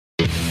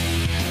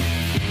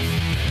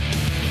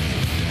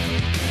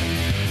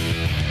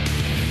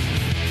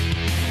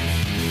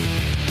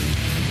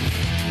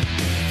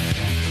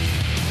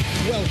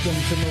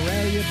Welcome to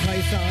Morelia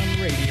Python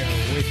Radio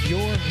with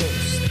your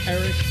hosts,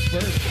 Eric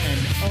Burke and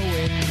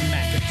Owen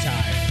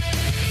McIntyre.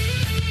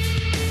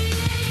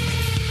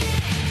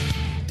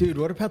 Dude,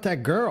 what about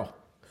that girl?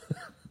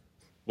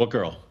 What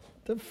girl?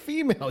 The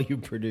female you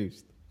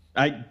produced.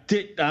 I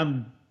did.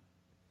 God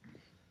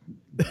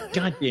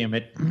damn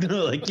it!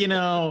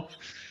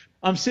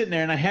 I'm sitting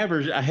there and I have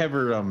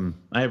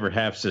her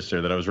half sister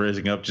that I was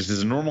raising up just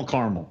as a normal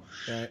caramel,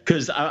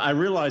 because I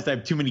realized I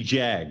have too many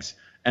Jags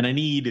and I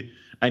need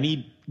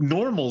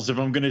normals if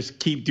I'm gonna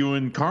keep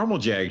doing caramel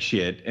Jag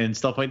shit and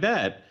stuff like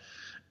that.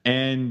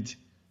 And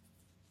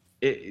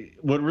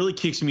what really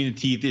kicks me in the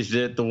teeth is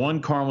that the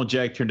one caramel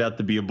Jag turned out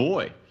to be a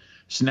boy.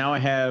 So now I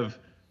have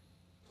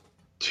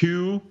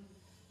two.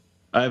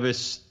 I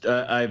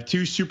have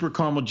two super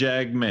caramel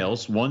Jag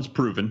males. One's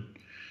proven.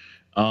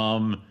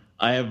 I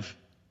have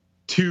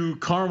two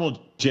caramel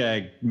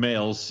Jag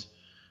males.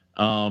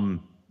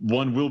 One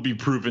will be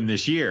proven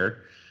this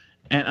year.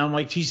 And I'm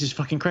like, Jesus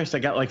fucking Christ, I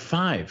got like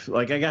five.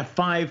 Like, I got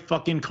five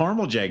fucking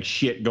caramel Jag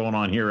shit going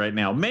on here right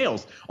now.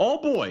 Males,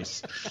 all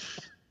boys.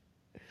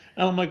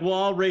 And I'm like, well,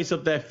 I'll raise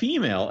up that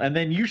female. And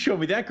then you show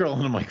me that girl,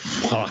 and I'm like,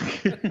 fuck.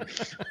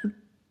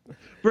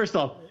 First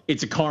off,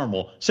 it's a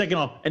caramel. Second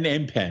off, an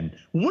M pen.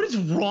 What is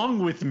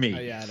wrong with me?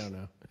 Oh, yeah, I don't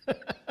know.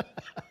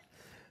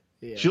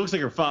 Yeah. She looks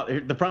like her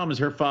father. The problem is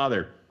her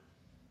father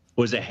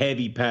was a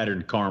heavy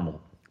patterned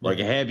caramel, like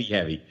a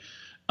heavy.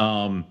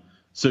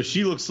 So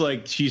she looks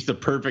like she's the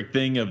perfect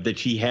thing of that.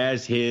 She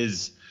has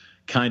his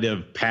kind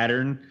of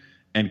pattern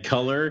and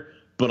color,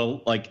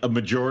 but like a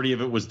majority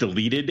of it was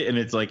deleted, and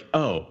it's like,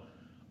 oh,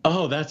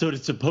 that's what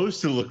it's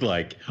supposed to look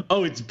like.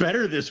 Oh, it's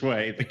better this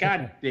way.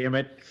 God damn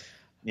it.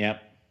 Yeah.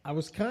 I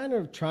was kind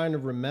of trying to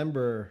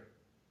remember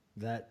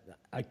that.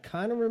 I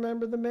kind of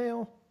remember the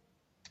male.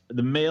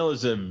 The male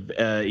is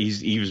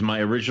he was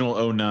my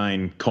original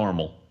 09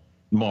 caramel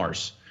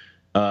Mars.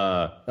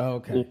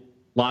 Okay.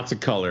 Lots of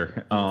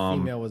color.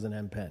 Female was an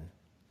M pen.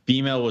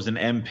 Female was an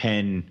M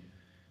pen,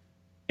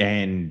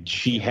 and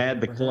she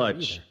had the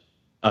clutch.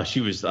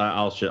 She was.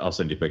 I'll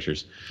send you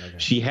pictures. Okay.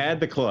 She had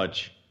the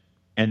clutch,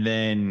 and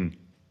then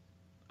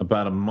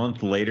about a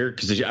month later,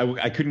 because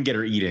I couldn't get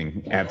her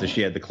eating after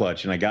she had the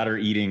clutch, and I got her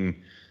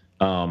eating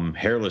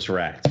hairless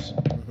rats.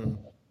 Mm-hmm.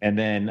 And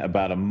then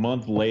about a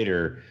month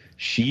later,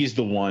 she's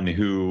the one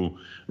who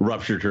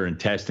ruptured her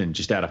intestine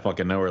just out of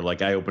fucking nowhere.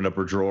 Like, I opened up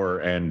her drawer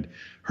and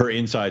her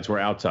insides were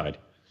outside.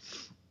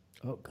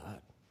 Oh,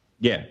 God.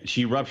 Yeah,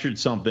 she ruptured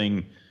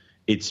something.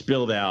 It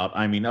spilled out.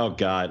 I mean, oh,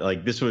 God. Like,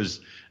 I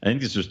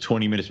think this was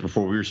 20 minutes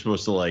before we were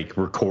supposed to, like,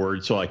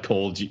 record. So I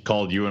called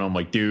you, and I'm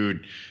like,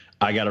 dude,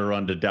 I got to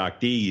run to Doc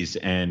D's.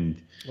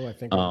 And I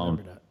think I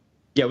remember that.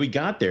 Yeah, we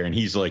got there, and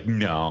he's like,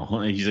 no.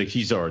 And he's like,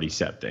 he's already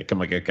septic. I'm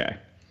like, okay.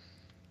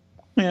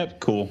 Yeah,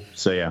 cool.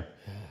 So, yeah.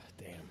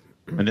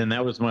 Damn. And then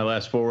that was my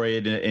last foray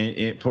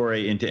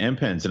into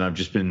M-Pens, and I've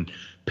just been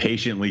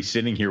patiently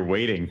sitting here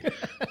waiting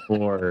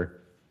for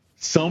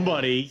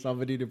somebody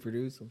to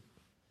produce them.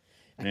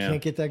 I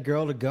can't get that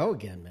girl to go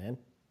again, man.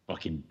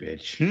 Fucking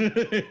bitch.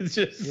 It's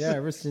just... Yeah,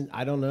 ever since,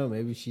 I don't know.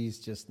 Maybe she's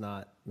just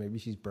not. Maybe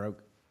she's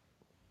broke.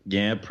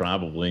 Yeah,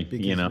 probably.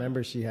 Because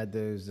remember, she had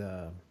those.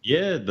 The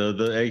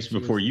eggs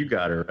before you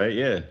got her, right?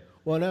 Yeah.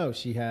 Well, no,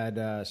 she had.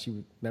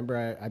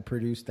 Remember, I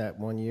produced that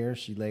one year.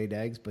 She laid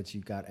eggs, but she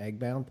got egg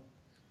bound.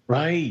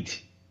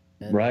 Right.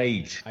 And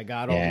right. I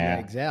got all the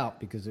eggs out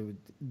because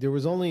there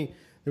was a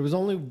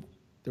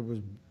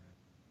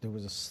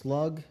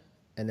slug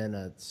and then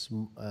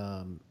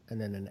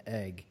an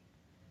egg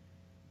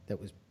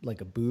that was like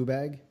a boob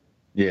egg.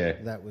 Yeah.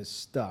 That was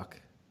stuck.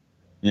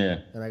 Yeah.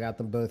 And I got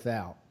them both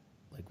out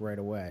like right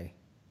away.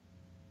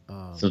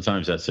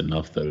 Sometimes that's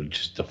enough though,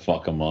 just to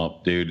fuck them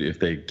up, dude.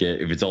 If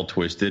it's all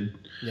twisted.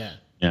 Yeah.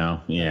 Yeah.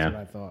 That's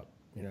what I thought.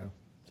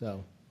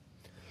 So.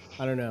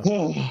 I don't know.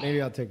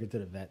 Maybe I'll take her to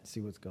the vet and see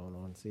what's going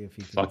on. See if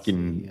he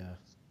can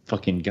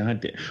fucking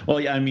goddamn.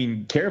 Well, yeah, I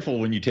mean, careful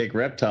when you take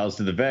reptiles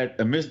to the vet.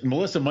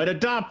 Melissa might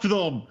adopt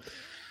them.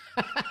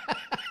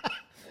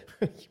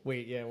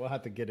 Wait, yeah, we'll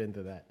have to get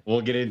into that. We'll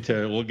get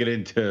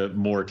into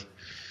Mort.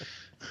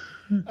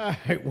 All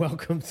right,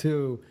 welcome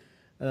to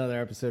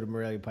another episode of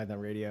Morelia Python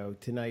Radio.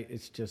 Tonight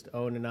it's just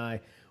Owen and I.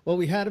 Well,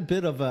 we had a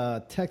bit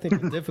of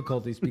technical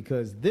difficulties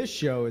because this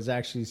show is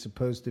actually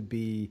supposed to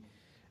be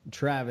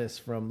Travis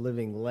from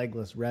Living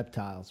Legless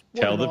Reptiles.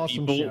 Tell the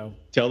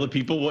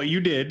people what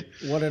you did.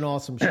 What an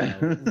awesome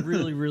show.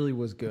 Really, really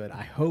was good.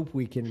 I hope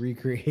we can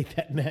recreate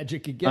that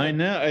magic again. I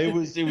know.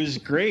 It was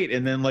great.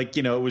 And then, like,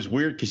 it was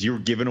weird because you were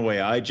giving away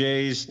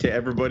IJs to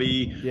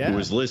everybody who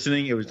was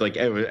listening. It was like,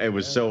 it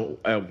was so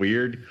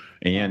weird.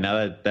 And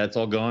now that's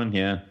all gone.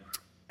 Yeah.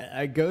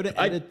 I go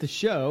to edit the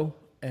show.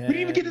 We didn't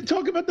even get to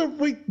talk about the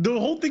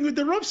whole thing with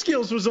the rough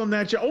scales was on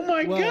that show. Oh,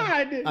 my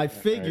God. I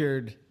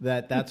figured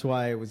that's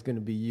why it was going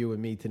to be you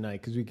and me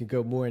tonight, because we could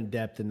go more in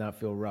depth and not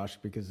feel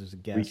rushed because there's a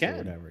guest or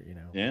whatever,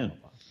 Yeah.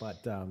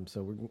 But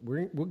so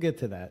we'll get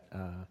to that.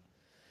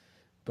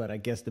 But I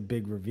guess the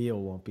big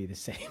reveal won't be the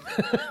same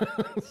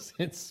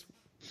since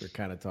we're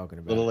kind of talking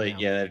about a little late.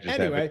 Yeah, that just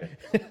anyway.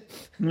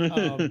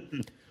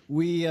 happened.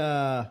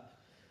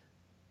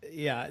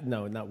 Yeah,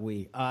 no, not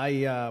we.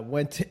 I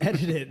went to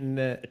edit it, and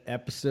the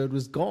episode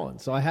was gone.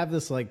 So I have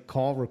this like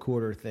call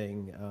recorder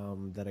thing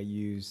that I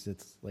use.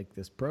 It's like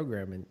this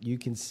program, and you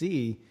can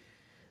see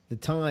the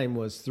time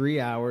was 3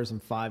 hours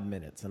and 5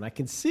 minutes, and I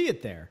can see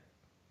it there,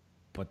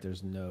 but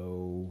there's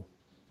no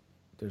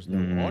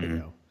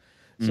audio.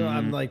 So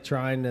I'm like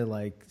trying to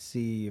like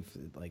see if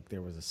like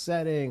there was a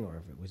setting or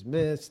if it was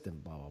missed,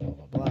 and blah blah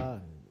blah blah blah.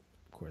 And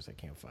of course, I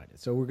can't find it.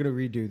 So we're gonna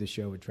redo the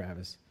show with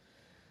Travis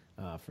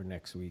for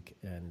next week,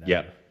 and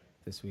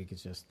this week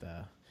it's just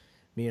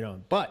me and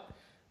Owen. But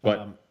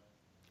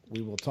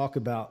we will talk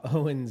about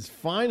Owen's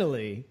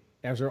finally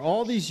after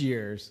all these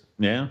years,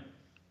 and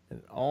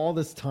all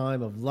this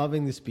time of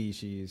loving the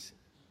species.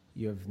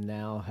 You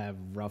have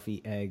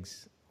roughy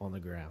eggs on the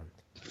ground.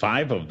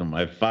 5 of them.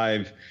 I have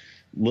 5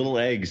 little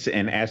eggs,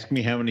 and ask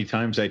me how many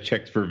times I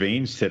checked for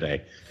veins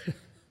today.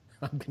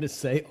 I'm going to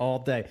say all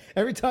day.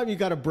 Every time you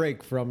got a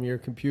break from your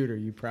computer,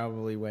 you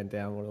probably went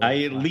down one of those.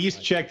 I at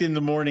least checked in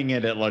the morning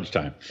and at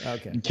lunchtime.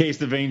 Okay. In case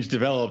the veins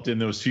developed in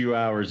those few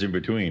hours in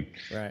between.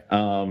 Right.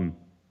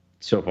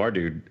 So far,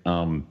 dude,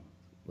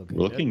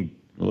 looking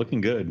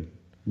good.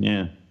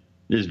 Yeah.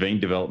 There's vein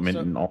development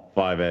in all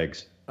 5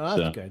 eggs. Oh,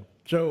 that's good.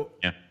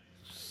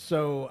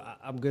 So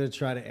I'm going to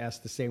try to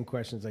ask the same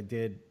questions I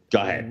did.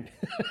 Go ahead.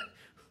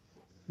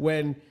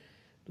 When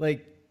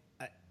like,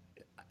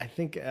 I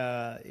think,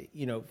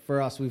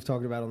 for us, we've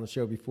talked about on the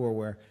show before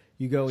where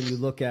you go and you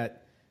look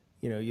at,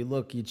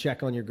 you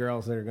check on your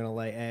girls that are going to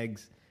lay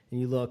eggs, and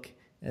you look,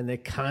 and they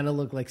kind of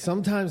look like,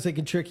 sometimes they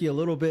can trick you a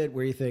little bit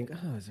where you think,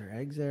 oh, is there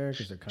eggs there?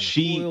 Because they're kind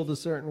of coiled a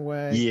certain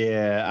way.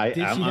 Yeah. Did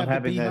she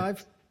have the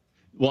beehive?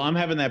 Well, I'm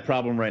having that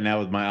problem right now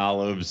with my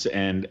olives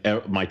and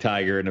my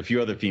tiger and a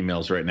few other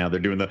females right now. They're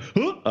doing the,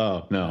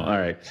 oh, no. All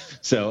right.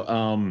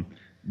 So,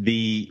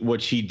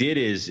 what she did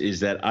is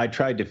that I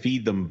tried to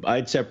feed them.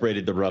 I'd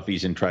separated the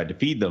roughies and tried to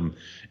feed them,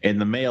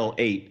 and the male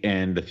ate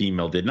and the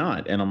female did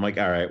not. And I'm like,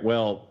 all right,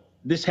 well,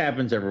 this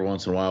happens every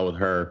once in a while with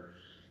her.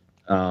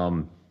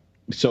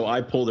 So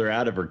I pulled her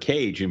out of her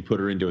cage and put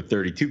her into a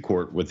 32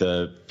 quart with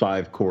a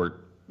 5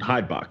 quart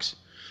hide box.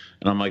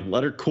 And I'm like,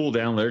 let her cool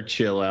down, let her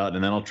chill out,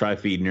 and then I'll try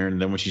feeding her. And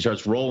then when she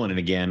starts rolling it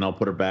again, I'll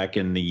put her back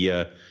in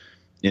the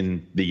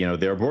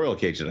the arboreal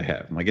cage that I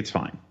have. I'm like, it's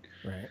fine.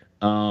 Right.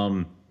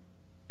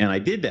 And I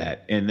did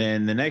that. And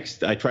then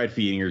I tried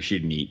feeding her. She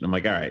didn't eat. And I'm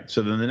like, all right.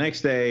 So then the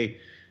next day,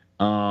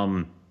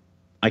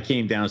 I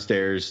came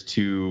downstairs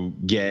to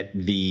get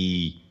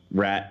the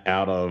rat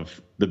out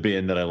of the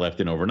bin that I left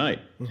in overnight.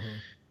 Mm-hmm.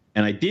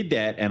 And I did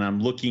that, and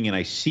I'm looking, and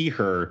I see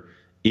her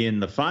in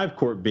the 5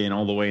 quart bin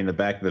all the way in the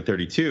back of the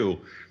 32,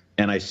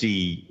 and I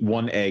see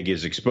 1 egg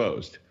is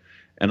exposed.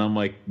 And I'm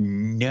like,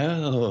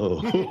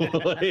 no.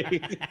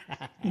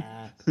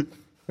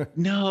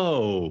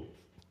 No.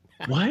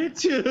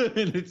 What?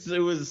 And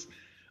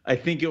I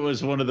think it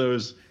was one of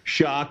those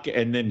shock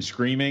and then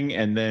screaming.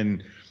 And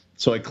then,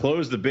 so I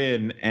closed the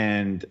bin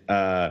and,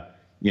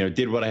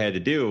 did what I had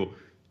to do.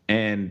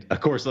 And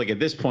of course, like at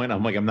this point,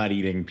 I'm like, I'm not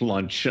eating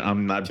lunch.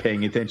 I'm not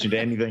paying attention to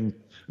anything.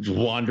 Just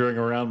wandering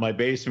around my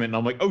basement. And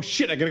I'm like, oh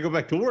shit, I got to go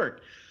back to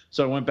work.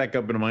 So I went back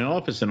up into my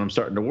office and I'm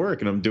starting to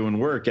work and I'm doing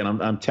work and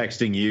I'm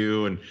texting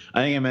you. And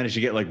I think I managed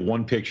to get like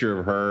 1 picture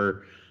of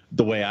her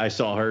the way I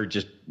saw her,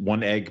 just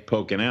 1 egg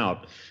poking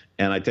out.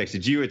 And I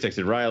texted you, I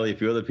texted Riley, a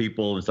few other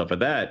people and stuff like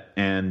that.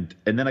 And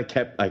then I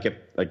kept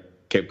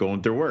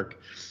going through work.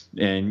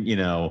 And,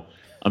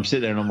 I'm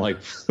sitting there and I'm like,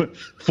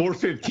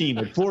 4:15.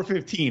 At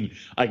 4:15,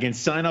 I can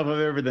sign off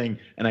of everything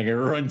and I can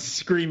run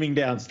screaming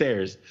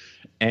downstairs.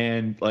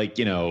 And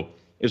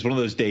it's one of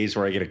those days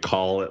where I get a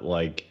call at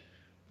like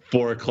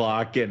 4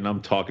 o'clock and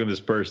I'm talking to this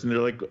person. They're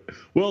like,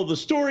 well, the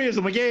story is,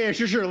 I'm like, yeah,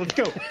 sure. Let's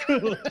go.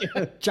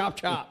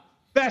 Chop.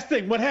 Fast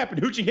thing. What happened?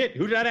 Who'd you hit?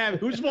 Who did I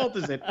have? Whose fault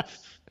is it?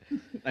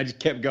 I just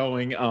kept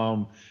going.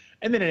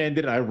 And then it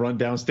ended. I run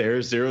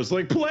downstairs. Zero's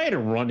like, play to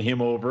run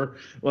him over.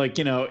 And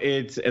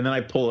then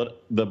I pull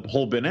the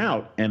whole bin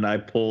out and I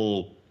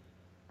pull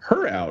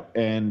her out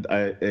and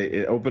I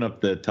open up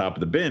the top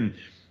of the bin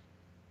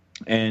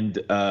and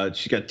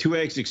she got 2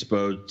 eggs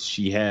exposed.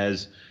 She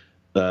has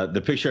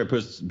the picture I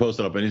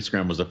posted up on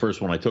Instagram was the first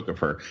one I took of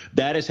her.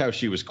 That is how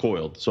she was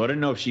coiled. So I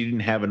didn't know if she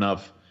didn't have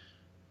enough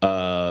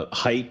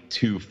height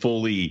to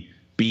fully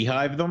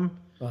beehive them.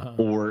 Uh-huh.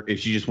 Or if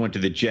she just went to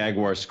the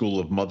Jaguar School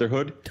of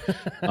Motherhood.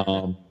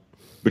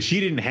 But she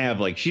did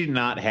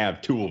not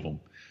have 2 of them.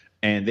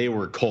 And they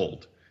were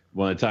cold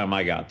by the time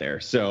I got there.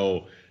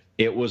 So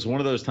it was one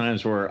of those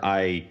times where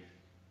I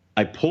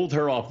pulled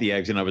her off the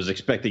eggs and I was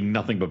expecting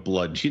nothing but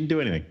blood. She didn't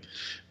do anything.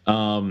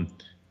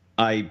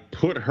 I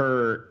put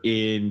her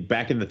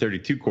back in the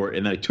 32 quart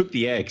and I took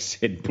the eggs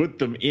and put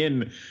them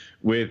in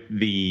with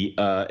the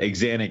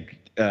Axanthic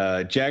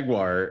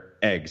Jaguar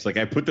eggs. Like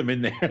I put them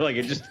in there, like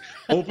I just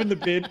opened the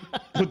bin,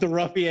 put the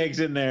roughy eggs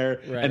in there,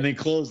 right, and then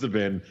closed the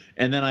bin.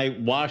 And then I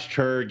washed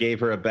her, gave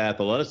her a bath,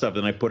 a lot of stuff.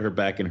 Then I put her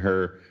back in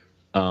her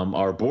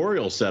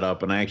arboreal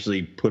setup, and I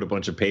actually put a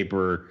bunch of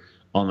paper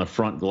on the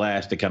front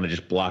glass to kind of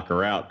just block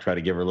her out, try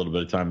to give her a little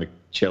bit of time to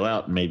chill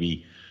out and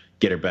maybe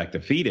get her back to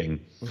feeding.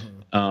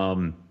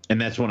 Mm-hmm. and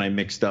that's when I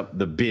mixed up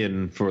the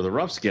bin for the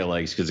rough scale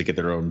eggs because they get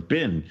their own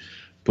bin.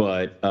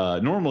 But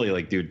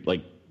normally,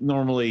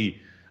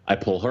 normally I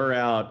pull her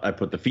out, I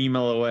put the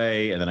female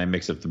away, and then I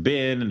mix up the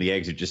bin, and the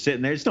eggs are just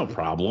sitting there. It's no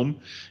problem.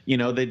 You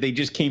know, they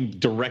just came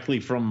directly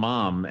from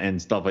mom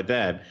and stuff like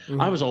that.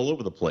 I was all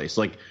over the place.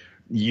 Like,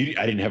 I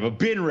didn't have a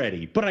bin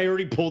ready, but I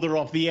already pulled her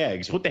off the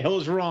eggs. What the hell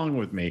is wrong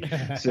with me?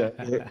 So,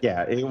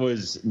 it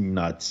was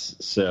nuts.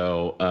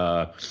 So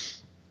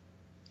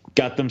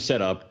got them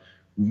set up.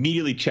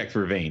 Immediately checked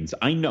for veins.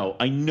 I know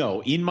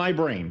in my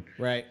brain,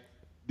 right,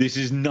 this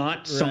is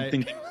not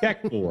something to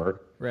check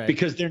for, right,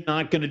 because they're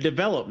not going to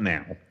develop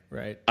now.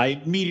 Right. I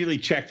immediately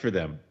checked for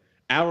them.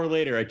 Hour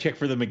later, I checked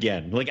for them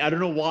again. Like, I don't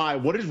know why.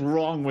 What is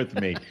wrong with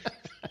me?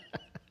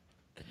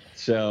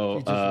 So you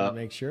just want to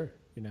make sure,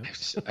 you know.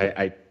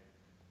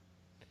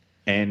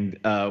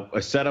 I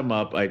set them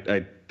up.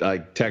 I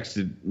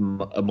texted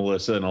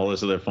Melissa and all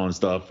this other fun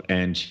stuff,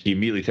 and she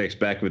immediately texts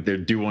back with, "They're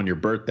due on your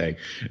birthday,"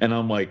 and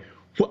I'm like,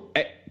 what?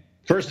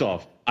 First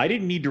off, I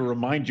didn't need to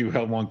remind you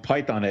how long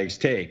python eggs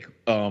take.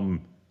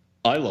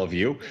 I love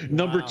you. Wow.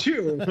 Number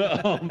two,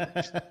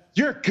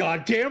 you're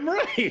goddamn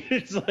right.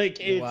 It's like,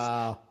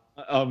 wow.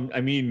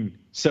 I mean,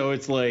 so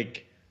it's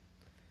like,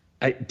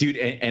 dude,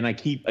 and I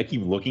keep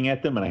looking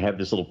at them, and I have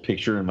this little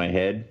picture in my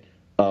head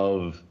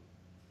of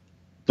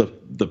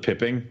the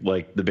pipping,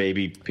 like the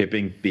baby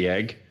pipping the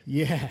egg.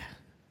 Yeah.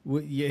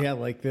 Yeah,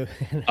 like the.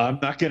 I'm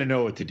not gonna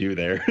know what to do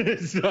there.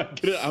 It's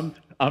not gonna.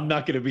 I'm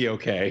not gonna be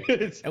okay.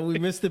 And we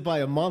missed it by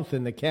a month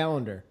in the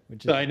calendar.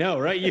 Which is... I know,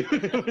 right? It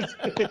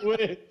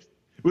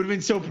would have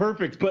been so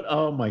perfect, but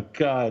oh my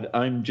god,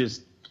 I'm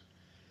just.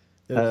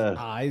 Those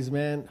eyes,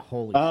 man.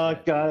 Holy. Oh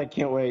shit. God, I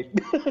can't wait.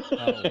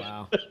 Oh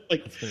wow.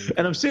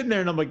 And I'm sitting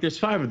there, and I'm like, "There's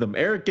 5 of them.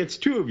 Eric gets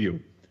 2 of you.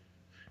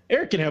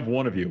 Eric can have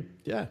 1 of you."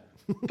 Yeah.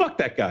 Fuck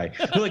that guy.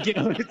 Like, you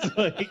know, it's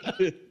like.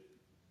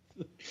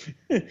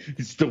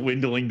 It's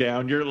dwindling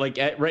down. You're like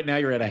right now.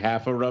 You're at a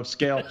half a rough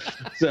scale.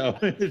 So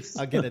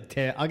I'll get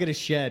a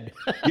shed.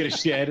 Get a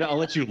shed. I'll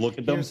let you look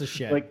at them. Here's a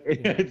shed. Like,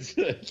 this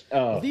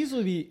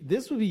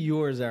would be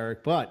yours,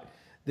 Eric. But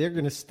they're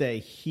gonna stay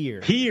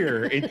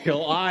here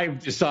until I've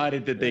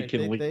decided that they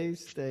can leave. They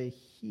stay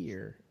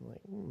here.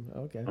 I'm like,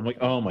 okay. I'm like,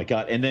 oh my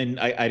god. And then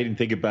I didn't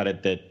think about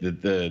it that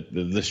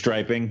the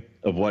striping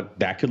of what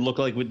that could look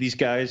like with these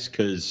guys,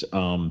 because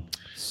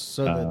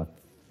so the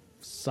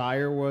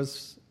sire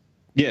was.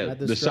 Yeah,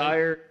 the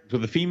sire, so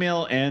the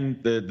female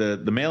and the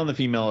male and the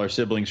female are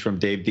siblings from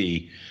Dave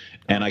D,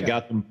 and okay. I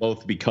got them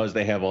both because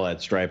they have all that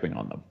striping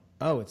on them.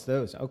 Oh, it's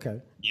those. Okay.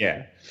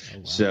 Yeah. Oh,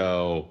 wow.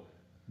 So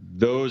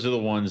those are the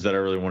ones that I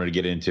really wanted to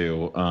get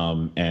into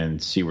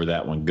and see where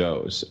that one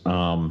goes.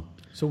 So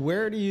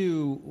where do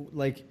you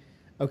like?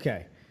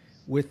 Okay,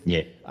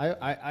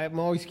 I'm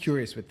always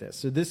curious with this.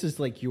 So this is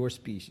like your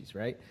species,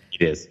 right?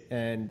 It is.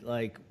 And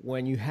like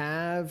when you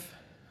have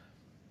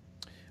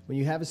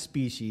a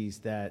species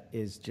that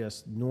is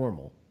just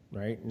normal,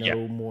 right?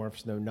 No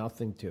morphs, no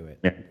nothing to it.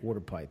 Yeah. Water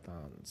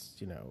pythons,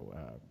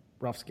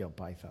 rough scale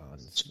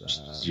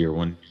pythons. You're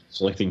one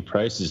selecting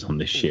prices on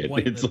this shit.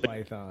 It's like,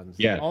 pythons,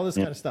 all this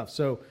kind of stuff.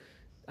 So,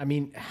 I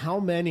mean,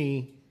 how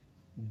many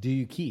do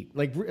you keep?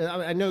 Like,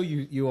 I know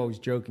you always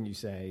joke and you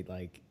say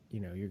like,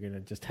 you're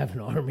gonna just have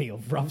an army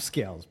of rough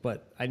scales,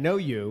 but I know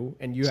you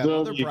and you have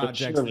other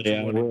projects. That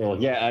you want to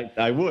do. Yeah,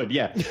 I would.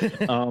 Yeah.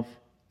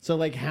 So,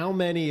 like, how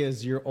many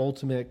is your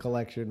ultimate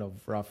collection of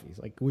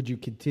roughies? Like, would you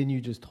continue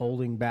just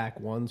holding back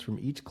ones from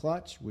each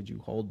clutch? Would you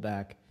hold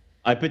back?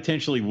 I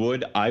potentially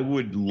would. I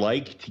would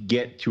like to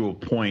get to a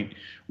point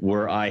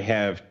where I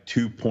have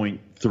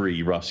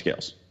 2.3 rough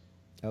scales.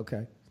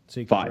 Okay. So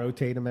you can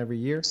rotate them every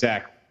year?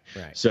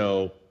 Exactly. Right.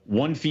 So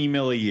one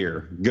female a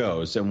year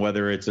goes, and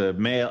whether it's a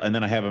male, and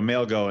then I have a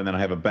male go, and then I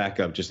have a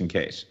backup just in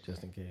case.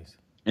 Just in case.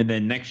 And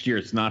then next year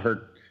it's not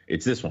her,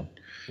 it's this one.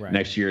 Right.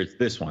 Next year it's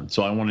this one.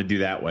 So I want to do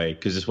that way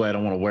because this way I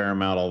don't want to wear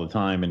them out all the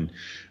time and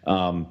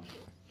all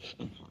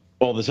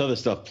this other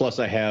stuff. Plus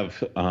I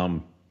have,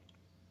 I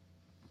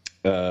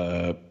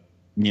have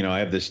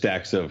the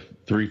stacks of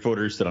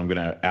 3-footers that I'm going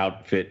to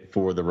outfit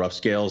for the rough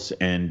scales.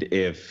 And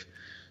if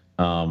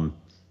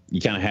you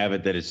kind of have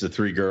it that it's the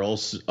 3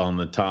 girls on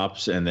the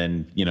tops and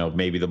then,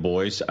 maybe the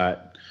boys,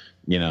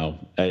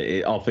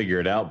 I'll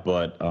figure it out.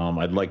 But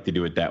I'd like to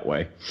do it that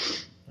way.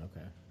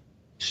 Okay.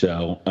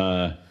 So,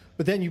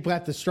 but then you've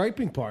got the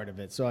striping part of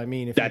it. So, I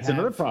mean, that's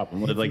another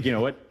problem. Like, you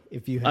know what?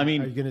 If you have, are you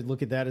going to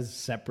look at that as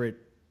separate?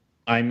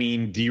 I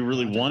mean, do you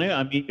really want it?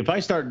 I mean, if I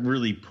start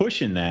really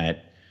pushing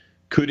that,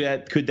 could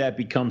that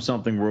become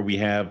something where we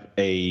have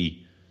a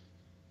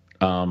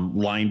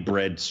line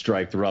bred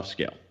striped rough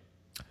scale?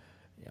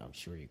 Yeah, I'm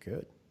sure you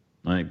could.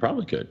 I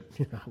probably could.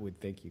 I would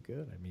think you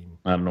could. I mean,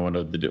 I don't know what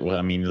to do. Well,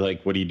 I mean,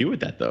 like, what do you do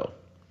with that though?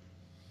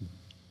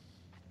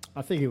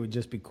 I think it would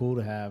just be cool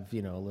to have, a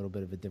little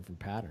bit of a different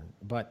pattern.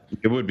 But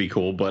it would be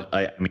cool, but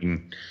I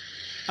mean,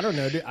 I don't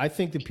know. I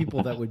think the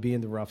people that would be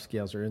into rough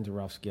scales are into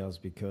rough scales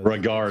because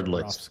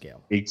regardless, it's a rough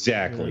scale.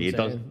 Exactly,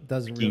 It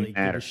doesn't really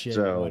give a shit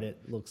what it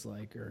looks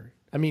like or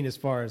I mean, as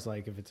far as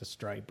like if it's a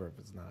stripe or if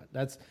it's not,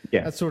 that's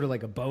sort of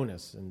like a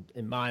bonus. And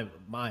in my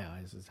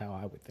eyes, is how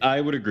I would think.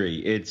 I would agree.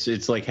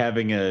 It's like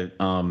having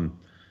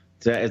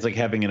it's like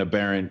having an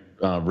aberrant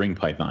ring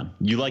python.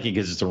 You like it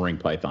because it's a ring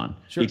python.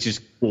 Sure. It's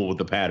just cool what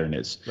the pattern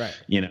is. Right.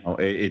 You know,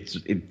 it's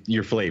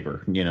your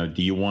flavor. You know,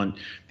 do you want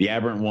the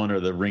aberrant one or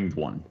the ringed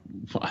one?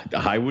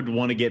 I would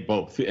want to get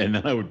both, and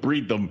then I would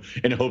breed them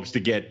in hopes to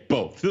get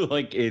both.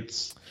 Like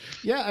it's.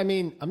 Yeah, I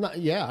mean, I'm not.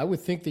 Yeah, I would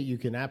think that you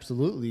can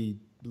absolutely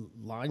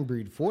line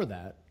breed for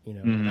that. You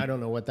know, and I don't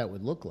know what that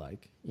would look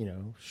like. You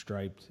know,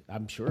 striped.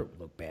 I'm sure it would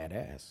look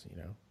badass. You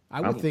know, I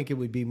would think it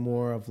would be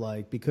more of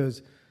like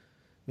because.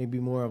 Maybe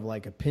more of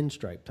like a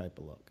pinstripe type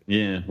of look.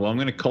 Yeah, well, I'm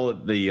going to call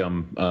it the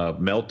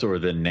Melt or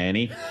the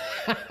Nanny.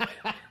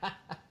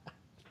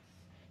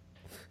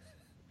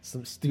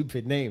 Some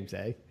stupid names,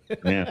 eh?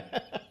 Yeah,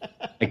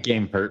 that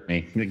game hurt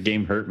me. The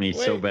game hurt me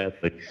so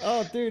badly.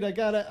 Oh, dude, I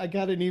got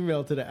an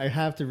email today. I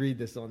have to read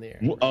this on the air.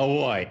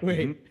 Oh, why?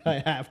 Wait, I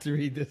have to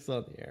read this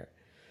on the air.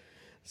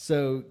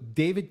 So,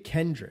 David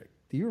Kendrick,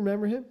 do you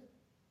remember him?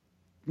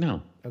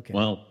 No. Okay.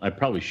 Well, I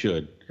probably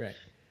should. Right.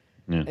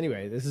 Yeah.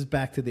 Anyway, this is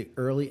back to the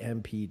early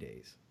MP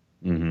days.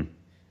 Mm-hmm.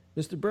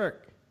 Mr.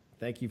 Burke,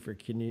 thank you for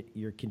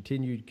your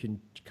continued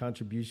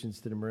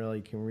contributions to the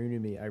Morelia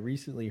community. I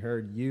recently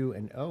heard you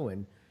and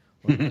Owen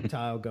on the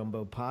Reptile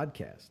Gumbo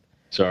podcast.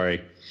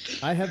 Sorry.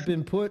 I have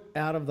been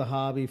out of the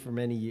hobby for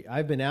many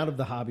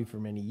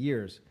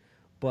years,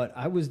 but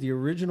I was the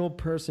original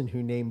person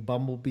who named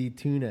Bumblebee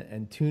Tuna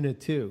and Tuna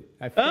 2.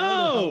 I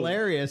found it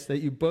hilarious that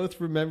you both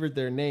remembered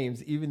their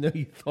names, even though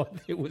you thought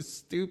it was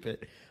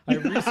stupid. I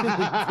recently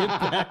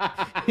dipped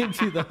back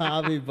into the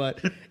hobby,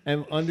 but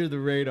am under the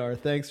radar.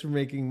 Thanks for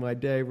making my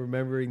day,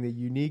 remembering the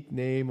unique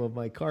name of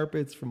my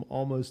carpets from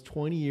almost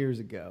 20 years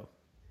ago.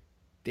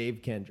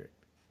 Dave Kendrick.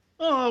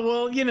 Oh,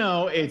 well, you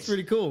know, it's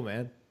pretty cool,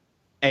 man.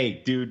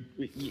 Hey, dude,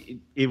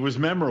 it was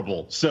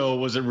memorable. So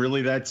was it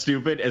really that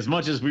stupid? As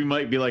much as we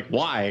might be like,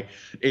 why?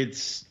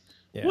 It's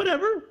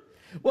whatever.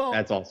 Well,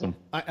 that's awesome.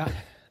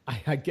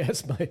 I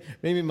guess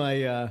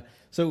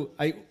so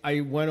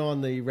I went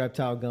on the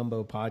Reptile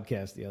Gumbo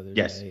podcast the other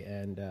day,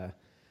 and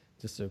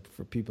just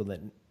for people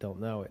that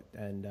don't know it,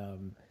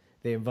 and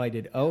they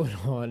invited Owen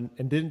on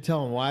and didn't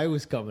tell him why I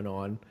was coming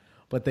on,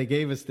 but they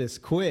gave us this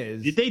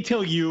quiz. Did they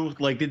tell you?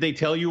 Did they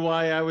tell you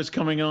why I was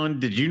coming on?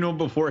 Did you know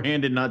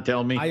beforehand and not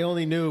tell me? I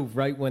only knew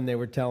right when they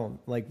were telling,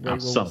 right when we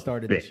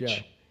started the show.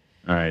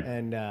 All right.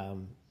 And they're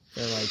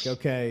like,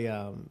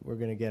 okay, we're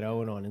going to get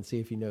Owen on and see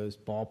if he knows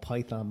ball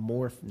python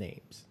morph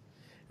names.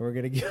 And we're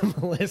going to give him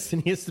a list,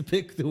 and he has to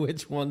pick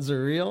which ones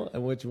are real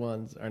and which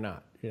ones are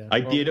not. Yeah.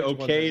 I did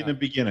okay in the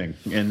beginning,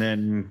 and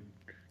then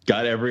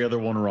got every other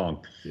one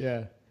wrong.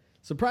 Yeah.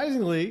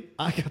 Surprisingly,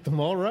 I got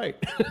them all right.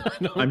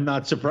 I'm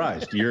not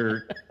surprised.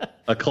 You're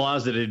a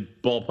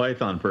closeted ball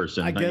python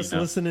person. I guess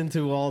listening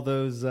to all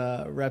those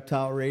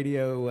reptile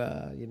radio,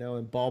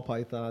 and ball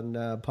python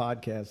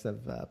podcasts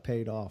have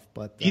paid off.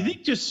 But do you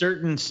think just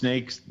certain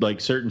snakes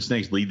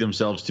lead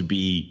themselves to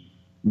be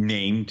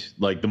named,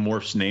 like the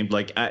morphs named?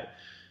 Like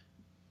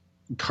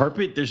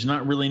carpet, there's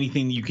not really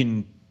anything you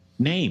can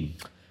name.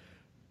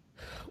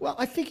 Well,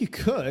 I think you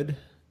could.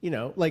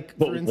 For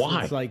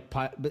instance, why?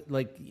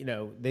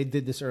 They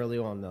did this early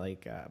on,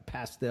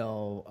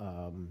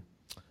 pastel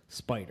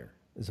spider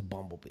is a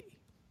bumblebee.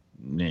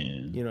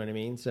 Man. You know what I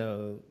mean?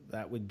 So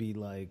that would be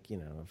like,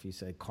 if you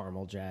said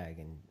caramel jag,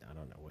 and I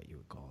don't know what you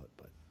would call it,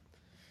 but.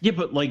 Yeah,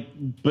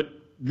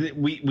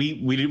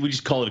 we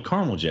just call it a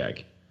caramel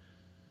jag.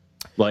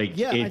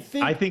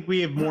 I think we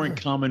have more in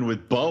common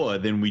with boa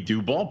than we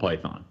do ball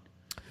python.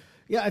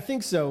 Yeah, I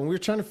think so. And we were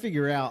trying to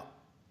figure out,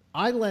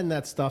 I lend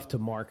that stuff to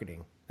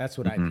marketing. That's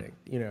what I think,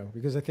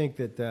 because I think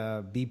that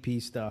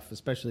BP stuff,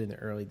 especially in the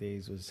early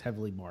days, was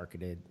heavily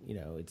marketed.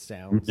 It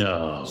sounds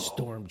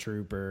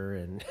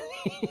Stormtrooper, and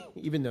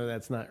even though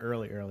that's not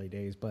early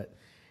days, but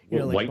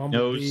white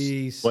nose.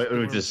 It's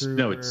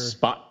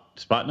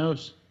spot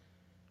nose.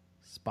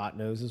 Spot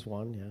nose is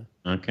one,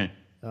 yeah. Okay.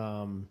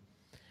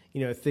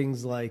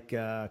 Things like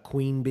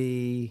queen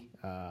bee,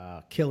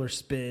 killer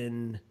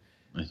spin.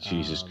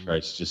 Jesus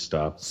Christ! Just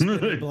stop.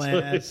 Spin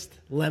blast,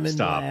 lemon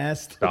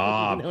blast.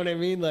 Stop. You know what I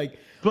mean?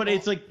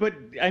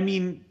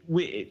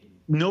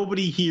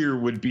 Nobody here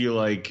would be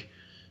like,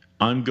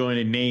 I'm going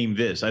to name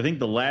this. I think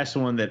the last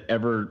one that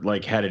ever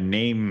had a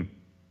name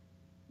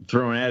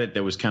thrown at it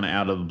that was kind of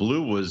out of the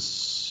blue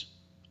was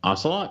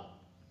Ocelot.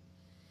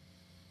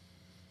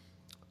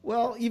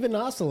 Well, even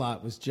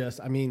Ocelot was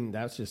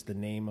that's just the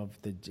name of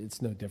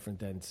it's no different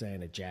than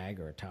saying a jag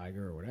or a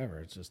tiger or whatever.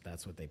 It's just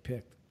that's what they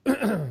picked.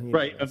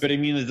 Right. But I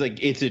mean,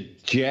 it's a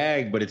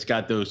jag, but it's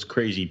got those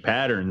crazy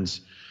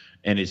patterns,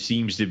 and it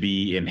seems to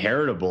be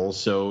inheritable.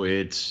 So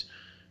it's,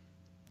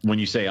 when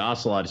you say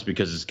Ocelot, it's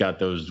because it's got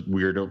those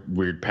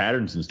weird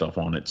patterns and stuff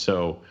on it.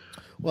 So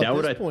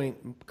at this point,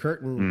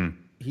 Curtin,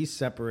 he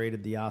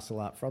separated the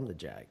Ocelot from the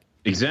jag.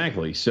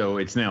 Exactly. So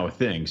it's now a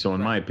thing. So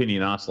in my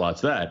opinion,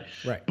 Ocelot's that.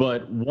 Right.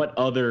 But what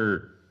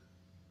other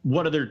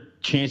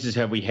chances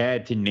have we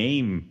had to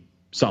name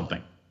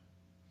something?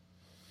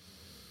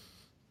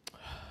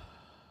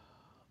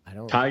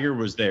 Tiger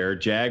was there,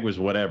 Jag was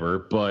whatever,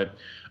 but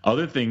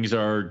other things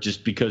are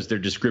just because they're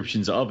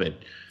descriptions of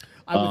it.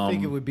 I would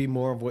think it would be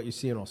more of what you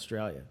see in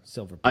Australia,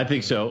 silver pepper. I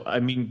think so. I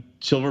mean,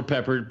 silver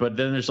peppered, but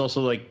then there's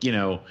also like,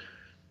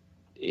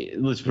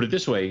 let's put it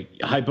this way.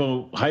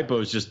 Hypo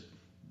is just,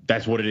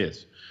 that's what it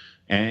is.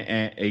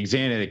 And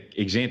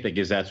Xanthic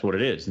is that's what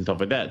it is and stuff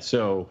like that.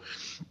 So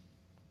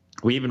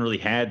we haven't really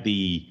had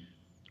the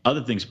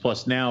other things.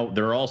 Plus now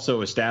there are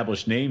also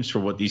established names for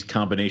what these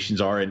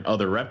combinations are in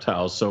other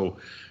reptiles. So,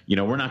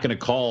 we're not going to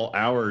call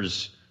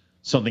ours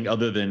something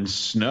other than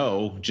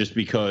snow just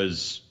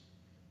because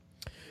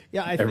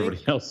everybody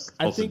else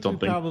calls it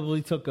something. We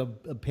probably took a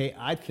pay.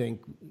 I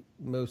think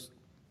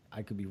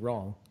I could be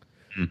wrong,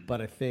 but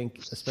I think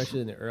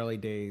especially in the early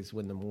days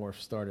when the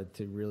morph started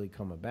to really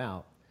come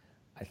about,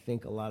 I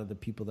think a lot of the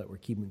people that were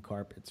keeping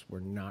carpets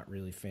were not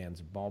really fans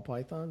of ball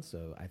pythons,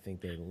 so I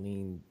think they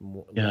leaned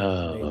more.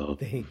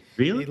 They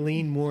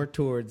lean more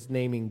towards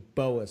naming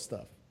boa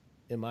stuff,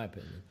 in my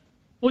opinion.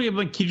 Well, yeah,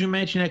 but can you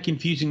imagine how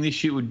confusing this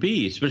shit would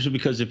be? Especially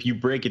because if you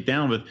break it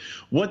down with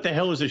what the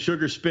hell is a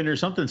sugar spinner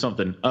something?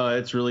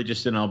 It's really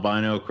just an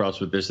albino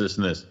crossed with this,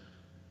 and this.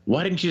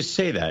 Why didn't you just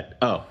say that?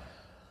 Oh,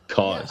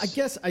 cause.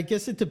 Yeah, I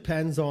guess it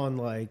depends on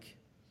like.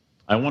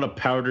 I want a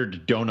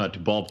powdered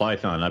donut ball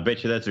python. I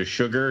bet you that's a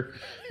sugar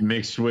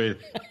mixed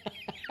with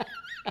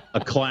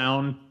a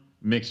clown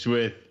mixed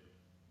with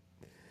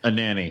a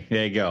nanny.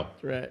 There you go.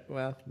 Right.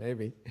 Well,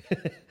 maybe.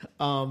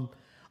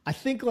 I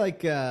think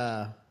like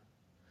I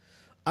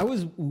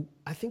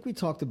think we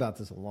talked about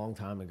this a long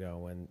time ago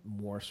when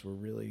morphs were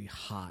really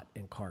hot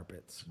in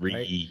carpets.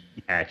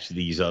 Rehatch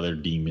these other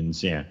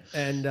demons, yeah.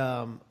 And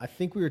I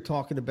think we were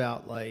talking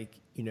about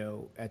like,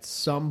 at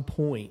some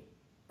point,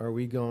 are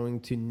we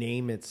going to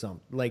name it something?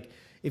 Like,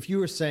 if you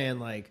were saying,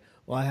 like,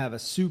 well, I have a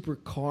super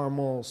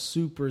caramel,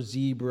 super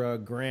zebra,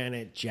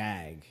 granite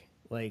jag.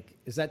 Like,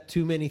 is that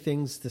too many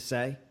things to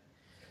say?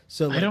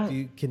 So, like, do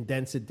you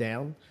condense it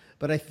down?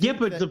 But I think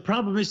the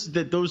problem is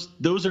that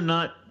those are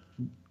not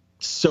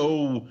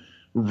so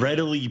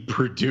readily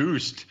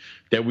produced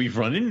that we've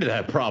run into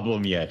that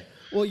problem yet.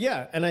 Well,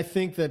 yeah, and I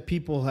think that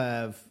people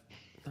have,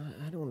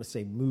 I don't want to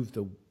say moved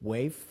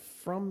away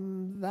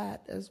from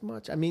that as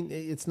much. I mean,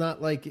 it's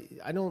not like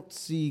I don't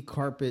see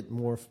carpet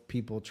morph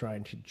people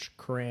trying to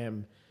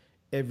cram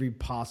every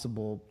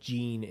possible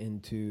gene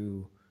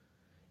into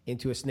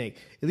a snake.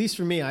 At least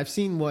for me, I've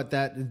seen what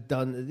that is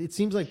done. It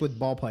seems like with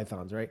ball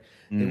pythons, right?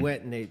 They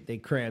went and they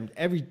crammed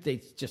they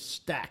just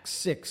stacked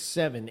 6,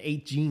 7,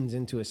 8 genes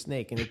into a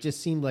snake, and it just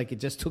seemed like it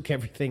just took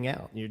everything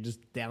out. And you're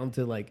just down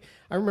to like,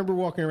 I remember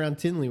walking around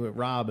Tinley with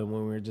Rob, and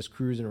when we were just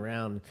cruising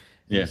around,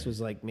 this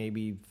was like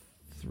maybe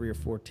 3 or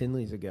 4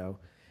 Tinleys ago,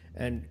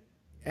 and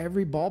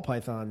every ball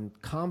python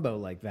combo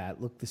like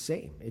that looked the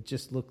same. It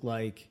just looked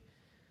like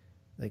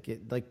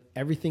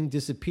everything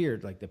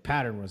disappeared. Like the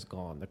pattern was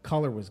gone, the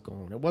color was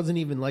gone. It wasn't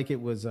even like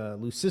it was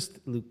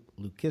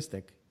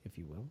leucistic, if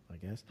you will, I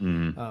guess.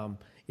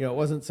 It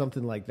wasn't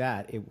something like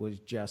that. It was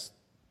just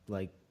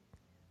like,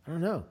 I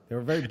don't know. They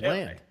were very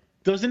bland.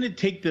 Doesn't it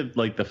take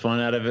the fun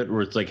out of it?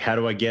 Where it's like, how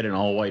do I get an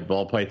all white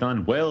ball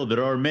python? Well,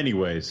 there are many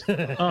ways.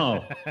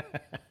 Oh.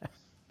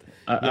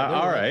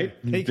 All right.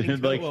 They can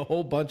go a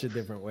whole bunch of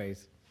different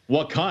ways.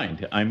 What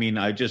kind? I mean,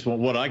 I just want,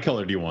 what eye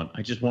color do you want?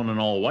 I just want an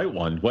all white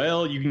one.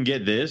 Well, you can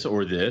get this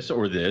or this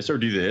or this or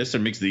do this or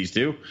mix these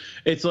two.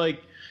 It's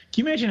like,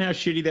 can you imagine how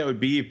shitty that would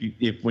be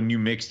if when you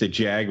mixed a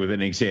Jag with an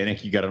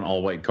Xanthic, you got an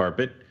all white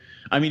carpet?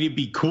 I mean, it'd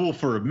be cool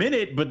for a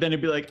minute, but then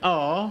it'd be like,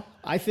 oh.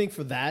 I think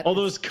for that, all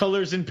those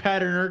colors and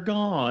pattern are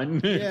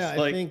gone. Yeah,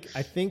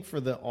 I think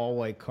for the all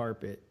white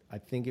carpet, I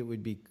think it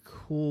would be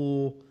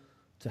cool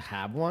to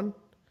have one.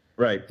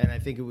 Right. And I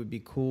think it would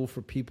be cool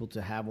for people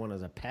to have one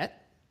as a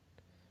pet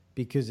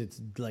because it's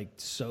like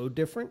so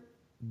different.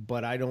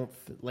 But I don't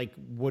like,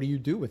 what do you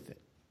do with it?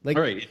 Like,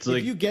 right. It's if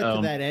like, you get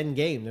to that end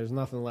game, there's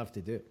nothing left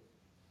to do.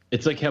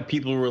 It's like how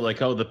people were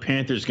like, oh, the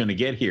Panther's going to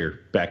get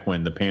here back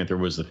when the Panther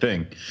was the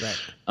thing. Right.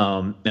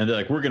 And they're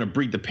like, we're going to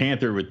breed the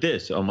Panther with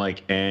this. I'm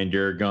like, and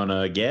you're going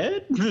to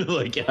get?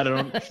 Like, I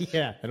don't.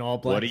 Yeah. And all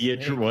black. What are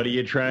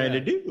you trying to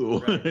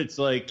do? Right. It's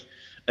like,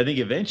 I think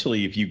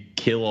eventually if you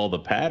kill all the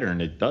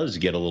pattern, it does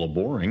get a little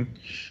boring,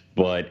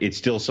 but it's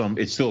still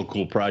a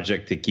cool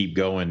project to keep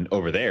going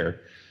over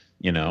there,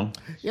 Yeah,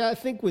 I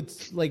think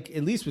with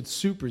at least with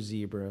Super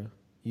Zebra,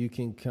 you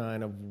can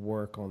kind of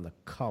work on the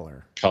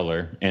color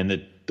and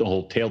the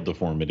whole tail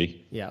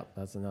deformity. Yeah,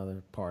 that's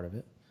another part of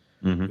it.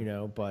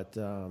 Mm-hmm. But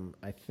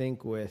I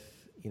think with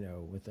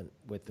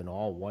an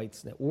all white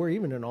snake or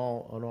even an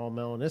all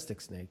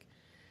melanistic snake,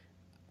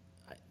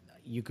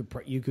 you could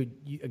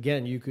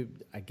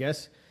I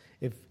guess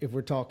if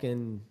we're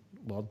talking,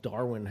 well,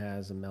 Darwin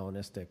has a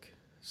melanistic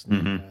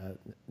snake,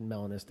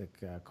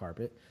 melanistic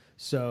carpet.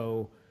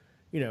 So,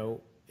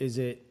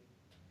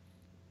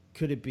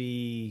 could it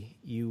be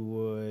you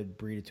would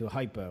breed it to a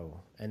hypo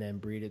and then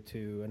breed it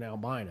to an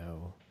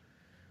albino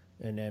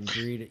and then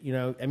breed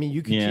it, I mean,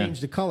 you can change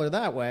the color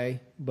that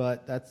way,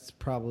 but that's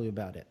probably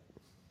about it.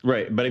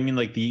 Right, but I mean,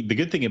 like the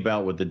good thing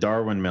about with the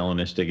Darwin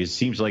melanistic is it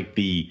seems like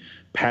the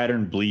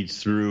pattern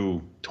bleeds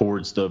through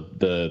towards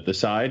the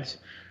sides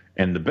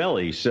and the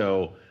belly.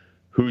 So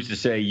who's to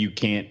say you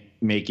can't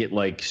make it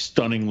like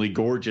stunningly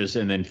gorgeous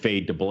and then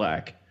fade to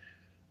black?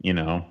 You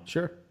know?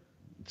 Sure.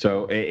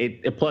 So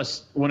it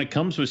plus when it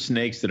comes with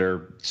snakes that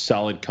are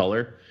solid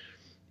color,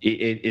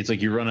 it's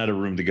like you run out of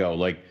room to go.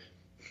 Like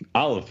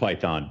olive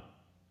python.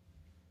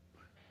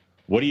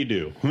 What do you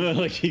do?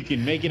 Like you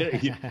can make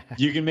it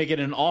you can make it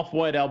an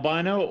off-white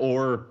albino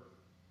or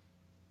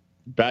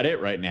about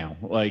it right now.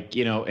 Like,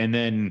 you know, and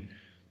then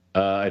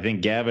I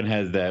think Gavin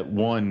has that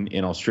one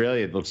in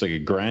Australia. It looks like a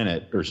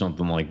granite or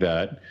something like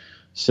that.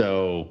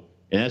 So,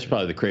 and that's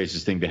probably the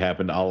craziest thing to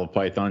happen to olive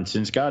python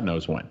since God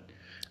knows when.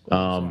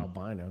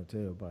 Albino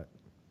too, but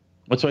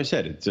that's what I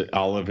said. It's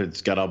olive.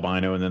 It's got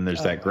albino, and then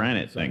there's that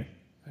granite thing.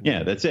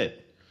 Yeah, that's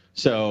it.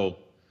 So,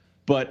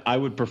 but I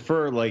would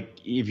prefer, like,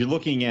 if you're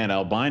looking at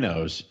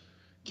albinos,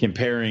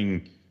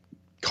 comparing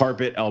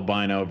carpet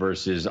albino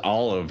versus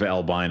olive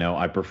albino,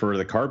 I prefer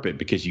the carpet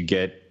because you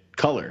get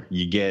color,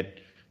 you get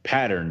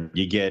pattern,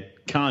 you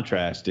get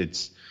contrast.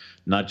 It's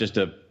not just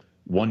a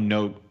one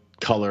note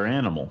color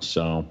animal.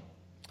 So,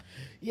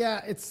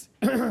 yeah, it's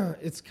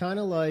it's kind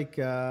of like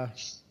I'm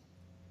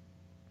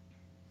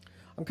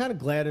kind of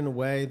glad in a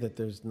way that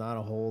there's not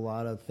a whole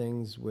lot of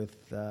things with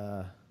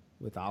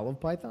olive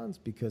pythons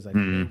because I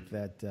think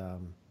that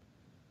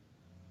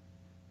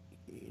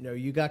you know,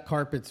 you got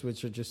carpets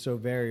which are just so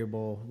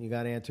variable. You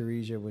got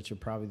Antaresia, which are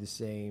probably the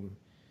same.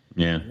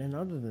 yeah. And then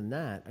other than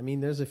that, I mean,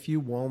 there's a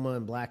few Woma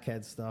and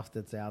blackhead stuff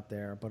that's out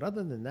there, but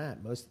other than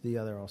that, most of the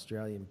other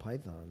Australian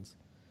pythons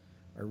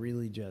are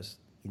really just,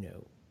 you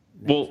know,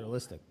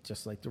 naturalistic,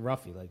 just like the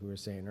Ruffy, like we were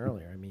saying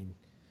earlier. I mean,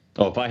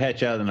 if I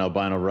hatch out an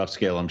albino rough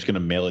scale, I'm just going to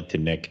mail it to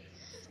Nick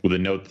with a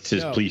note that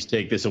says, "Please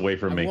take this away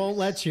from me." I won't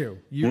let you.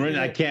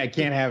 I can't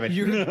have it.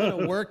 You're going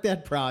to work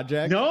that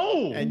project.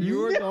 No. And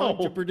you're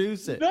going to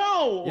produce it.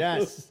 No.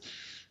 Yes.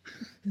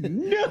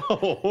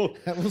 No.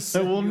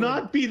 I will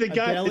not be the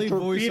guy that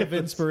voice of torpedoes.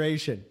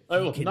 Inspiration. I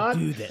will not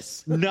do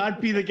this.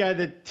 Not be the guy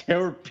that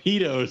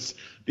torpedoes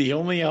the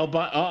only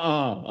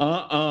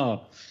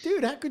albino.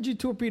 Dude, how could you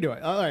torpedo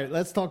it? All right,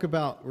 let's talk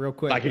about real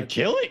quick. I could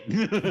kill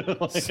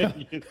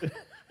it.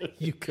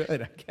 You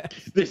could, I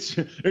guess.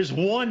 There's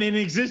one in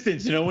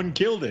existence. No one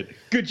killed it.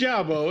 Good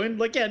job, Owen.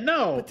 Like, yeah,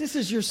 no. But this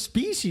is your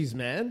species,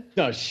 man.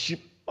 No,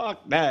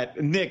 fuck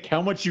that. Nick,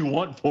 how much you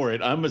want for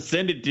it? I'm going to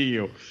send it to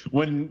you.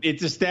 When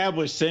it's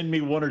established, send me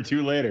one or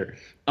two later.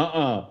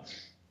 I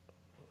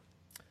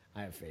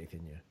have faith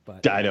in you,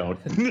 but I don't.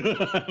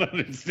 I don't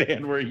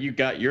understand where you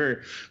got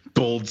your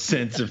bold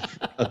sense of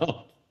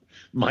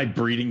my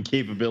breeding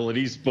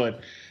capabilities, but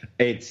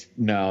it's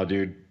no,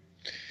 dude.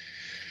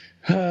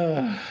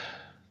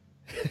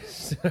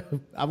 So,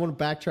 I want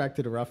to backtrack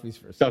to the Ruffies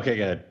for a second. Okay,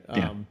 go ahead.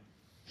 Yeah.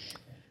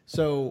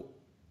 So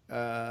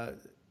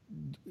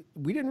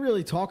we didn't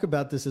really talk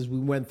about this as we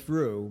went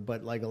through,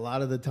 but like a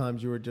lot of the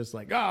times you were just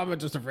like, "Oh, I'm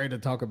just afraid to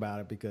talk about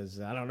it because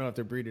I don't know if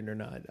they're breeding or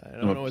not. I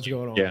don't know what's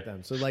going on with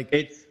them." So like,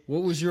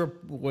 was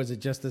it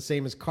just the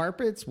same as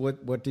carpets?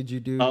 What did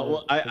you do?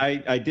 Well,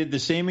 I did the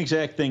same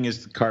exact thing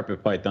as the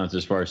carpet pythons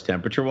as far as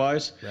temperature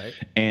wise, right?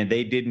 And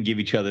they didn't give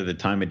each other the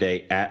time of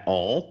day at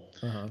all.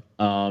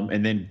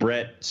 And then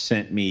Brett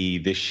sent me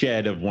the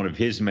shed of one of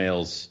his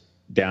males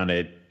down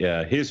at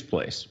his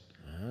place.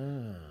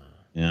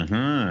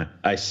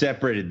 I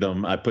separated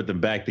them. I put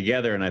them back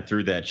together, and I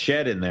threw that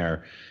shed in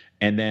there.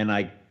 And then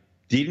I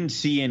didn't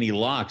see any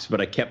locks, but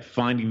I kept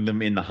finding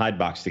them in the hide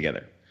box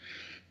together.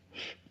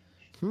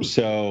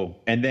 So,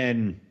 and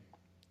then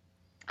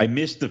I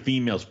missed the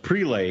female's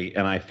prelay,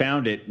 and I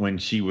found it when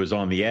she was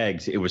on the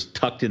eggs. It was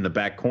tucked in the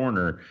back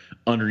corner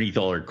underneath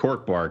all her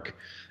cork bark.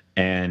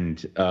 And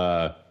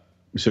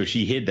so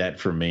she hid that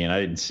from me, and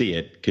I didn't see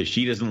it because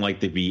she doesn't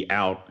like to be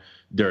out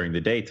during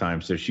the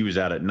daytime. So she was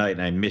out at night,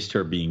 and I missed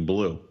her being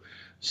blue.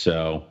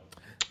 So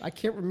I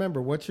can't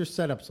remember. What's your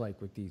setups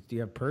like with these? Do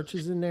you have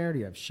perches in there? Do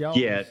you have shelves?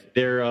 Yeah,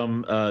 they're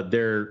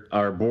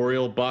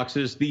arboreal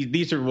boxes.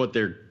 These are what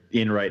they're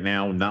in right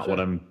now, not what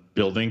I'm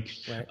building.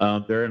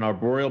 Right. They're in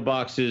arboreal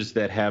boxes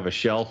that have a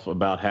shelf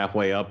about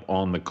halfway up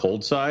on the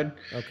cold side.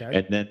 Okay.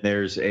 And then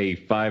there's a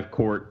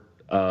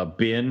 5-quart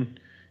bin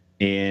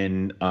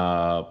in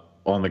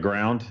on the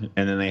ground,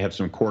 and then they have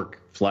some cork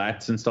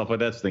flats and stuff like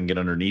that, so they can get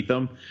underneath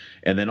them.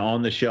 And then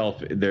on the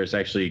shelf, there's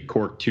actually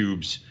cork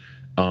tubes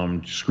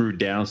screwed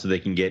down so they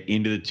can get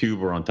into the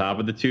tube or on top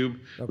of the tube,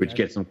 which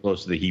gets them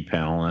close to the heat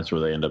panel, and that's where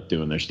they end up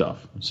doing their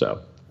stuff.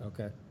 So.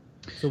 Okay.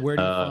 So where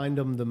do you find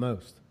them the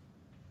most?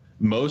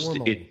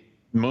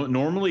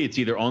 Normally it's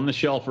either on the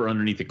shelf or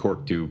underneath the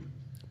cork tube.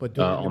 But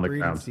during the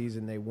breeding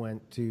season, they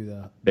went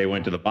to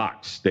the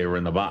box. They were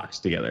in the box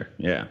together.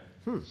 Yeah.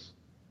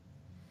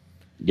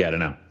 Yeah, I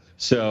don't know.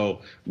 So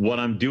what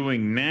I'm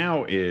doing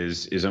now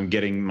is I'm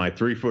getting my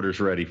 3-footers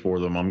ready for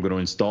them. I'm going to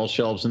install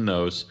shelves in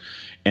those,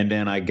 and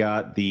then I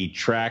got the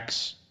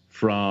tracks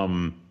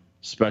from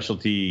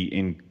Specialty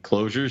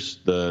Enclosures,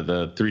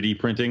 the 3D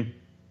printing.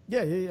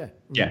 Yeah.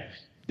 Yeah.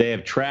 they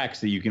have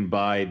tracks that you can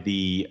buy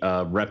the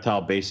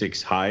Reptile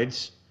Basics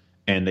hides,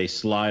 and they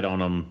slide on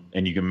them,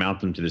 and you can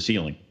mount them to the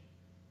ceiling.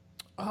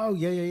 Oh,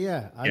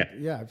 yeah.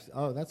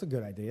 Oh, that's a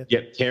good idea.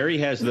 Yeah, Terry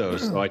has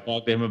those. So I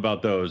talked to him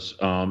about those,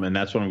 and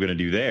that's what I'm going to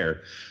do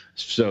there,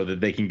 so that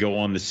they can go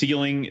on the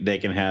ceiling, they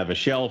can have a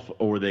shelf,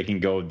 or they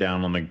can go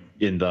down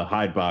in the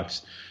hide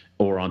box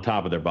or on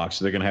top of their box.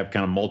 So they're going to have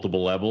kind of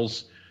multiple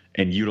levels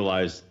and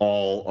utilize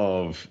all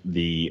of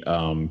the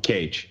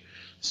cage.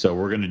 So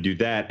we're going to do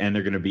that, and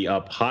they're going to be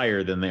up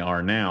higher than they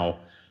are now.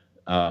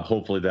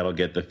 Hopefully that'll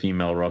get the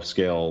female rough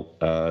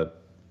scale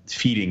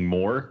feeding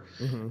more,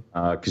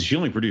 because she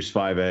only produced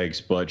 5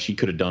 eggs, but she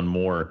could have done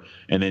more.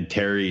 And then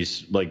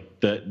Terry's like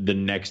the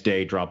next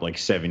day dropped like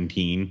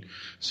 17.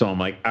 So I'm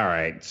like, all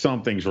right,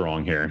 something's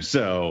wrong here.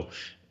 So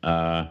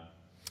I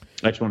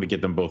just wanted to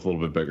get them both a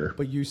little bit bigger.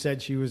 But you said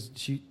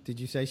did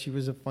you say she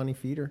was a funny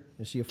feeder?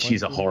 Is she a funny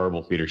She's feeder? a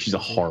horrible feeder. She's a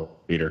horrible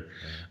feeder.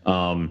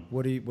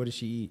 What does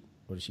she eat?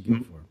 What does she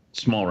get for?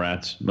 Small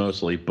rats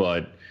mostly,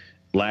 but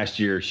last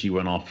year she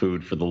went off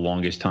food for the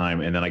longest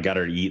time, and then I got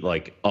her to eat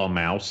like a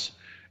mouse,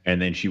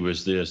 and then she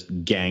was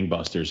just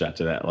gangbusters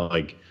after that.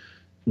 Like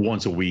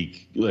once a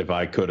week, if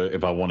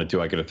I wanted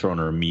to, I could have thrown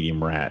her a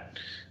medium rat.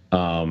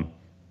 But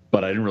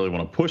I didn't really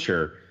want to push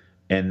her.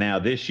 And now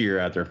this year,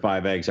 after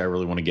 5 eggs, I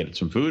really want to get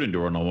some food into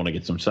her, and I want to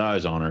get some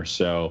size on her.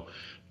 So,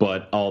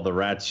 but all the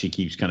rats she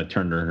keeps kind of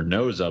turning her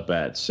nose up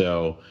at.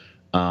 So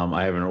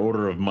I have an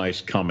order of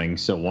mice coming.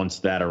 So once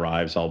that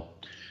arrives, I'll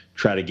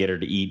try to get her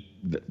to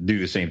do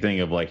the same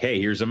thing of like, hey,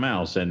 here's a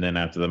mouse. And then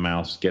after the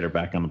mouse, get her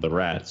back onto the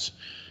rats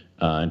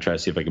and try to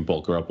see if I can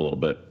bulk her up a little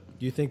bit.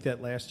 Do you think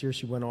that last year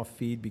she went off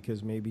feed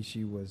because maybe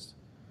she was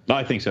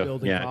I think so.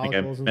 Yeah, I think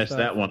I messed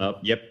that one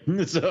up. Yep.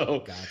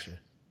 So gotcha.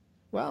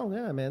 Well,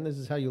 yeah, man, this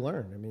is how you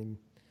learn. I mean,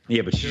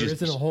 yeah, but there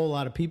isn't a whole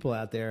lot of people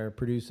out there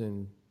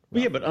producing.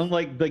 Yeah, but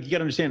unlike, like, you got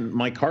to understand,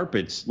 my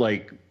carpets,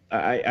 like,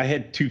 I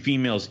had 2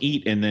 females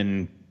eat and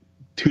then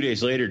 2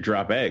 days later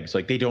drop eggs.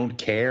 Like, they don't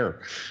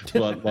care.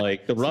 But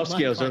like the rough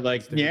scales are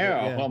like,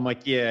 yeah. I'm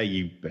like, yeah,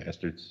 you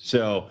bastards.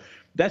 So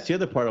that's the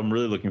other part I'm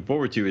really looking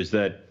forward to, is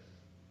that,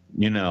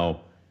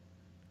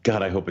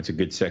 God, I hope it's a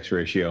good sex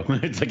ratio.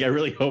 It's like, I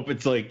really hope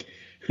it's like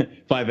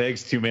 5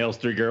 eggs, 2 males,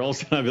 3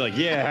 girls. And I'll be like,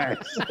 yeah.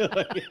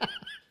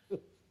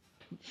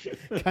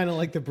 Kind of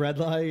like the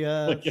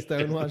breadlie,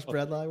 stonewashed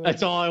breadlie one.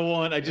 That's all I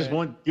want. I just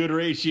want good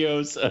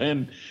ratios,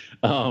 and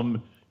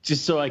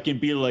just so I can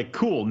be like,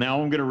 cool.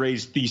 Now I'm going to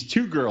raise these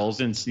 2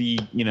 girls and see,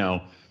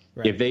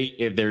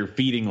 if they're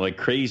feeding like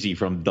crazy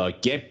from the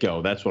get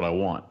go. That's what I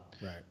want.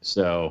 Right.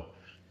 So,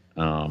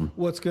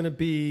 what's going to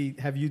be?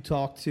 Have you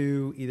talked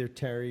to either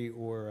Terry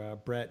or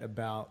Brett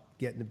about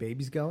getting the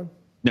babies going?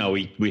 No,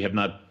 we have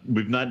not.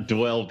 We've not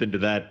delved into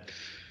that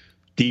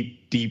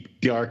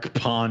deep, dark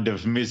pond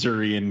of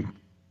misery and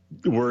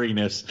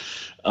worriness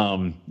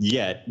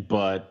yet.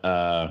 But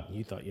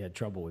you thought you had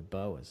trouble with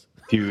boas,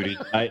 dude.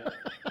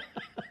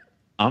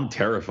 I'm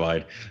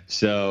terrified.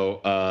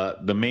 So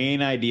the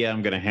main idea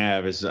I'm going to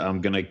have is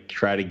I'm going to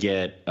try to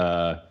get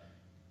some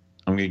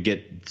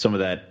of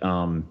that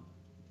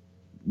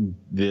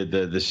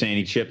the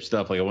sandy chip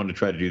stuff. Like, I wanted to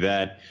try to do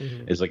that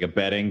as like a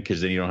bedding,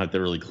 because then you don't have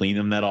to really clean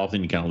them that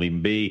often. You kind of leave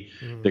them be.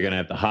 They're going to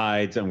have the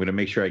hides. I'm going to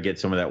make sure I get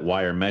some of that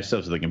wire mesh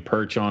stuff so they can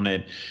perch on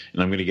it,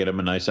 and I'm going to get them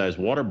a nice sized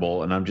water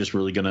bowl, and I'm just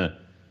really going to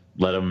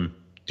let them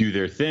do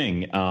their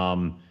thing.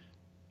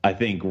 I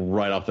think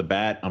right off the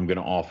bat, I'm going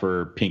to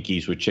offer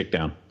pinkies with chick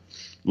down.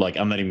 Like,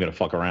 I'm not even going to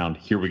fuck around.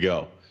 Here we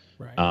go.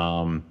 Right.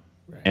 And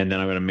then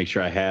I'm going to make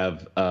sure I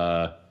have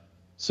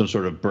some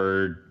sort of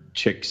bird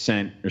chick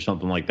scent or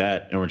something like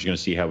that, and we're just going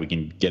to see how we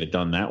can get it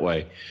done that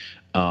way.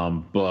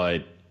 But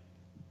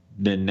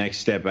the next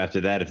step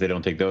after that, if they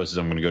don't take those, is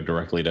I'm going to go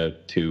directly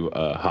to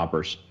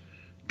hoppers,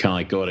 kind of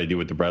like what I do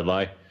with the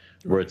breadlie,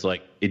 where it's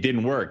like, it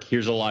didn't work,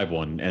 here's a live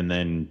one, and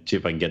then see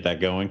if I can get that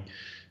going.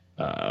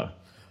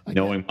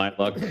 Knowing my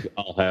luck,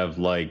 I'll have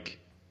like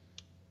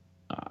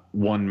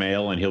one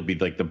male, and he'll be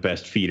like the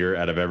best feeder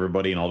out of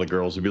everybody, and all the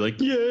girls will be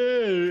like,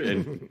 yeah,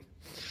 and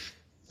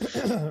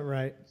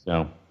right.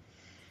 So,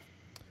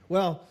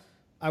 well,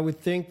 I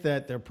would think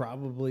that they're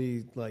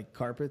probably like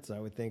carpets. I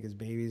would think as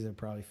babies, they're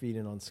probably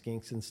feeding on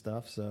skinks and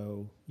stuff.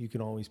 So you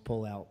can always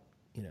pull out,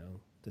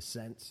 the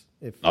scents.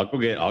 I'll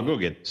go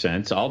get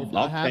scents. I'll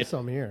have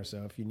some here,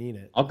 so if you need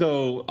it, I'll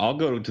go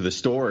to the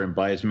store and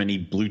buy as many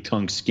blue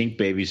tongue skink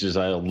babies as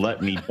I'll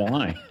let me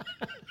buy.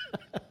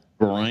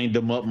 Grind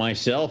them up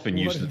myself and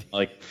use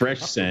like fresh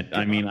scent.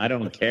 I mean, I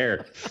don't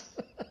care.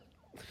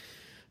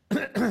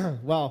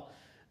 Well,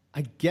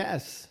 I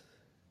guess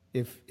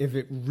if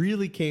it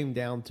really came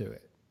down to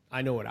it,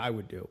 I know what I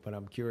would do, but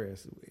I'm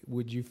curious.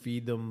 Would you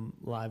feed them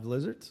live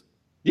lizards?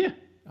 Yeah,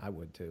 I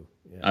would too.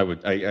 Yeah. I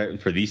would. I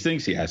for these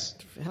things, yes.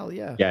 Hell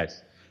yeah.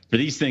 Yes. For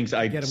these things,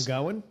 I'd get them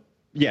going.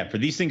 Yeah, for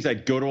these things,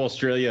 I'd go to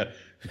Australia,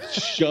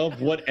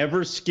 shove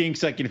whatever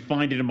skinks I can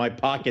find into my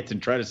pockets,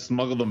 and try to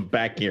smuggle them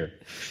back here.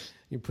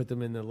 You put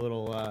them in the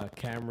little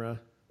camera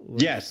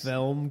Yes.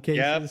 Film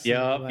cases.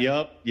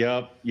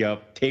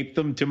 Yep. Tape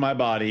them to my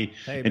body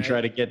and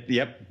try to get.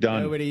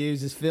 Done. Nobody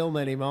uses film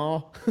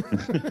anymore.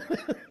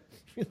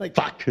 You're like,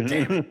 fuck.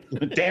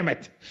 Damn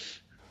it.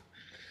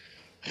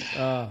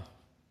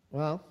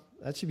 Well,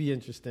 that should be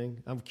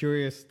interesting. I'm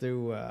curious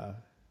to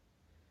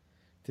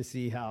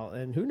see how,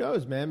 and who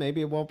knows, man? Maybe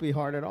it won't be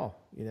hard at all.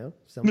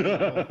 Some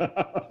people.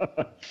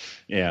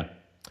 Yeah.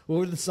 What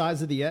were the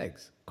size of the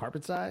eggs?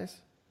 Carpet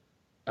size?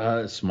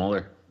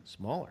 Smaller.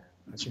 Smaller.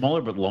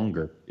 Smaller but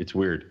longer. It's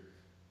weird.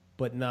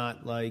 But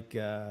not like,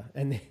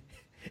 and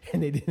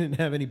they didn't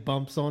have any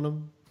bumps on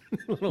them.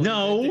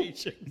 No.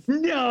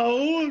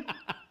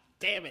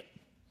 Damn it.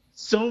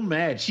 So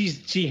mad.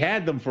 She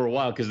had them for a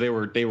while because they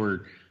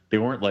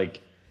weren't like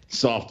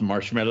soft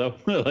marshmallow.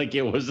 Like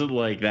it wasn't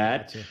like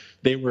that. Gotcha.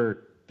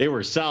 They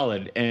were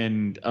solid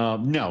and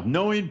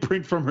no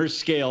imprint from her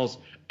scales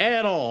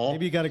at all.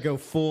 Maybe you got to go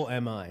full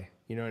MI.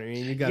 You know what I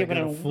mean? You got to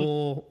go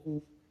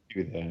full.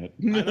 Do that.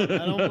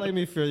 I don't blame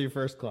you for your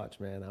first clutch,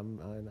 man.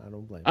 I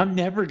don't blame you. I'm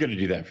never going to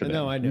do that for them.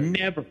 No, I know.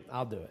 Never.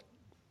 I'll do it.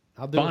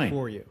 I'll do it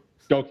for you.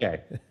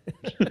 Okay.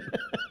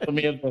 Let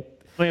me have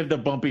the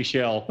bumpy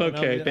shell.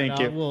 Okay, thank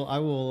you. I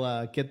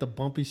will get the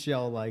bumpy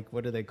shell. Like,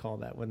 what do they call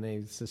that when they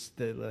just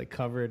like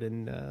cover it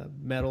in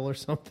metal or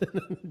something?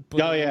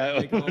 Make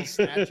a little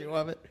statue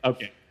of it.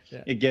 Okay.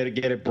 Yeah. Get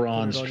it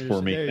bronzed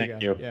for me.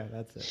 Thank you. Yeah,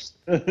 that's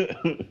it.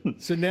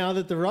 So now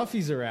that the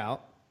roughies are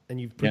out and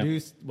you've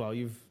produced,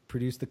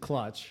 produced the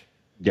clutch.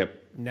 Yep.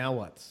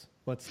 Now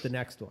what's the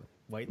next one?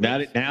 White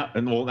lips?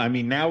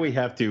 Now we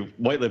have to.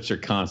 White lips are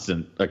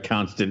a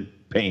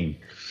constant pain.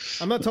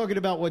 I'm not talking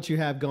about what you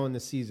have going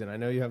this season. I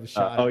know you have a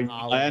shot. No. It's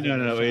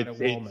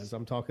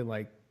I'm talking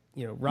like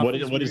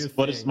roughies.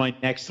 What is my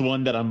next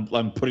one that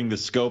I'm putting the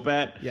scope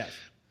at? Yes.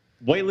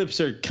 White lips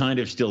are kind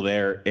of still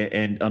there,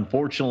 and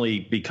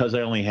unfortunately, because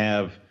I only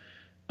have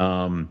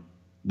the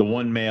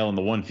one male and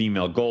the one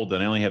female gold,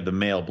 and I only have the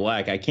male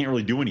black, I can't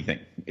really do anything.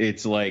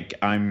 It's like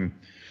all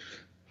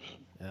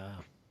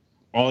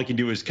I can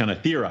do is kind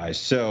of theorize.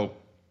 So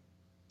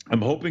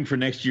I'm hoping for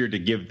next year to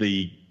give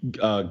the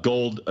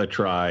gold a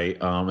try,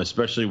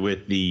 especially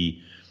with the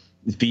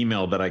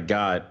female that I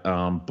got.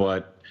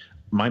 But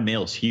my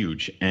male's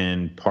huge,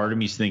 and part of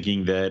me's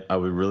thinking that I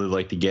would really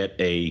like to get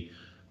a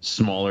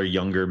smaller,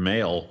 younger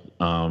male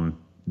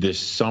this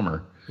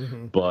summer.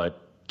 Mm-hmm. But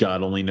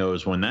God only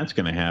knows when that's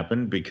going to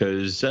happen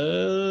because,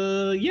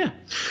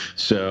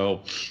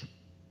 So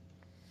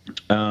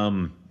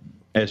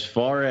as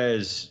far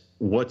as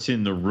what's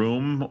in the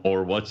room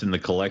or what's in the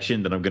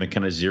collection that I'm going to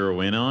kind of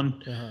zero in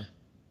on,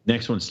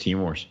 next one's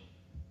Timors.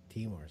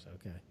 Timors,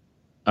 okay.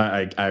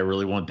 I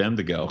really want them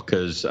to go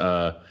because,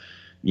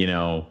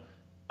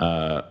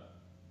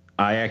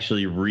 I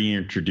actually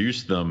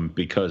reintroduced them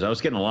because I was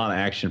getting a lot of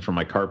action from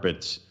my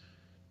carpets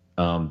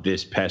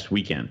this past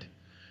weekend.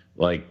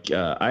 Like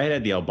I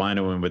had the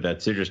albino one with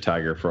that citrus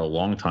tiger for a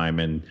long time,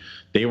 and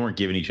they weren't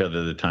giving each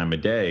other the time of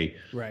day.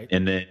 Right.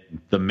 And then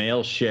the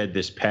male shed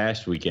this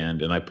past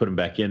weekend, and I put him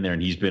back in there,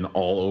 and he's been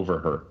all over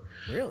her.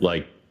 Really?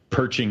 Like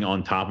perching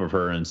on top of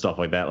her and stuff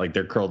like that. Like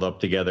they're curled up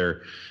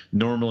together.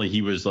 Normally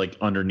he was like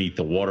underneath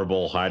the water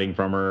bowl hiding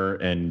from her,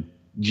 and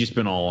just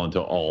been all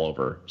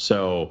over.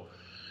 So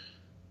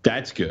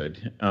that's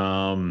good.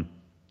 And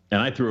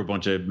I threw a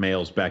bunch of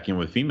males back in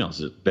with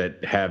females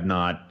that have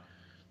not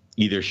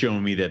either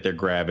shown me that they're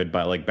gravid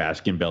by like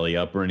basking belly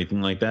up or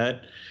anything like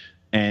that.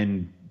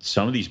 And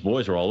some of these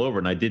boys are all over.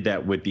 And I did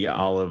that with the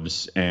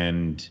olives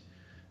and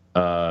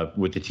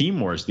with the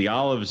Timors. The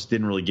olives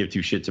didn't really give two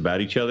shits about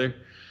each other.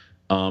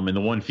 And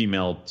the one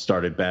female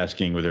started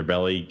basking with her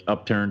belly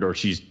upturned, or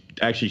she's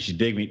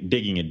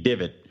digging a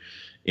divot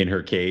in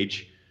her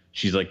cage.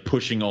 She's like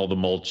pushing all the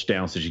mulch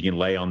down so she can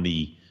lay on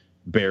the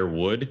bare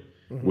wood,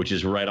 which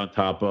is right on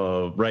top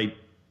of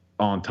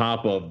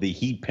the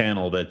heat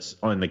panel that's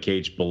on the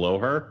cage below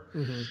her.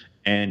 Mm-hmm.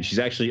 And she's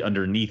actually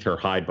underneath her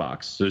hide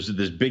box. So there's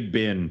this big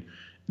bin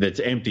that's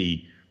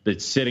empty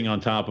that's sitting on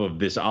top of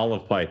this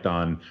olive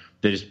python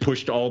that has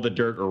pushed all the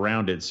dirt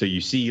around it. So you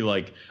see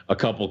like a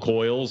couple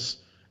coils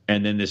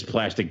and then this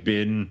plastic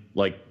bin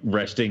like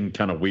resting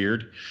kind of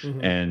weird.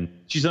 Mm-hmm. And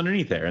she's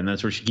underneath there, and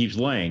that's where she keeps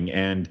laying.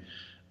 And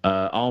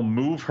I'll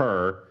move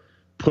her,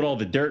 put all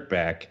the dirt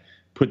back,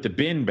 put the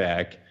bin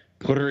back,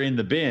 put her in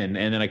the bin,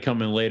 and then I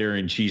come in later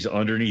and she's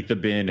underneath the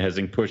bin,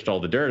 hasn't pushed all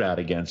the dirt out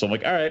again. So I'm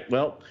like, all right,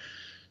 well,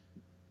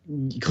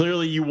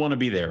 clearly you want to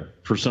be there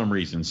for some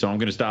reason. So I'm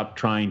going to stop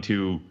trying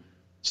to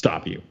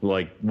stop you,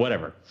 like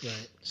whatever.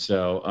 Right.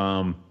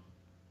 So,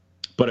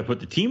 but I put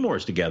the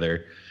Timors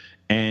together,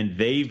 and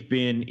they've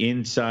been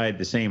inside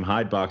the same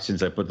hide box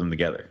since I put them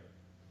together.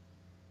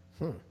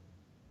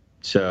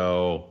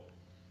 So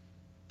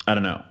I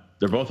don't know.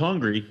 They're both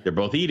hungry. They're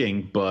both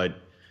eating, but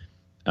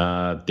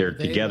they're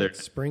together. Like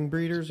spring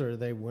breeders, or are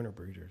they winter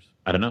breeders?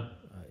 I don't know.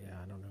 Yeah,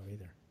 I don't know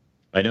either.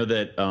 I know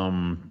that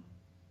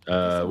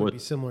that would be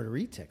similar to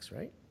retics,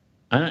 right?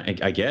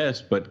 I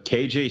guess, but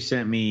KJ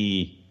sent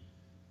me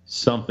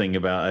something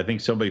about, I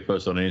think somebody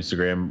posted on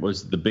Instagram,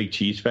 was the Big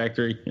Cheese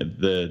Factory,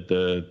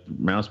 the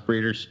mouse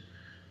breeders.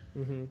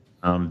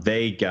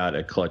 They got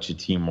a clutch of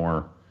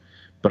Timor,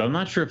 but I'm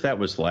not sure if that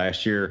was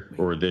last year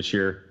or this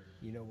year.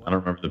 You know what? I don't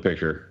remember the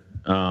picture.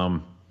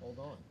 Hold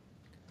on.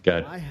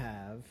 Got I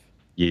have.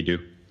 You do.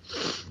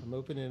 I'm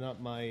opening up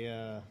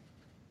my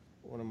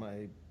one of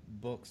my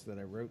books that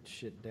I wrote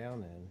shit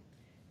down in.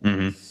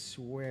 And I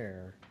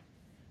swear,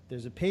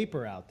 there's a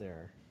paper out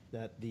there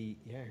that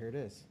here it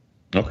is.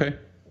 Okay.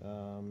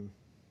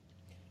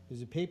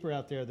 There's a paper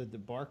out there that the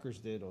Barkers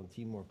did on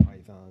Timor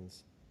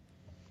pythons,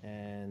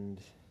 and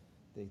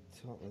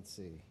let's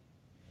see.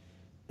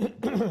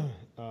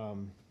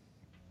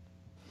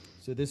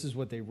 So this is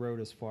what they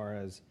wrote as far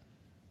as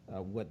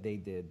what they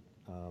did.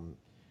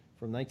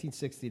 From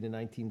 1960 to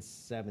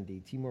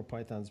 1970, Timor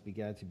pythons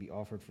began to be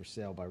offered for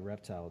sale by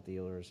reptile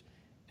dealers,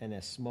 and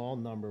a small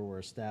number were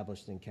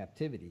established in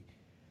captivity.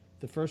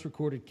 The first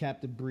recorded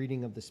captive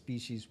breeding of the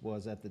species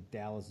was at the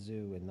Dallas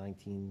Zoo in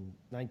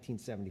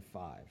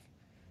 1975.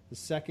 The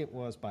second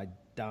was by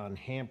Don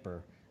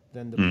Hamper,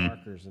 then the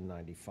Barkers in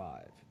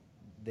 95.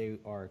 They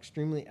are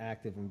extremely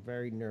active and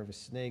very nervous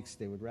snakes.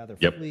 They would rather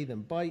flee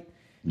than bite.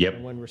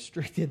 And when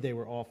restricted, they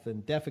were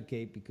often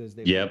defecate because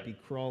they would be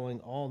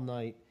crawling all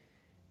night.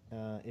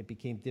 It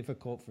became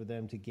difficult for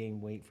them to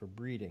gain weight for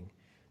breeding.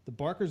 The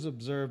Barkers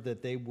observed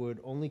that they would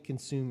only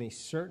consume a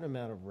certain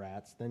amount of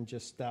rats, then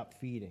just stop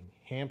feeding.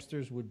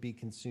 Hamsters would be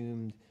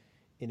consumed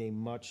in a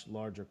much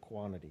larger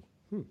quantity.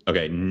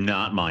 Okay,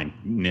 not mine.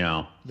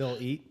 No. They'll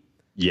eat?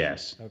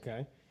 Yes.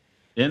 Okay.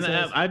 And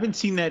I haven't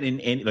seen that in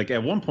any, like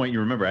at one point, you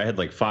remember I had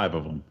like 5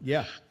 of them.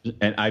 Yeah.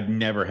 And I've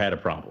never had a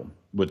problem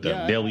with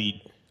them. They'll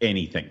eat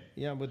anything.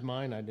 Yeah, with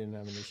mine, I didn't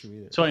have an issue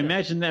either. So I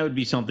imagine that would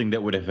be something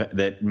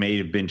that may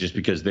have been just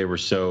because they were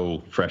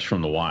so fresh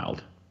from the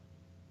wild.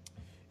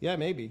 Yeah,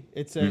 maybe.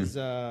 It says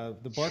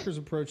the Barkers'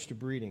 approach to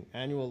breeding.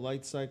 Annual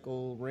light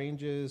cycle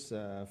ranges,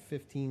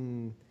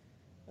 15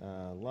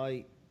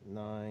 light,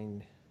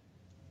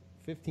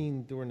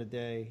 15 during the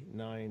day,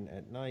 9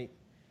 at night,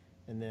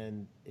 and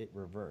then it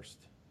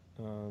reversed.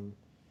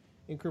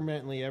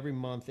 Incrementally every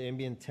month,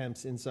 ambient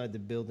temps inside the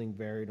building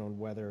varied on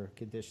weather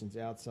conditions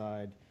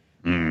outside.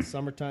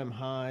 Summertime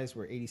highs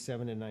were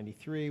 87 to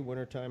 93.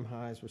 Wintertime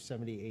highs were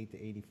 78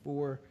 to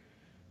 84.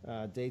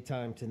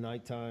 Daytime to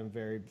nighttime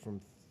varied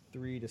from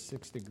 3 to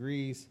 6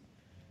 degrees.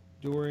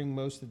 During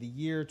most of the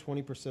year,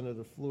 20% of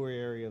the floor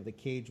area of the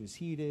cage was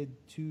heated,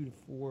 2 to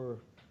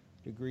 4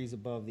 degrees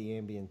above the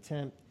ambient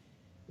temp.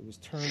 It was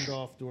turned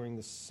off during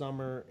the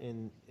summer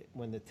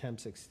when the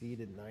temps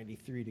exceeded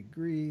 93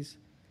 degrees.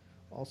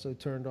 Also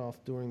turned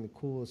off during the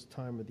coolest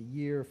time of the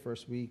year,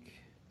 first week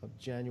of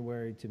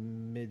January to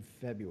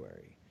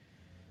mid-February.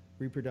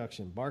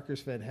 Reproduction.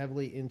 Barkers fed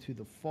heavily into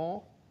the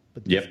fall,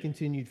 but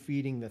discontinued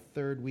feeding the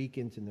third week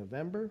into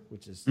November,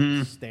 which is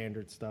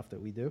standard stuff that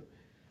we do.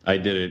 I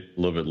did it a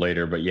little bit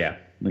later, but yeah.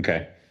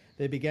 Okay.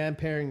 They began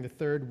pairing the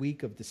third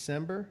week of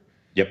December.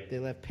 Yep. They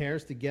left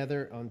pairs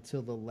together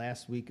until the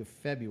last week of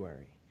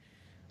February.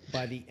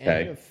 By the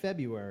end of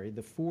February,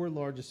 the 4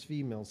 largest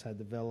females had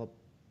developed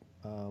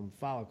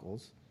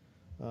follicles.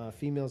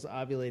 Females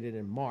ovulated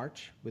in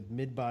March with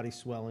mid-body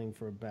swelling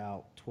for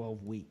about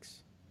 12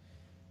 weeks.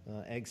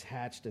 Eggs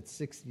hatched at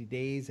 60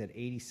 days at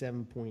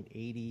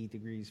 87.80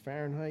 degrees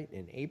Fahrenheit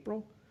in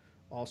April,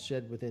 all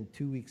shed within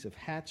 2 weeks of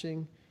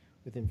hatching.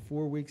 Within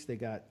 4 weeks, they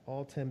got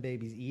all 10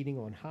 babies eating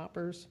on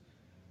hoppers.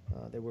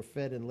 They were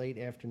fed in late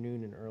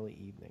afternoon and early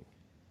evening.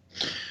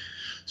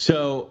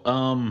 So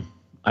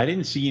I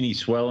didn't see any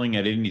swelling.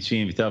 I didn't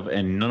see any stuff,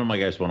 and none of my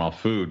guys went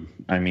off food.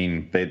 I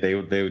mean, they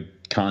would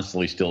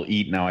constantly still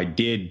eat. Now, I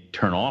did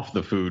turn off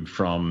the food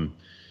from,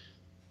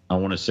 I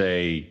want to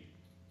say,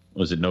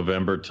 was it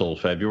November till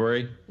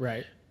February?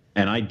 Right.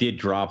 And I did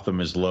drop them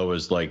as low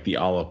as like the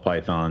olive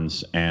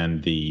pythons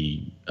and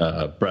the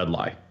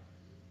breadlie.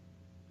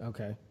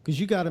 Okay. Because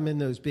you got them in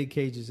those big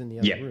cages in the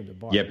other room. The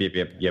bar.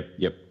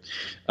 Yep.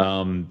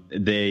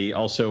 They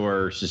also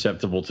are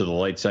susceptible to the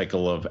light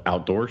cycle of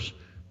outdoors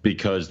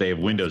because they have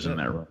windows in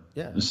that room.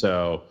 Yeah.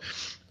 So,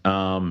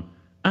 I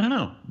don't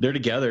know. They're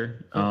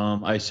together.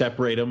 I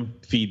separate them,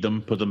 feed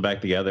them, put them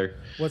back together.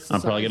 What's the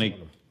size probably gonna. on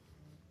them?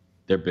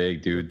 They're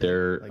big, dude.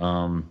 They're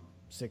like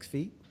 6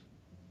 feet.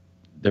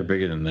 They're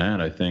bigger than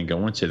that. I think. I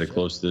want to say they're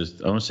close to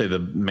this. I want to say the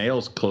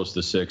male's close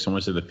to 6. I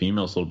want to say the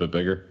female's a little bit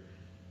bigger.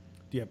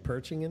 Do you have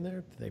perching in there?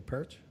 Do they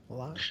perch a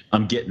lot?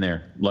 I'm getting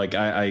there. Like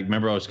I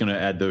remember I was going to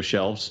add those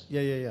shelves.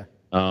 Yeah.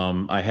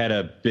 I had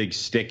a big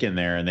stick in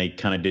there, and they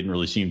kind of didn't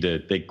really seem to.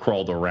 They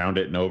crawled around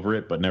it and over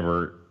it, but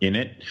never in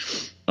it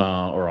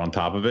or on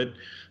top of it.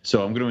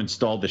 So I'm going to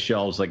install the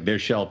shelves. Like their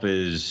shelf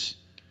is.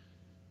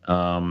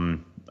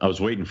 I was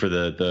waiting for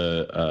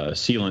the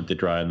sealant to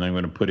dry, and then I'm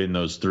going to put in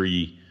those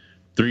three.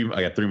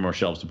 I got 3 more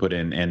shelves to put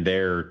in, and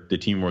the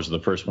Timors are the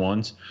first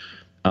ones.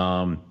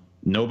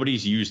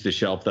 Nobody's used the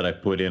shelf that I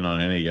put in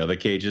on any of the other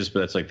cages,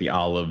 but that's like the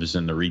olives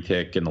and the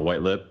retic and the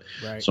white lip.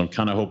 Right. So I'm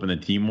kind of hoping the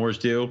Timors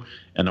do.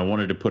 And I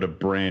wanted to put a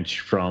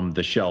branch from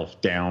the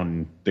shelf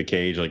down the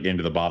cage, like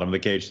into the bottom of the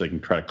cage, so they can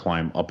try to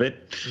climb up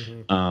it.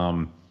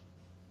 Mm-hmm.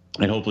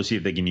 And hopefully see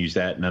if they can use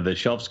that. Now the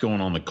shelf's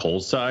going on the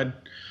cold side,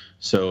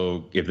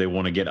 So if they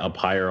want to get up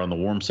higher on the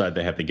warm side,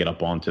 they have to get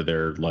up onto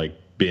their like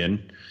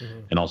bin. Mm-hmm.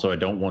 And also I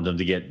don't want them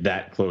to get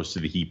that close to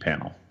the heat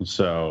panel.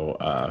 So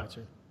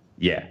gotcha.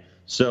 Yeah.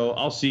 So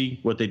I'll see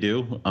what they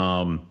do.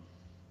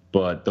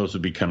 But those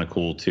would be kind of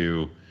cool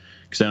too.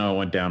 Because I know I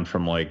went down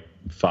from like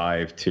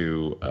 5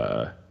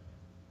 to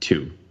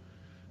 2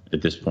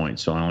 at this point.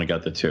 So I only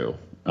got the 2. You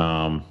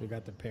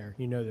got the pair.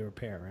 You know they're a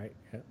pair, right?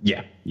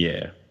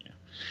 Yeah.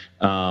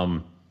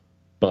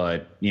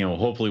 But,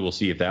 hopefully we'll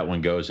see if that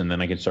one goes, and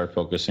then I can start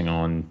focusing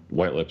on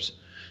white lips,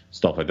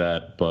 stuff like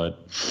that.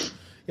 But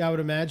yeah, I would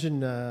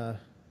imagine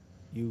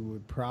you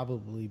would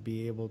probably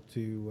be able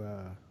to,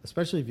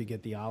 especially if you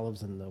get the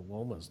olives and the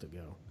womas to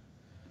go.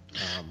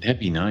 That'd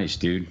be nice,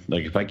 dude.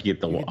 Like if I could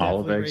get the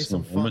olive eggs raise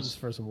some funds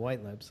for some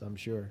white lips, I'm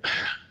sure.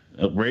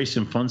 Raise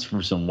some funds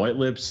for some white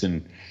lips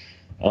and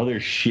other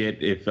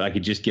shit. If I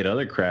could just get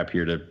other crap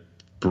here to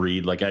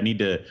breed. Like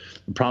the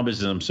problem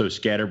is I'm so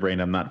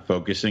scatterbrained, I'm not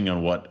focusing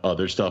on what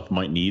other stuff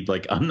might need.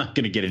 Like I'm not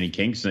going to get any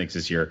king snakes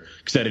this year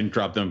because I didn't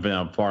drop them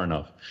down far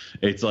enough.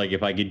 It's like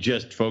if I could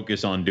just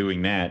focus on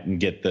doing that and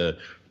get the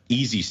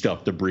easy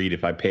stuff to breed,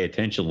 if I pay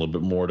attention a little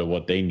bit more to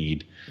what they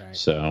need. Right.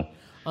 So,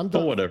 but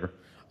whatever.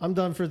 I'm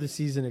done for the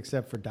season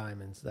except for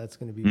diamonds. That's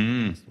going to be the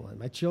next one.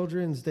 My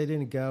children's, they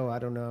didn't go. I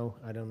don't know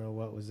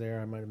what was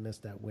there. I might have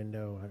missed that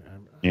window.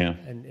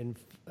 And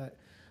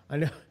I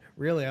know.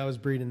 Really, I was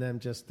breeding them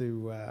just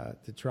to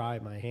try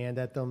my hand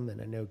at them,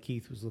 and I know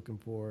Keith was looking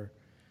for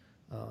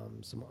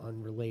some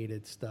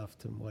unrelated stuff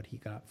to what he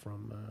got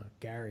from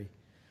Gary.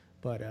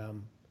 But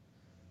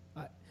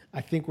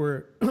I think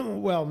we're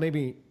well.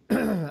 Maybe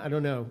I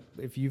don't know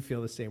if you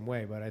feel the same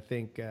way, but I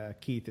think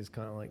Keith is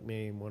kind of like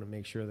me and want to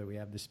make sure that we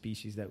have the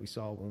species that we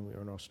saw when we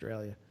were in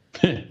Australia.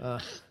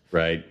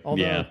 Right.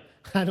 Although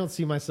I don't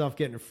see myself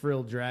getting a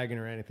frilled dragon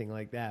or anything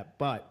like that,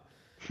 but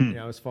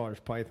as far as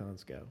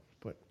pythons go.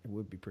 But it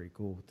would be pretty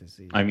cool to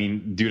see. I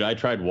mean, dude, I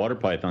tried water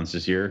pythons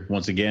this year.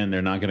 Once again,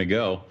 they're not going to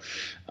go.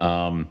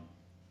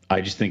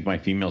 I just think my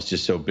female's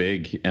just so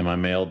big, and my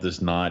male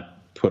does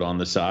not put on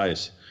the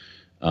size.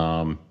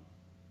 I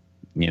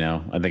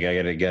think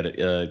I got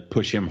to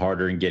push him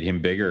harder and get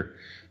him bigger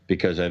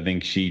because I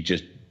think she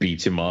just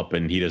beats him up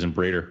and he doesn't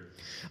breed her.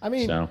 I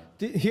mean,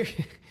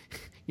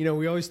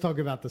 we always talk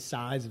about the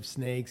size of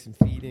snakes and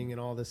feeding and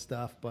all this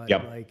stuff, but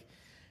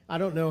I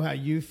don't know how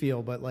you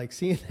feel, but like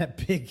seeing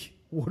that big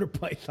water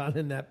python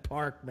in that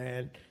park,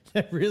 man,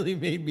 that really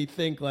made me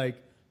think like,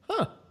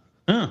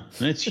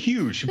 that's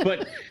huge.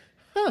 But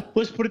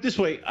let's put it this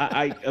way.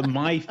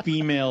 My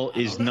female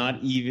is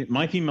not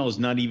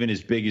even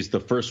as big as the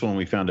first one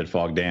we found at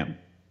Fog Dam.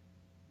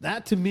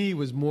 That to me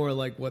was more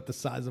like what the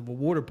size of a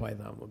water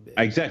python would be.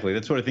 Exactly.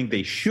 That's what I think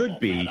they should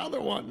be. That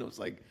other one was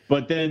like.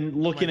 But then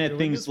looking at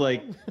things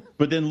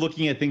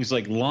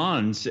like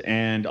Lon's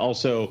and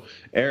also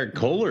Eric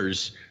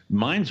Kohler's,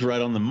 mine's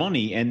right on the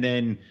money. And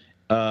then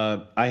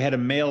I had a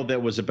male that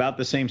was about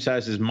the same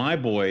size as my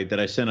boy that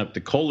I sent up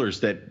to Kohler's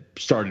that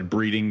started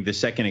breeding the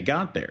second it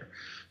got there.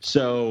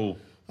 So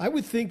I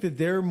would think that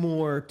they're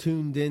more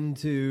tuned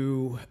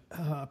into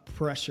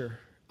pressure.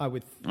 I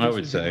would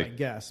say, I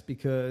guess,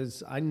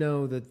 because I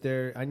know that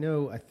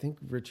I think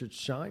Richard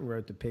Shine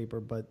wrote the paper,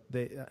 but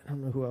I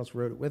don't know who else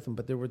wrote it with him,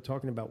 but they were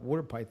talking about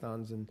water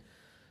pythons and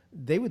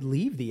they would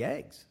leave the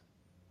eggs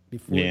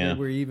before they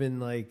were even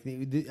like,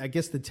 I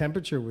guess the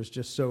temperature was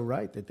just so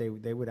right that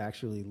they would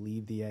actually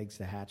leave the eggs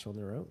to hatch on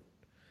their own,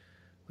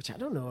 which I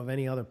don't know of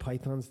any other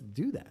pythons that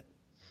do that.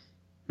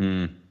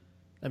 I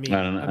mean,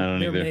 I don't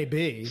there either. May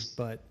be,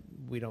 but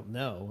we don't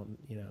know,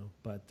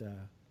 but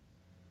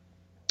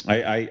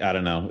I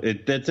don't know.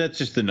 That's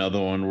just another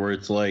one where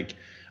it's like,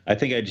 I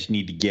think I just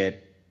need to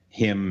get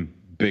him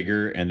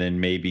bigger and then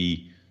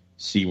maybe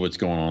see what's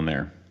going on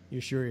there. You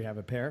sure you have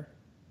a pair?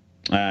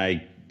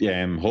 I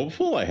am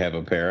hopeful I have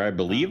a pair. I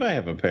believe I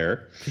have a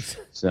pair.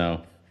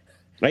 So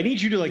I need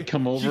you to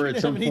come over at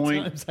some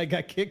point. Times I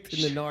got kicked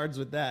in the nards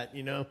with that,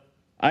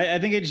 I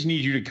think I just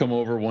need you to come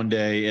over one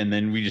day and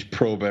then we just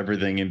probe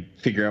everything and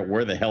figure out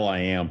where the hell I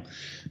am.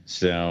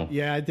 So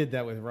yeah, I did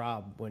that with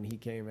Rob when he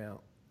came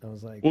out. I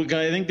was like, well,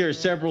 I think there are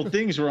several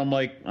things where I'm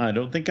like, I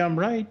don't think I'm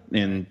right.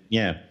 And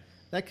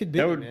that could be,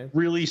 that would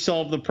really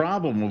solve the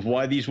problem of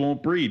why these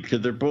won't breed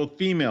because they're both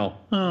female.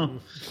 Oh,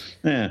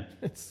 yeah.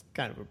 It's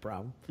kind of a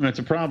problem. That's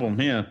a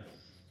problem. Yeah.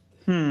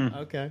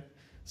 Okay.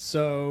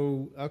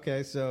 So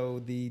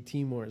the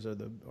Timors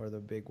are the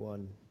big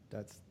one.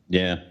 That's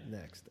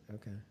next.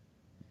 Okay.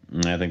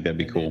 I think that'd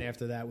be cool. And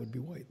after that would be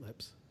white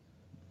lips.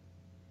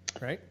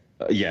 Right?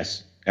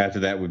 Yes. After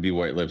that would be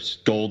white lips.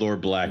 Gold or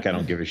black, I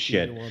don't give a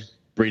shit.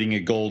 Breeding a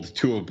gold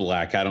to a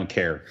black, I don't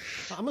care.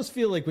 I almost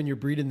feel like when you're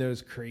breeding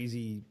those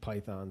crazy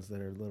pythons that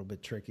are a little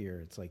bit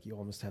trickier, it's like you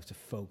almost have to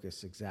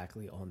focus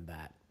exactly on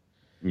that.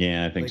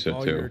 Yeah, I think so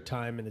all too. All your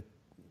time and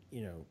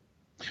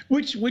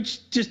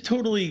which just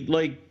totally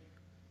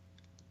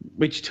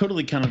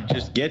kind of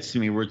just gets to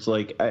me where it's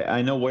like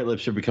I know white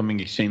lips are becoming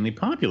extremely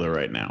popular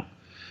right now.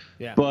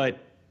 Yeah. But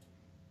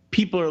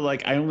people are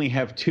like, I only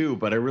have 2,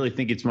 but I really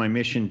think it's my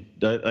mission.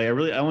 I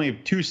only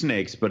have 2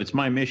 snakes, but it's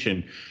my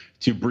mission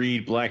to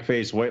breed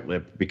black-faced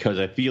whitelip because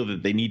I feel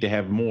that they need to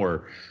have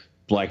more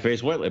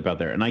black-faced whitelip out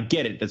there. And I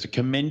get it. That's a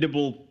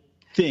commendable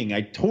thing.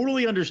 I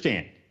totally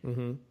understand.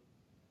 Mm-hmm.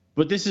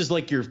 But this is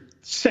like your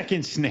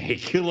second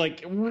snake. You're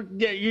like,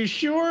 yeah, you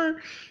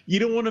sure you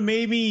don't want to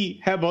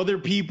maybe have other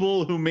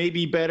people who may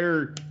be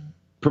better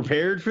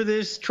prepared for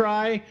this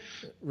try?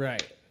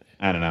 Right.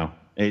 I don't know.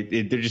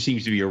 There just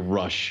seems to be a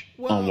rush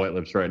on white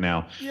lips right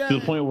now, to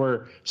the point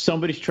where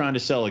somebody's trying to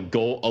sell a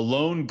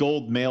lone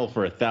gold male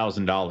for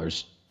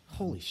 $1,000.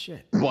 Holy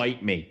shit!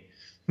 Bite me.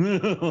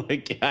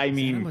 Like, I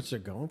mean, how much they're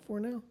going for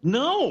now?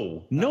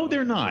 No,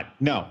 they're not.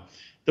 No,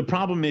 the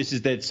problem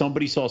is that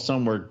somebody saw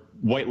somewhere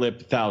white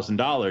lip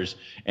 $1,000,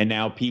 and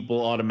now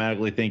people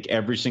automatically think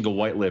every single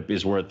white lip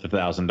is worth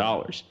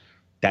 $1,000.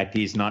 That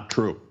is not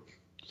true.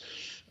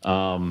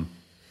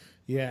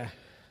 Yeah.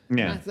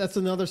 Yeah, that's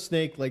another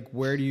snake. Like,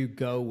 where do you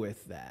go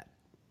with that?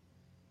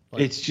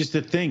 Like, it's just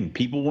a thing.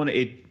 People want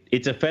it.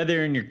 It's a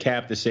feather in your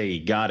cap to say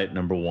you got it.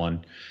 Number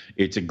one,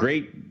 it's a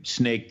great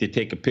snake to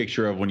take a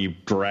picture of when you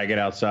drag it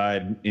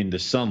outside in the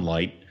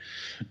sunlight.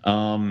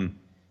 And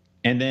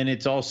then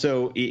it's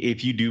also,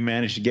 if you do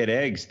manage to get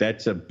eggs,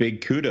 that's a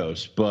big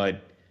kudos.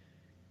 But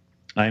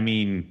I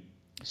mean,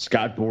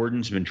 Scott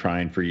Borden's been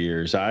trying for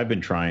years. I've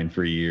been trying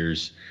for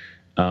years.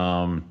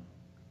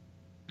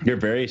 There are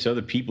various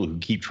other people who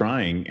keep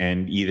trying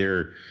and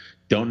either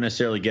don't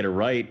necessarily get it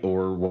right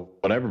or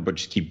whatever, but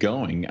just keep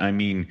going. I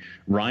mean,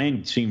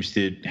 Ryan seems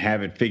to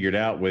have it figured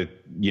out with,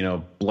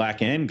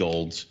 black and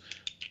golds,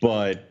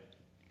 but,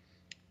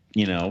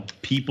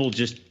 people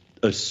just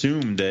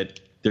assume that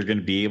they're going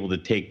to be able to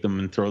take them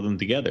and throw them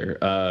together.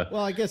 Well,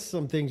 I guess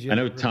some things I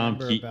know Tom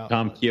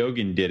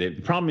Keoghan did it.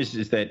 The problem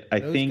is that I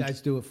think those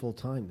guys do it full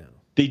time now.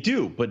 They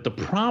do, but the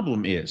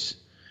problem is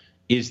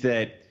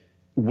that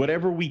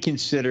whatever we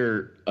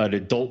consider an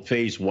adult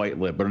phase white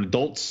lip, but an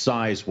adult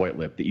size white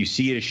lip that you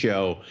see at a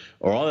show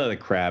or all that other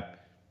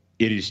crap,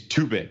 it is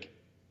too big.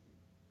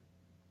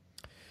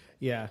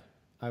 Yeah.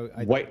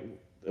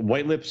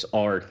 White lips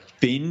are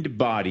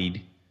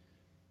thin-bodied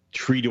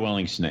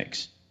tree-dwelling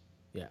snakes.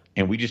 Yeah.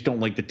 And we just don't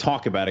like to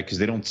talk about it because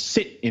they don't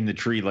sit in the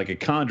tree like a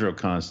chondro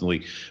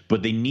constantly,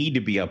 but they need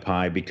to be up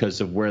high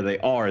because of where they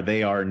are.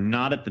 They are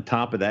not at the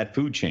top of that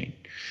food chain.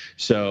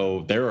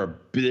 So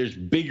there's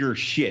bigger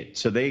shit.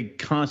 So they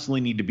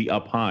constantly need to be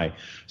up high.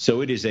 So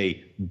it is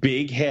a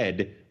big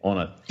head on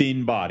a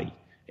thin body,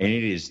 and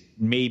it is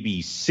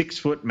maybe 6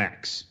 foot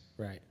max.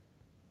 Right.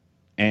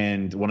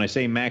 And when I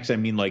say max, I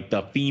mean like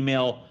the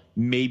female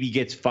maybe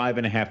gets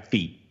 5.5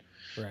 feet.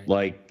 Right.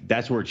 Like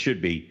that's where it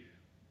should be.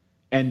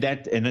 And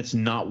that's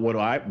not what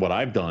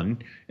I've done,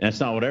 and that's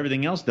not what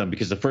everything else done,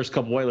 because the first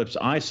couple white lips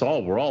I saw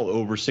were all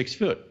over 6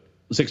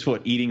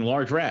 foot eating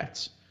large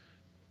rats.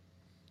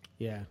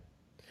 Yeah.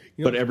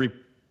 But every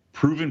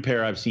proven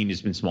pair I've seen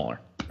has been smaller.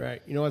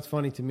 Right. You know what's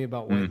funny to me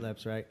about white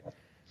lips, right?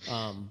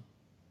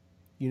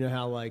 You know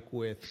how, like,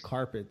 with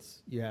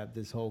carpets, you have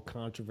this whole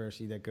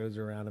controversy that goes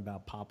around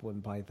about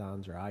Papuan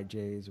pythons or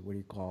IJs, or what do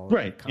you call it?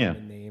 Right.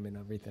 Common name and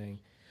everything.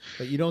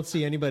 But you don't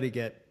see anybody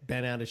get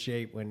bent out of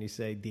shape when you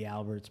say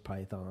D'Albert's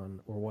python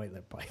or white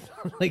lip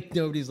python. Like,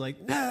 nobody's like,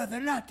 no,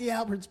 they're not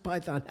D'Albert's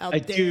python. How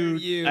dare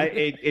you?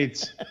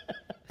 It's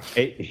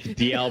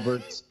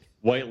D'Albert's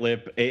white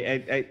lip.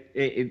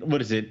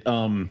 What is it?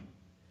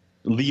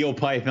 Leo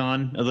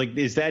python. Like,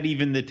 is that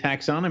even the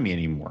taxonomy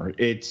anymore?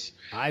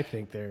 I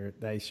think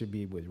they should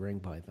be with ring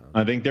python.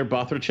 I think they're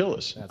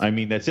Bothrochilus.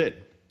 That's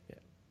it. Yeah.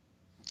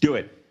 Do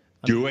it.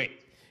 Do it.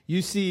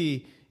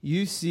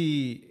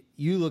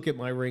 You look at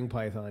my ring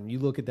python, you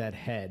look at that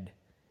head.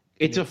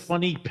 It's a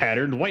funny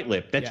patterned white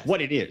lip. That's what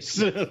it is.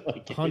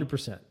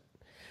 100%.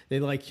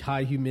 They like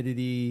high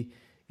humidity.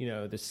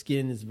 The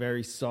skin is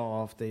very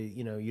soft.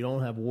 You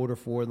don't have water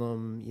for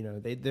them.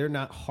 They're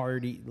not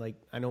hardy. Like,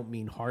 I don't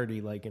mean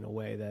hardy like in a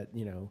way that,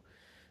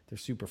 they're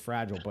super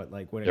fragile, but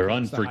like when it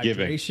comes to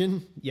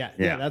hydration, yeah,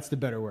 that's the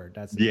better word.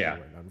 That's the better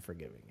word.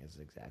 Unforgiving is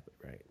exactly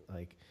right.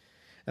 Like,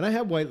 and I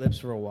had white lips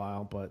for a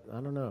while, but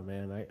I don't know,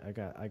 man. I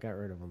got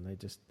rid of them. They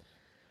just.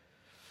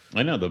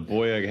 I know the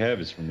boy I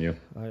have is from you.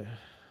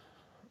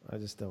 I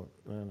just don't.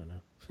 I don't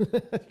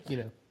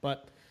know.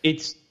 But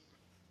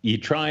you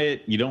try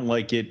it, you don't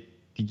like it.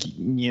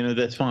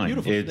 That's fine.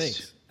 Beautiful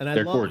things, and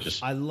they're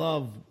gorgeous. I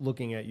love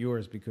looking at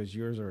yours because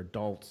yours are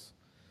adults.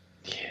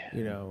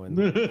 Yeah.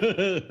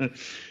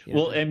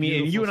 Well, I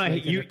mean, you and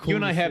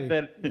I have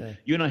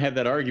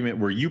that argument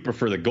where you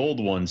prefer the gold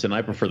ones and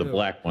I prefer the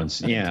black ones.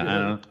 Yeah, I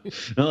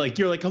don't. Like,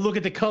 you're like, oh, look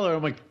at the color.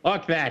 I'm like,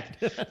 fuck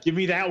that. Give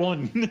me that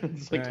one.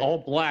 It's like all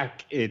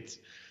black.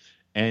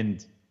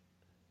 And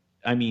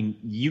I mean,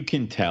 you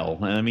can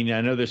tell. I mean,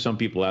 I know there's some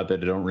people out there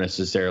that don't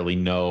necessarily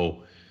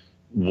know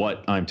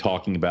what I'm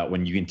talking about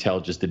when you can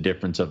tell just the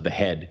difference of the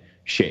head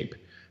shape.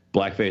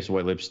 Black-faced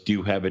white lips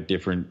do have a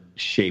different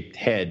shaped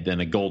head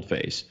than a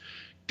gold-face.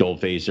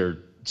 Gold-face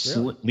are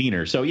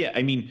leaner. So, yeah,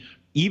 I mean,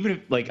 even if,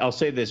 like, I'll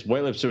say this,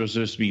 white lips are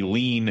supposed to be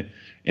lean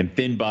and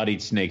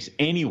thin-bodied snakes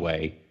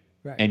anyway,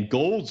 Right. And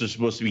golds are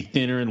supposed to be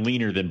thinner and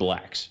leaner than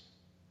blacks.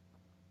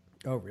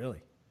 Oh, really?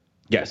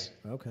 Yes.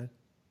 Okay.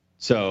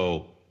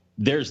 So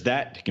there's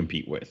that to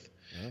compete with.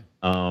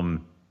 Yeah.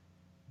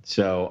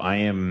 So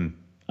I'm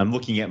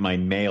looking at my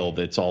male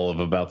that's all of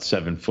about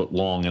 7 foot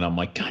long, and I'm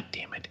like, God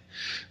damn it.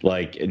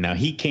 Like, now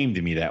he came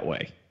to me that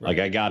way. Right. Like,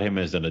 I got him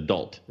as an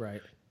adult.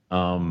 Right.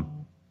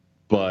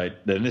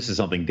 But then this is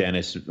something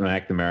Dennis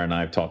McNamara and I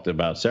have talked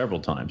about several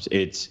times.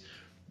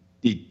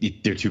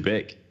 They're too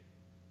big.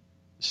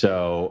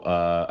 So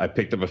I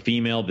picked up a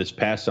female this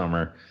past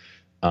summer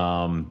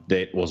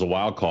that was a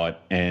wild caught,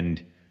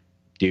 and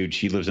dude,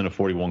 she lives in a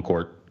 41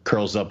 quart,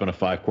 curls up in a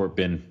 5 quart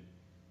bin,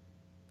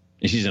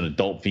 and she's an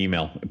adult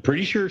female. I'm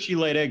pretty sure she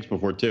laid eggs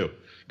before too,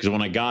 because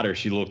when I got her,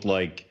 she looked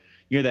like,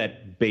 you know,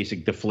 that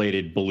basic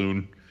deflated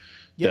balloon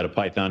that a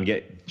python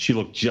get. She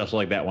looked just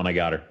like that when I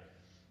got her.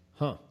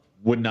 Huh.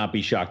 Would not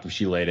be shocked if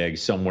she laid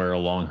eggs somewhere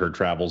along her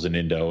travels in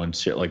Indo and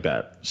shit like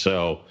that.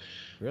 So,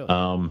 really?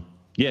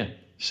 Yeah.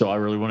 So I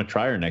really want to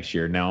try her next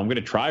year. Now I'm going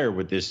to try her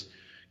with this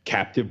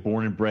captive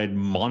born and bred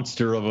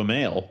monster of a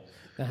male.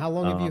 Now, how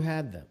long have you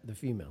had them, the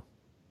female?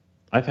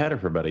 I've had her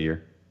for about a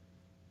year.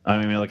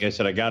 I mean, like I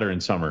said, I got her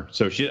in summer.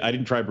 So I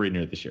didn't try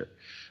breeding her this year.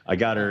 I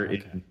got her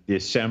in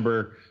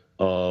December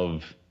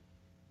of,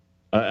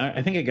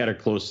 I think I got her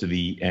close to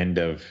the end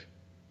of,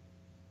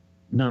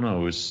 no,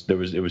 it was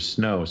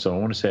snow. So I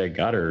want to say I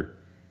got her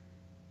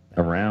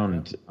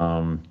around,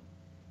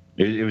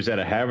 it was at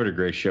a Havre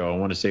Gray show. I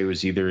want to say it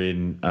was either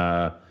in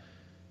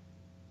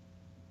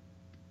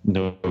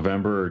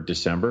November or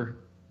December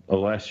of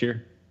last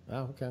year.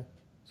 Oh, okay.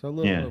 So a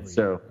little over a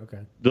year. Okay.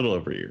 Little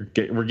over a year.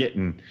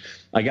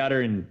 I got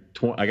her in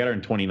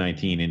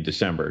 2019 in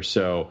December.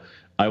 So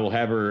I've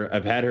had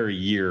her a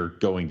year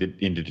going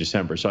into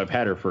December. So I've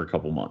had her for a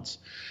couple months.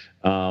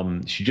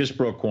 She just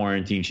broke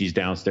quarantine. She's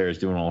downstairs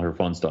doing all her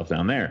fun stuff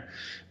down there,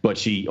 but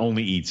she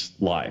only eats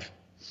live,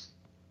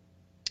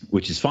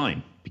 which is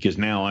fine because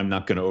now I'm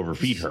not going to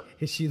overfeed her.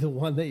 Is she the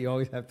one that you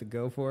always have to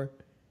go for?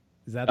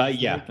 Is that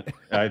yeah?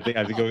 I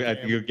have to go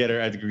get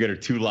her. I have to go get her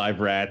 2 live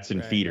rats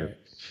and feed her,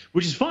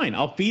 which is fine.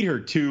 I'll feed her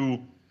 2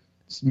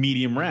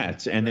 medium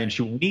rats, and then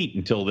she won't eat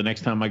until the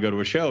next time I go to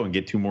a show and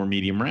get 2 more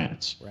medium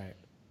rats. Right.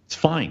 It's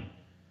fine.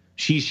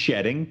 She's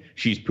shedding.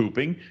 She's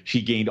pooping.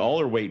 She gained all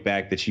her weight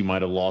back that she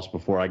might have lost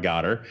before I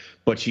got her,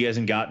 but she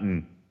hasn't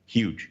gotten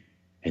huge.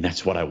 And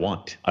that's what I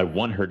want. I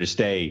want her to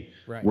stay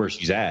where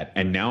she's at.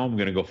 And now I'm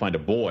going to go find a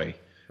boy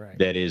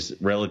that is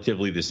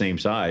relatively the same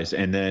size.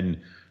 And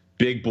then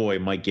big boy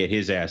might get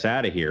his ass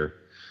out of here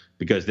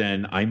because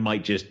then I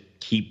might just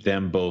keep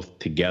them both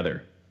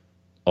together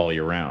all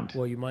year round.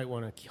 Well, you might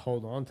want to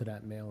hold on to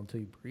that male until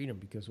you breed him,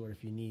 because what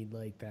if you need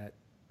like that,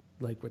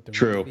 like with the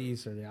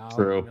Ruffies or the owl,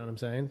 you know what I'm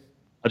saying?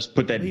 I'll just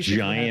put that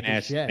giant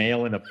ass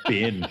male in a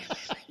bin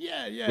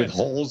with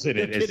holes in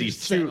it as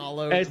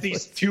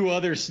these 2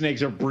 other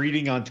snakes are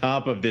breeding on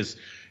top of this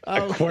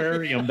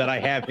aquarium that I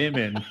have him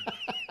in.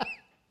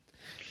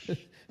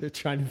 They're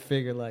trying to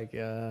figure like,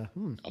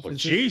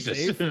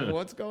 Jesus,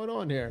 what's going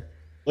on here?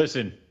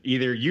 Listen,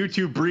 either you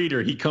 2 breed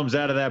or he comes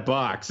out of that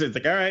box. It's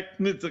like, all right.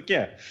 It's like,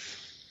 yeah.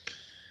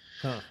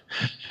 Huh.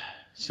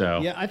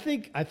 So yeah, I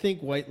think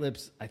white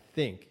lips.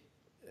 And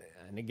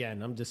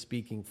again, I'm just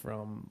speaking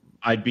from.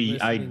 I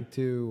think I'm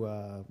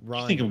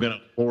gonna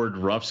afford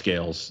rough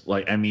scales.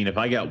 Like, I mean, if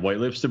I got white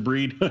lips to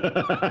breed,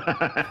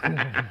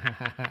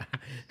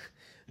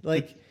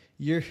 like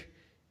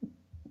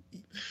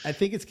I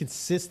think it's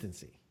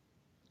consistency.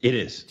 It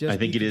is. Just I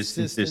think it is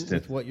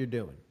consistent with what you're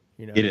doing.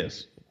 You know, it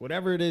is.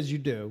 Whatever it is you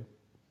do.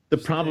 The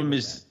problem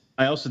is,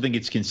 I also think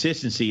it's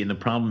consistency, and the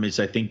problem is,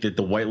 I think that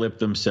the white lip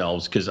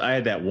themselves, because I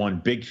had that one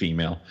big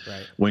female.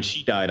 Right. When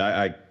she died,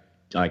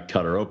 I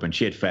cut her open.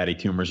 She had fatty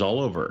tumors all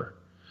over her.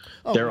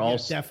 Oh, they're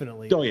also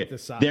definitely. Oh yeah,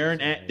 they're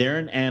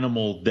an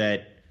animal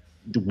that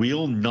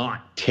will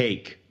not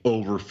take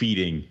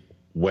overfeeding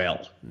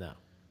well. No.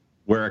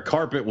 Where a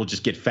carpet will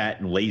just get fat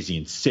and lazy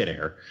and sit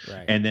there,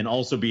 and then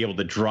also be able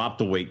to drop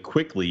the weight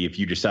quickly if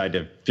you decide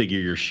to figure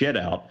your shit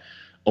out.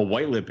 A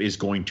white lip is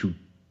going to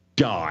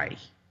die.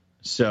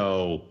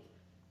 So,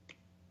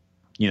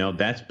 you know,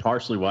 that's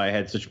partially why I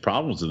had such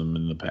problems with them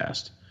in the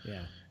past.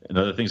 Yeah. And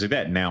other things like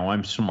that. Now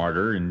I'm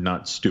smarter and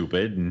not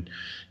stupid. And,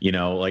 you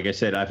know, like I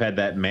said, I've had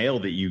that male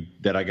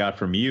that I got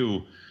from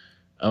you.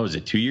 Oh, is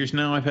it 2 years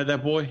now I've had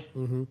that boy?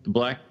 Mm-hmm. The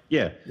black?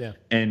 Yeah. Yeah.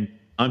 And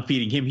I'm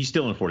feeding him. He's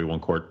still in a 41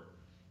 quart.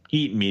 He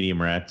eating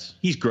medium rats.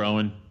 He's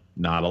growing.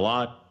 Not a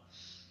lot.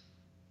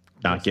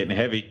 Not getting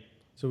heavy.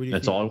 So what do you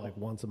feed him, like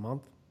once a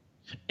month?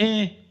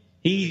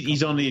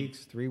 He's on the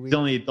 3 weeks. He's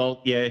on the adult.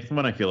 Yeah,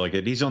 when I feel like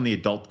it, he's on the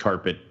adult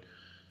carpet.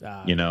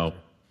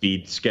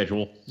 Feed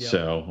schedule. Yep.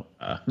 So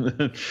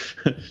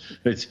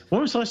it's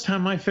when was the last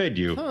time I fed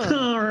you? Huh.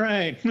 All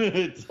right.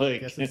 It's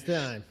like, guess it's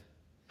time.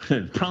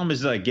 The problem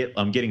is that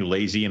I'm getting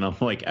lazy, and I'm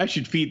like, I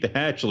should feed the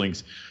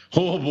hatchlings.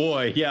 Oh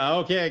boy, yeah,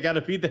 okay, I got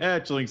to feed the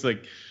hatchlings.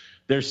 Like,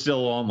 they're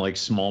still on like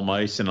small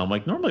mice, and I'm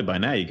like, normally by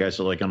now you guys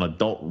are like on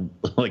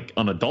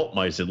adult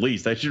mice at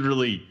least. I should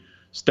really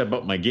step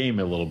up my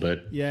game a little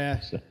bit. Yeah.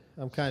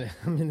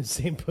 I'm in the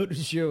same boat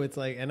as you. It's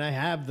like, and I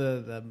have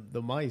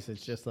the mice.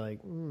 It's just like,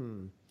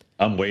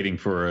 I'm waiting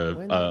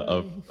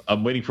for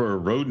I'm waiting for a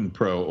Rodent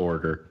Pro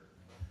order.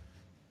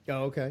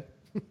 Oh, okay.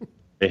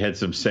 They had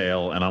some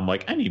sale, and I'm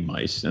like, I need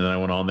mice. And then I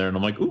went on there, and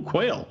I'm like, ooh,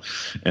 quail.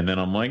 And then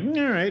I'm like,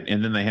 all right.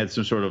 And then they had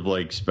some sort of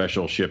like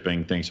special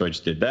shipping thing, so I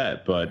just did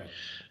that. But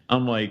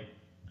I'm like,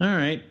 all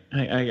right,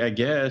 I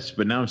guess.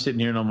 But now I'm sitting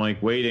here, and I'm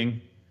like, waiting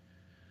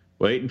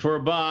for a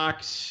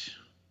box.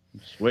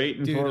 Just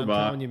waiting Dude, for a I'm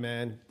box. telling you,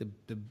 man,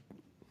 the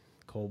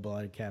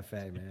Cold-Blooded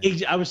Cafe, man.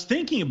 I was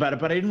thinking about it,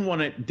 but I didn't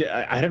want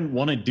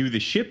to do the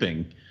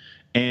shipping.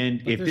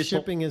 And But if their this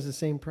shipping is the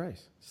same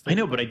price. I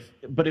know, but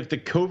if the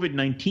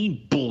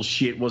COVID-19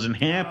 bullshit wasn't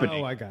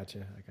happening, I got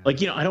you.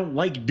 like, I don't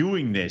like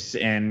doing this,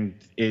 and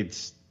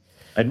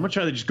I'd much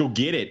rather just go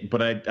get it,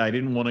 but I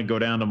didn't want to go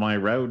down to my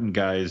Rowden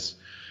guy's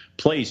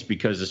place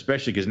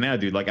especially because now,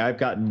 dude, like, I've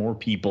gotten more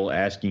people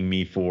asking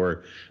me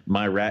for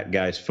my rat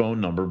guy's phone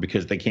number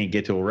because they can't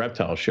get to a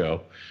reptile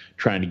show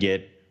trying to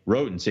get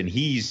rodents, and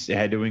he's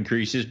had to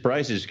increase his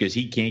prices because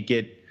he can't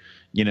get,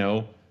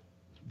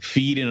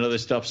 feed and other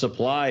stuff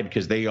supplied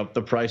because they up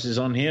the prices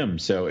on him.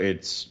 So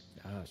it's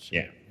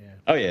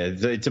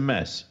it's a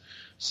mess.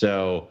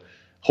 So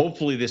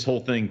hopefully this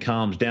whole thing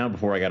calms down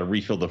before I got to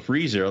refill the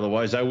freezer.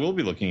 Otherwise, I will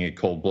be looking at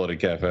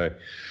Cold-Blooded Cafe.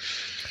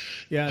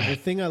 Yeah, the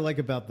thing I like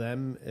about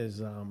them is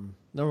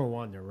number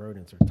one, their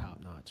rodents are top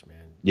notch,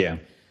 man. Yeah.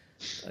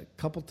 A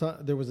couple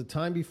times there was a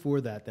time before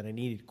that I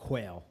needed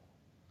quail.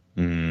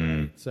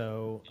 Mm.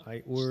 So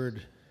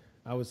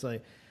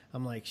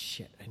I'm like,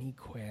 shit, I need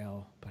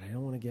quail, but I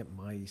don't want to get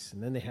mice.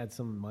 And then they had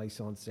some mice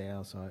on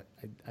sale, so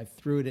I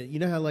threw it in. You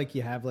know how, like,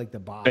 you have, like, the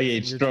box? Oh, yeah,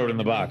 you just throw it in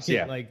the box,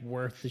 yeah. Like,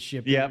 worth the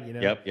shipping,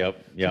 Yep. So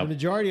the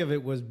majority of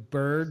it was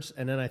birds,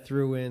 and then I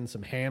threw in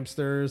some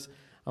hamsters.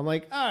 I'm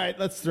like, all right,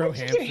 let's throw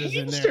hamsters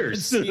in there and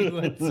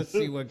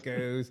see what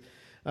goes.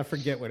 I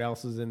forget what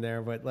else is in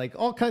there, but, like,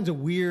 all kinds of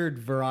weird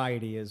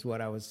variety is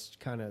what I was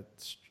kind of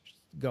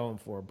going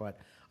for. But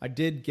I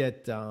did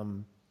get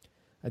some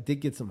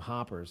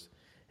hoppers.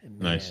 And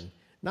man,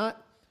 nice.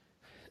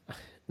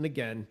 And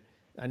again,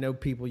 I know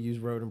people use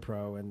Rodent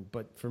Pro,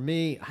 but for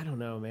me, I don't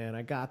know, man.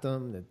 I got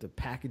them. The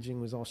packaging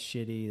was all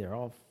shitty. They're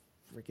all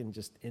freaking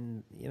just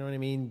in. You know what I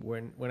mean?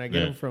 When I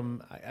get them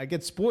from, I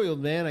get spoiled,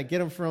 man. I get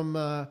them from,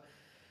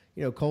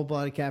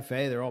 Cold-Blooded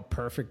Cafe. They're all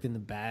perfect in the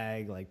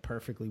bag, like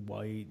perfectly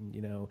white,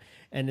 and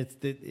and it's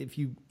if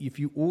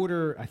you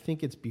order, I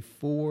think it's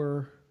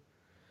before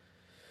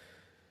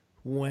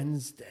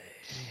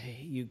Wednesday,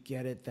 you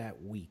get it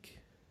that week.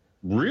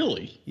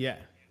 Really? Yeah,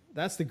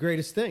 that's the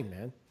greatest thing,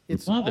 man.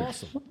 It's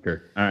awesome. All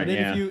right, and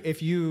then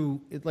if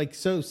you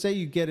say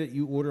you get it,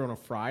 you order on a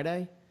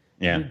Friday,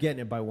 you're getting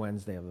it by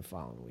Wednesday of the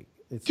following week.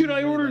 Dude,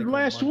 I ordered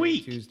last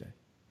week. Tuesday.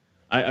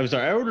 I'm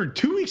sorry, I ordered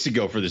 2 weeks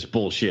ago for this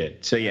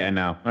bullshit. So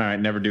no, all right,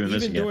 never doing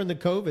this again. Even during the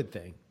COVID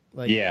thing,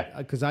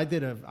 because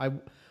I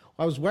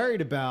was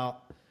worried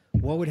about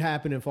what would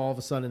happen if all of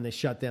a sudden they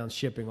shut down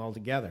shipping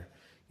altogether.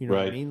 You know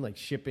what I mean? Like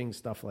shipping,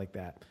 stuff like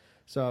that.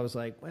 So I was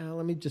like, well,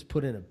 let me just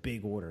put in a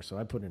big order. So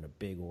I put in a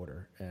big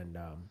order, and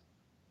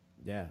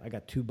I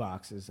got 2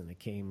 boxes, and it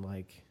came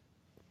like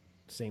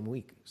same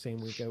week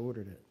I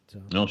ordered it.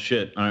 So. Oh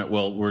shit! All right,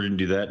 well, we're gonna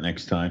do that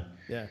next time.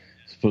 Yeah.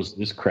 Suppose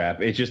this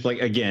crap. It's just like,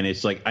 again,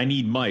 it's like I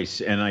need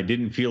mice, and I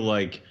didn't feel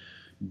like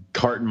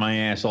carting my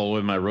ass all the way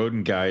to my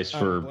rodent guys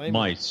for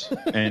mice,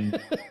 and.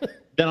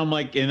 Then I'm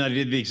like, and I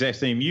did the exact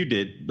same you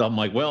did. I'm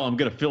like, well, I'm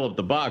gonna fill up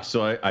the box,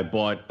 so I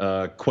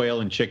bought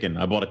quail and chicken.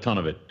 I bought a ton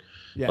of it,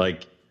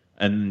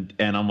 And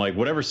I'm like,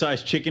 whatever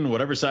size chicken,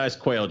 whatever size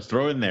quail, just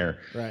throw it in there.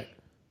 Right.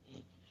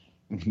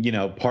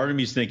 Part of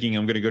me is thinking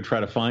I'm going to go try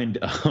to find,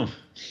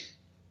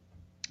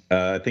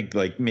 I think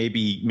like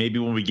maybe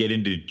when we get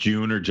into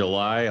June or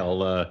July,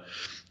 I'll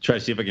try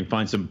to see if I can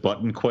find some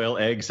button quail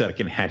eggs that I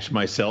can hatch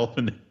myself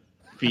and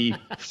feed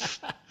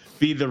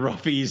the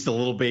roughies, the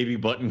little baby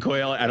button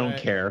quail. I don't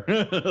care.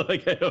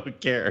 I don't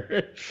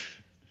care.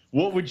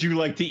 What would you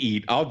like to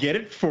eat? I'll get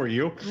it for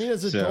you. I mean,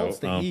 as adults,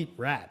 they eat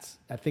rats.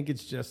 I think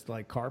it's just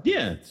like carpet.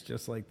 Yeah. It's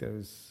just like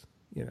those,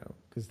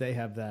 because they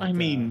have that. I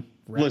mean,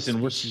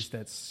 listen,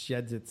 that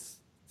sheds its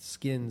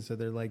skin, so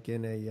they're like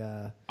in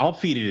a. I'll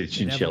feed it a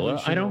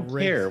chinchilla. I don't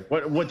care.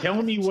 What?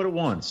 Tell me what it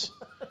wants.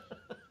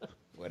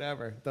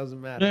 Whatever.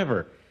 Doesn't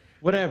matter.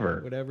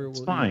 Whatever.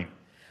 It's fine.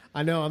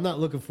 I know. I'm not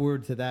looking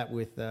forward to that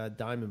with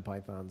diamond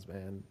pythons,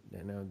 man.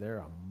 They're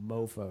a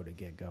mofo to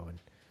get going.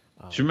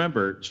 Just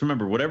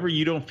remember, whatever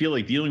you don't feel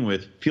like dealing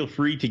with, feel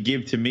free to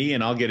give to me,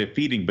 and I'll get it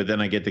feeding, but then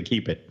I get to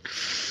keep it.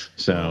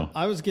 So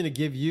I was going to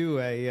give you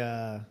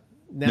a.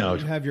 Now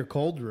you have your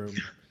cold room.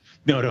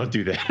 No, don't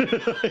do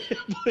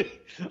that.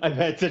 I've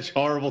had such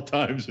horrible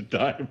times with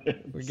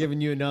diamonds. We're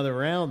giving you another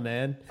round,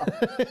 man.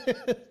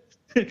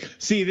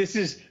 See, this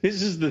is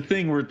the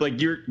thing where like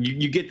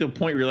you get to a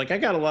point where you're like, I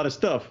got a lot of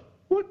stuff.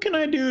 What can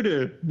I do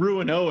to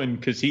ruin Owen?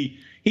 Because he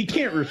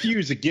can't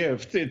refuse a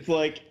gift. It's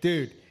like,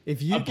 dude.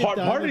 if you get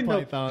Diamond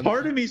Python,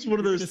 part of me is one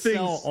of those things.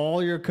 Sell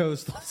all your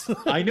coastals.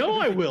 I know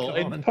I will,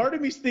 and part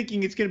of me's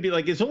thinking it's going to be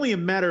like it's only a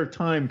matter of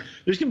time.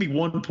 There's going to be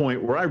one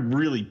point where I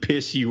really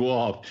piss you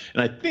off,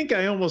 and I think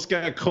I almost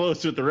got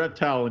close with the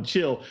reptile and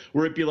chill,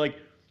 where it'd be like,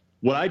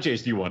 "What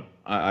IJs do you want?"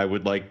 I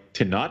would like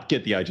to not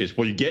get the IJs.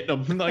 Well, you getting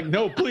them? I'm like,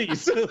 no,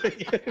 please.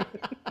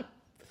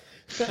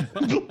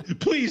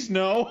 Please,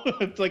 no.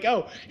 It's like,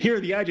 oh, here are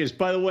the IJs.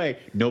 By the way,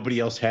 nobody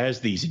else has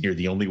these, and you're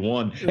the only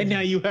one. And now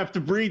you have to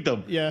breed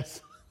them.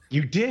 Yes.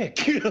 You dick.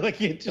 Like,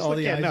 just all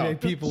the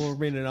IJ people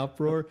were in an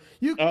uproar.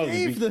 You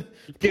gave the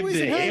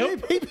poison ivy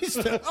babies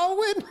to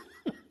Owen.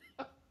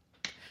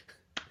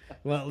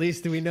 Well, at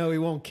least we know he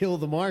won't kill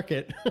the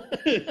market.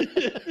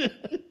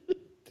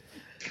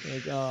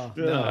 Like, oh,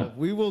 no,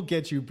 we will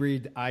get you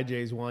breed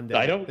IJs one day.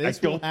 I don't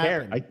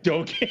care. I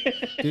don't care.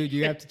 Dude,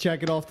 you have to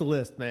check it off the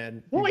list,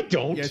 man. No, I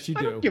don't. Yes, you do.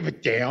 I don't give a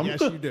damn.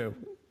 Yes, you do.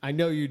 I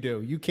know you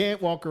do. You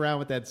can't walk around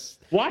with that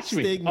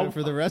stigma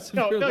for the rest of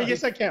your life. No,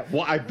 yes, I can't.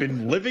 Well, I've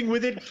been living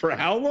with it for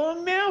how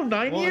long now?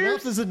 9 years?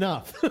 Enough is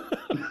enough.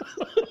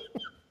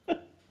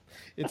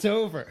 It's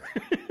over.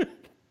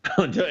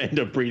 To end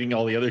up breeding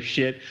all the other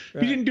shit.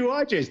 Right. You didn't do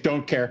IJs.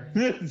 Don't care.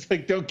 It's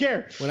like, don't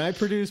care. When I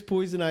produce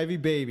poison ivy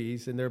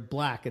babies and they're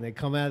black and they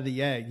come out of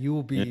the egg, you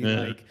will be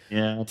like,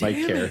 yeah, I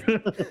care.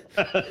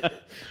 The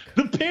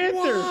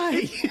panther. Why?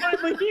 It's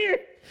finally here.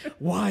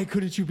 Why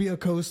couldn't you be a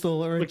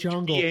coastal or a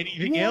jungle? Be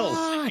anything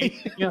else.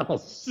 Anything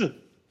else.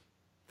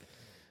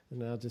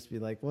 And I'll just be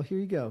like, well, here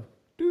you go.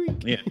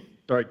 Yeah.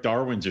 All right.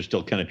 Darwin's are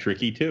still kind of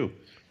tricky too.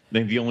 I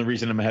think the only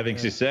reason I'm having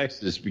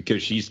success is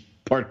because she's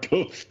part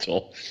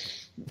coastal.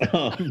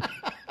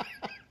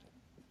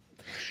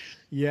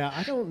 Yeah,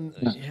 I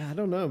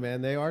don't know,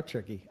 man. They are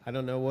tricky. I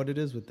don't know what it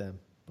is with them,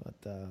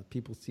 but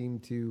people seem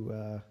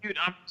to. Dude,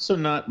 I'm so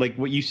not like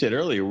what you said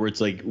earlier, where it's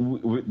like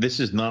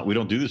this is not. We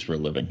don't do this for a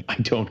living. I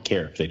don't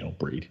care if they don't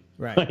breed.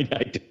 Right. I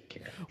don't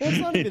care. Well, it's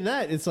not even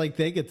that. It's like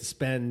they get to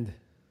spend.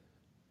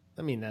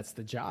 I mean, that's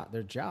the job.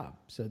 Their job.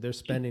 So they're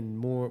spending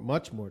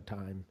much more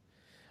time.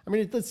 I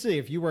mean, let's see.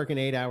 If you're working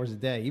 8 hours a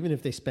day, even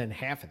if they spend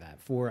half of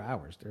that, 4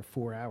 hours, they're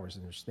 4 hours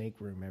in their snake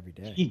room every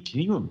day. Can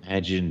you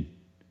imagine?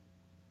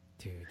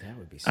 Dude, that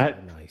would be so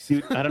nice.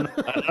 Dude, I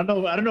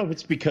don't know if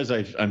it's because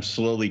I'm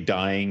slowly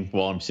dying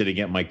while I'm sitting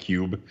at my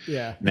cube.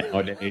 Yeah.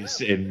 Nowadays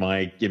in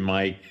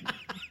my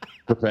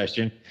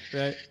profession.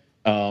 Right.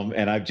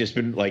 And I've just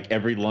been like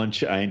every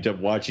lunch I end up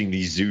watching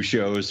these zoo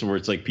shows where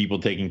it's like people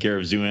taking care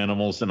of zoo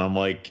animals, and I'm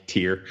like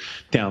tear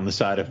down the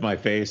side of my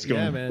face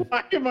going, yeah, man.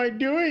 Why am I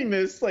doing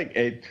this?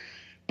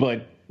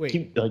 But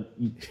wait,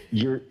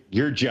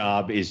 your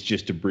job is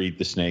just to breed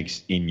the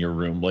snakes in your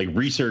room. Like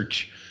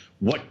research,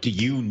 what do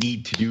you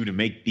need to do to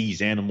make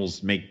these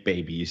animals make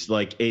babies?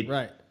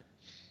 Right.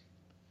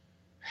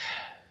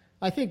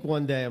 I think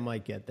one day I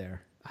might get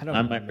there. I don't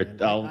know,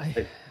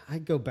 man. I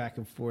go back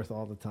and forth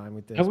all the time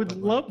with this. I would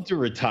love to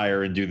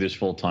retire and do this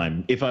full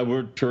time. If I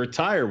were to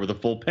retire with a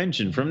full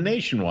pension from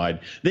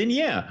Nationwide, then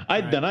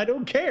then I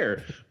don't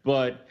care.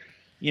 But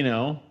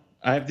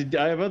I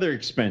have other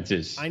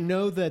expenses. I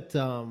know that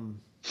a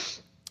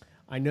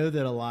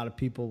lot of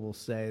people will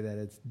say that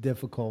it's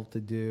difficult to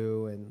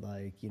do, and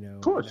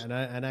of course.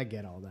 and I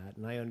get all that,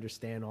 and I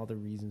understand all the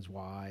reasons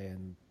why,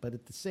 but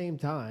at the same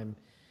time,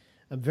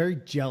 I'm very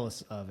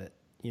jealous of it,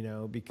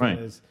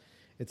 because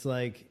it's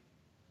like.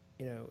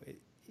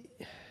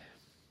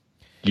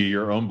 You're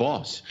your own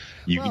boss.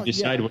 You can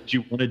decide what you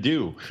want to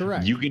do.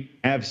 Correct. You can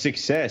have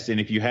success, and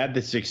if you have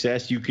the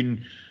success, you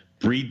can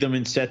breed them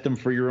and set them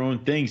for your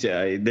own things.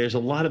 There's a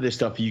lot of this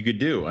stuff you could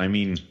do. I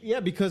mean,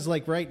 because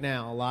right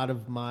now, a lot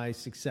of my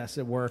success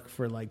at work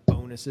for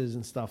bonuses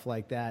and stuff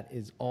like that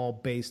is all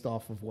based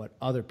off of what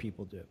other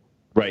people do.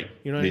 Right.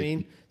 You know what I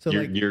mean? So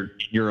you're in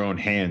your own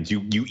hands.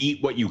 You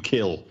eat what you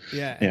kill.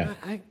 Yeah. And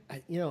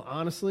I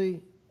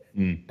honestly,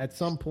 at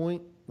some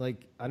point.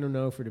 I don't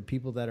know for the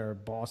people that are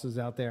bosses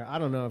out there. I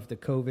don't know if the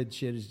COVID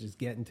shit is just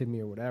getting to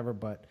me or whatever,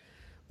 but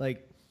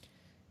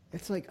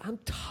it's I'm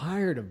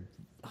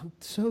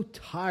so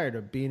tired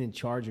of being in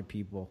charge of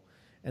people.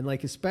 And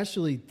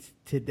especially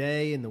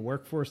today in the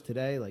workforce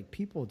today,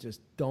 people just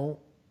don't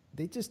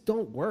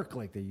work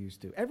like they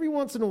used to. Every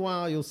once in a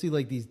while you'll see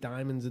these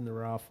diamonds in the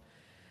rough.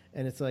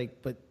 And it's I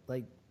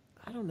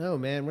don't know,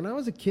 man. When I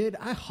was a kid,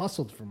 I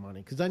hustled for money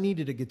because I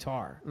needed a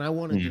guitar and I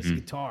wanted this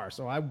guitar.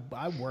 So I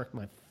worked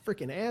my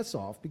freaking ass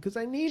off because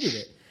I needed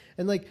it.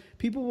 And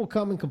people will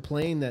come and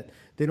complain that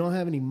they don't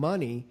have any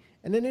money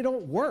and then they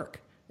don't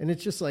work. And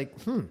it's just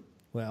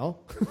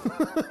well,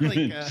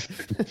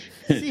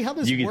 see how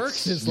this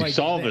works is you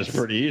solve this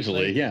pretty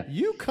easily. Yeah.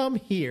 You come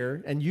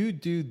here and you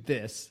do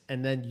this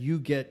and then you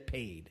get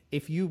paid.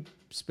 If you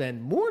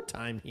spend more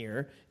time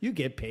here, you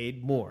get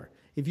paid more.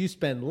 If you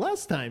spend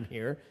less time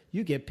here,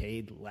 you get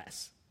paid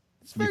less.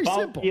 It's very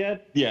simple. Yeah.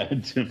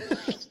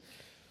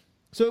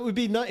 So it would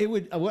be not. It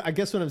would. I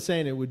guess what I'm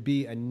saying, it would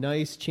be a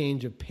nice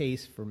change of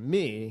pace for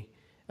me,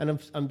 and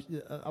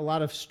a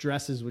lot of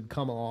stresses would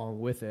come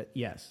along with it.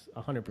 Yes,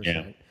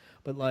 100%.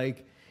 But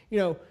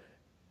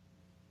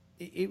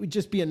it would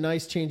just be a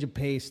nice change of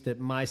pace that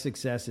my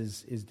success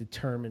is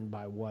determined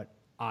by what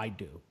I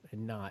do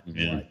and not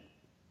what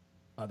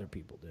other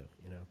people do,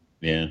 you know?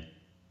 Yeah.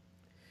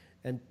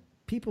 And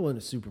people in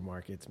the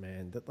supermarkets,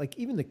 man, that like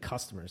even the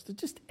customers, they're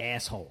just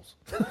assholes.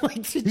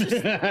 Like you're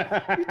just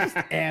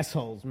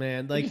assholes,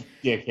 man. Like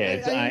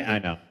dickheads. I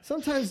know.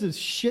 Sometimes the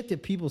shit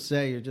that people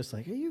say, you're just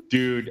like, are you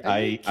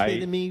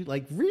kidding me?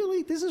 Like,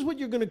 really? This is what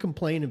you're going to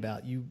complain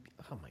about?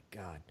 Oh my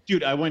God.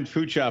 Dude, I went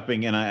food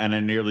shopping and I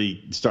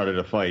nearly started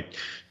a fight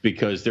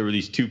because there were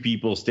these two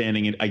people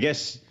standing in, I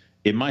guess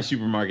in my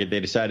supermarket, they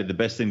decided the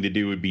best thing to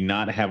do would be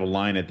not have a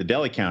line at the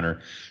deli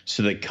counter.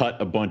 So they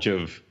cut a bunch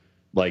of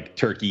like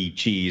turkey,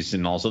 cheese,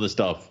 and all this other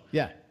stuff.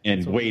 Yeah.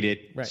 And weighed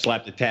it,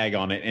 slapped a tag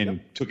on it, and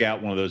took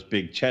out one of those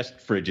big chest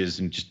fridges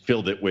and just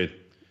filled it with,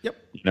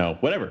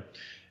 whatever.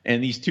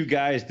 And these two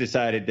guys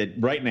decided that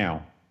right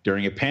now,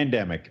 during a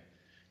pandemic,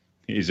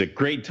 is a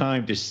great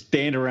time to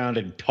stand around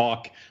and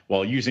talk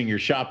while using your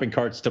shopping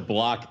carts to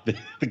block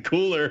the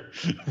cooler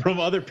from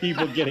other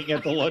people getting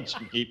at the lunch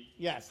meat.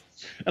 Yes.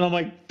 And I'm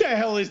like, the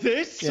hell is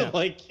this?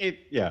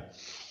 Yeah.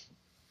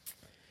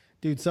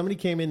 Dude, somebody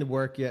came into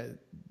work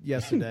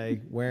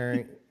yesterday wearing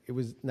I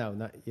think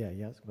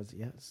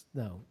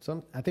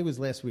it was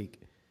last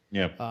week.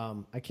 Yeah.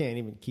 I can't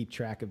even keep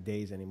track of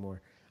days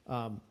anymore.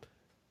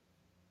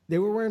 They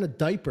were wearing a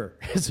diaper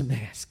as a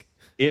mask.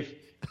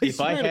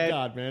 If I had,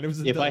 God, man, it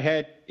was if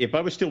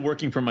I was still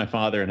working for my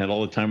father and had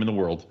all the time in the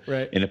world,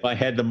 right, and if I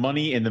had the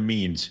money and the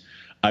means,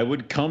 I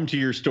would come to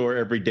your store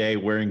every day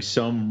wearing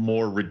some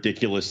more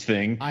ridiculous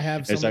thing. I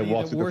have as I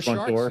walk through the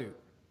front door. Suit.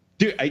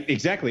 Dude,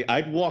 exactly.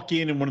 I'd walk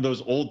in one of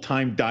those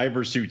old-time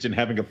diver suits and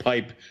having a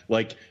pipe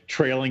like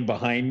trailing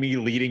behind me,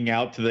 leading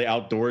out to the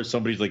outdoors.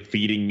 Somebody's like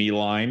feeding me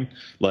line.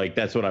 Like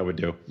that's what I would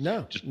do.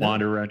 Just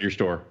wander around your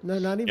store. No,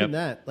 not even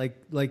that.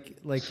 Like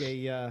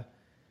a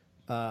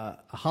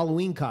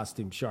Halloween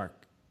costume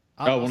shark.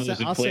 One of those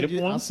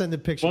inflatable ones? I'll send a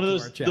picture. One of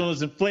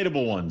those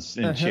inflatable ones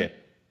and shit.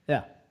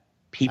 Yeah.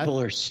 People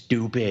are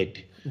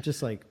stupid. I'm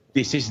just like,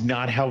 this is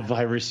not how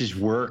viruses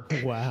work.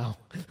 Wow.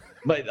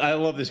 But I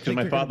love this because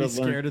my father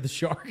learned. Scared of the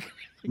shark.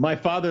 My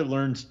father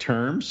learns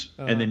terms,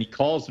 and then he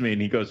calls me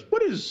and he goes,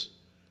 "What is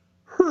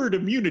herd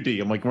immunity?"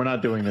 I'm like, "We're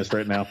not doing this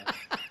right now."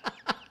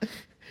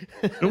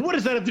 And what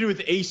does that have to do with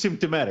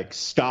asymptomatic?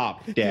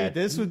 Stop, Dad.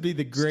 Dude, this would be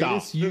the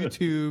greatest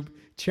YouTube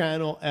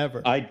channel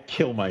ever. I'd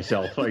kill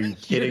myself. Are you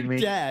kidding me?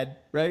 Dad,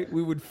 right?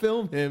 We would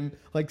film him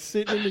like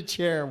sitting in a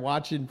chair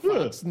watching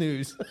Fox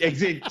News. What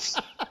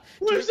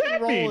does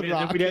that mean?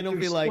 And we'd have to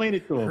be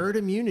like, herd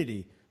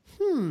immunity.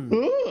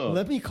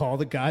 Let me call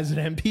the guys at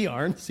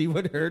NPR and see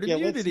what herd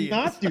immunity is.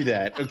 Let's not do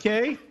that,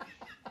 okay?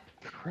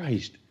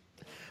 Christ.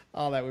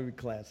 Oh, that would be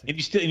classic. And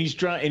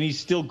he's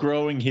still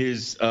growing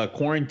his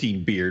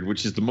quarantine beard,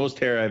 which is the most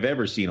hair I've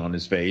ever seen on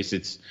his face.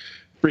 It's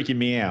freaking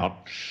me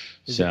out.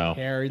 Is it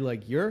hairy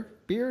like your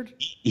beard?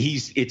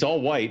 It's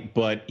all white,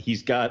 but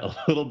he's got a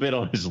little bit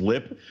on his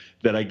lip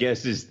that I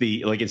guess is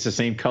it's the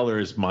same color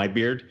as my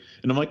beard.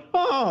 And I'm like,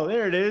 oh,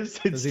 there it is.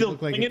 It's does he still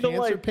look like a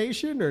cancer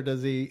patient, or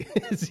is he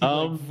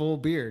like full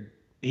beard?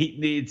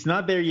 It's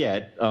not there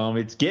yet.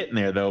 It's getting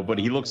there though, but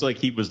he looks like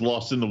he was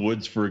lost in the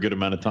woods for a good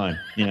amount of time.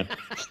 Yeah.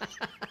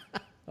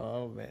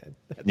 Oh man,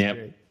 that's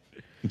great.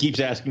 He keeps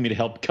asking me to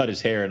help cut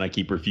his hair, and I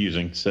keep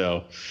refusing.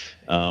 So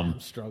I'm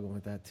struggling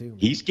with that too. Man.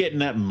 He's getting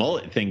that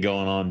mullet thing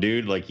going on,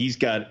 dude. Like he's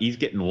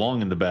getting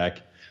long in the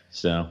back.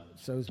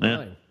 So's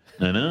mine.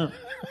 I know.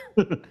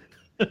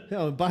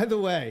 Oh, by the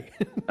way,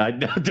 I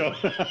don't.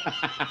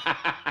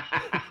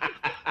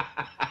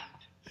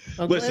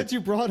 I'm glad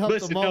you brought up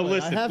the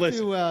mullet. I have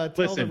to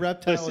tell the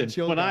reptile and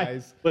chill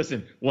guys.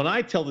 When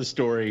I tell the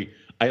story,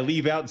 I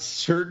leave out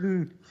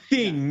certain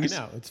things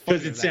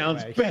because it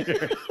sounds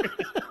better.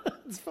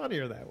 It's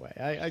funnier that way.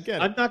 I get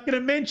it. I'm not going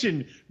to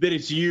mention that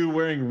it's you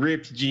wearing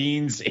ripped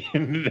jeans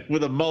and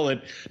with a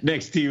mullet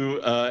next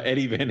to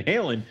Eddie Van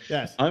Halen.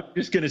 Yes. I'm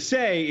just going to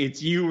say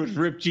it's you with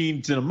ripped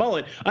jeans and a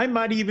mullet. I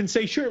might even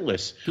say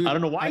shirtless. Dude, I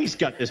don't know why he's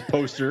got this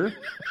poster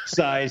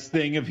size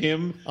thing of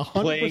him 100%.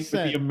 Playing with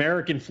the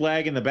American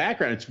flag in the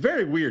background. It's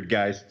very weird,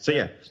 guys. So,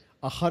 yeah.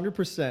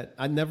 100%.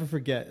 I never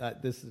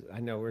forget. This is, I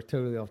know we're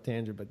totally off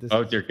tangent, but this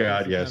is dear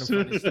God, yes.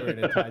 kind of funny story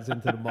that ties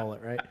into the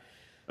mullet, right?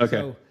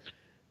 Okay.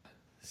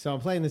 So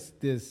I'm playing this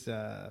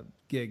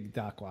gig,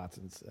 Doc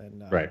Watson's,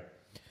 and right.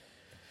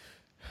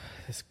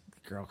 This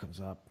girl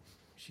comes up.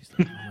 She's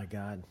like, "Oh my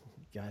God,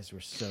 you guys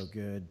were so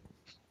good,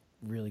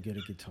 really good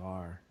at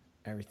guitar.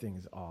 Everything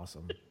is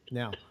awesome."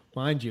 Now,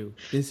 mind you,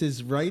 this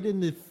is right in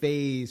the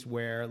phase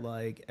where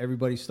like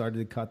everybody started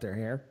to cut their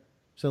hair.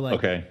 So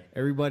like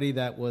everybody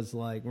that was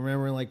like,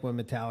 remember like when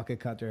Metallica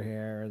cut their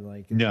hair,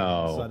 like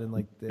all of a sudden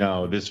like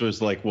this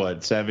was like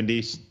what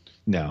 70s.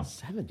 No.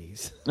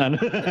 70s.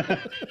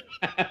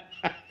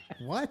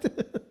 What?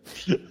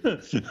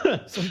 It's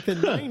like the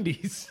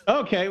 90s.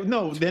 Okay,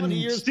 no, then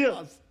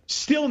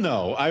still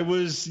no. I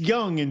was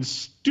young and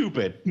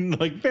stupid,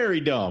 like very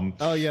dumb.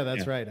 Oh yeah,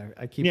 that's right.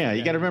 I keep. Yeah,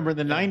 you got to remember in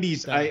the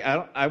 90s.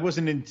 I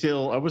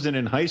wasn't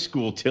in high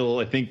school till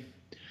I think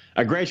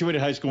I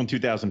graduated high school in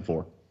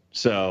 2004.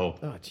 So,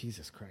 oh,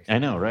 Jesus Christ. I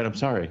know, right? I'm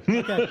sorry.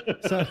 Okay,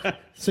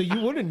 so you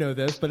wouldn't know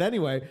this, but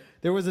anyway,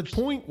 there was a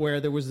point where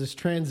there was this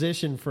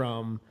transition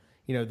from,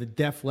 the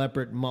Def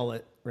Leppard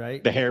mullet,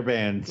 right? The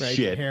hairband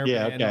shit. The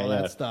hairband, all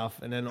that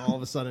stuff. And then all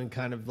of a sudden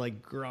kind of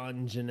like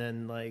grunge and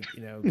then like,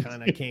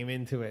 kind of came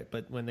into it.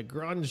 But when the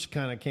grunge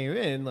kind of came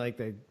in, like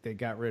they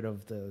got rid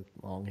of the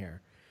long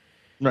hair.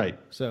 Right.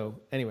 So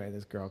anyway,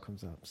 this girl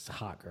comes up. It's a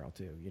hot girl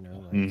too,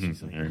 like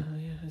she's like, oh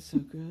yeah, it's so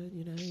good,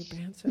 your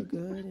band's so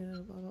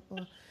good, blah blah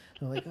blah.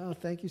 I'm like, oh,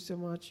 thank you so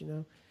much,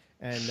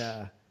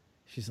 and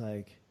she's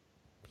like,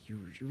 you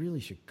really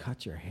should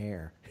cut your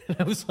hair. And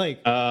I was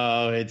like,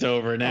 oh, it's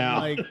over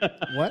now. I'm like,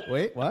 what?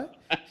 Wait, what?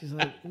 She's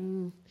like,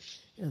 the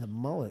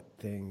mullet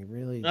thing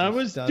really. I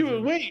was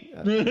doing. Wait.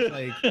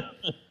 I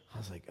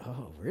was like,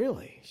 oh,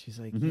 really? She's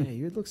like, yeah,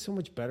 you would look so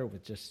much better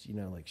with just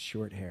like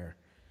short hair.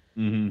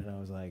 And I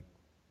was like,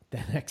 the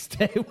next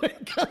day, when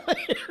I got my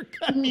hair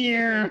cut,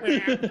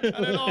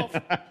 cut it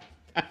off.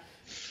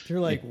 They're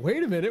like,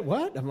 wait a minute,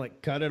 what? I'm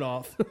like, cut it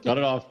off. Cut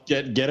it off.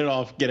 Get it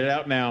off. Get it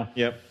out now.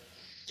 Yep.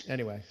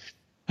 Anyway.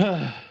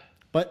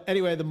 But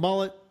anyway, the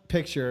mullet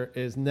picture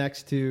is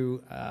next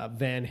to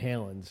Van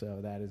Halen, so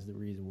that is the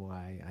reason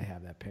why I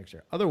have that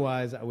picture.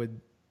 Otherwise, I would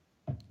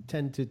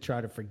tend to try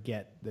to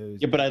forget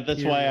those. Yeah, but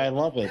that's why I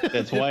love it.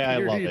 That's why I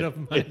love it.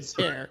 Of my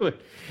hair.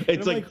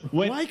 It's like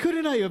why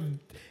couldn't I have?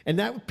 And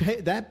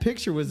that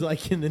picture was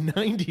like in the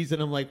 90s,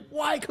 and I'm like,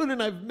 why couldn't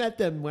I have met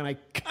them when I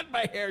cut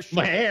my hair short?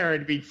 My hair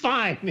would be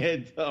fine.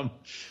 It's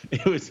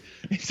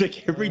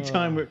like every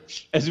time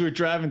as we were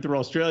driving through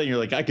Australia, you're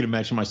like, I could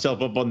imagine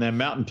myself up on that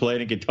mountain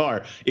playing a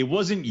guitar. It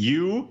wasn't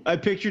you I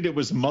pictured, it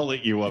was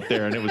mullet you up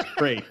there, and it was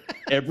great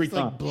every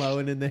time. Like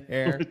blowing in the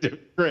hair.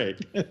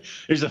 Great.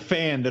 There's a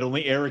fan that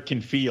only Eric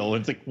can feel.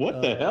 And it's like,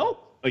 what the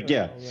hell? Like,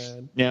 yeah.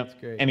 Man. Yeah. That's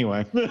great.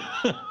 Anyway.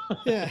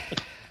 Yeah.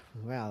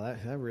 Wow,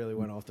 that really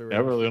went off the rails.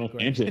 That really went off the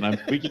tangent.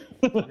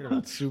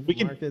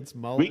 Supermarkets,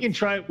 mullets. We can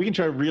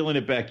try reeling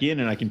it back in,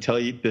 and I can tell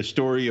you the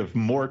story of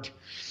Mort.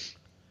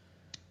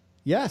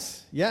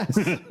 Yes. I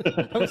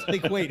was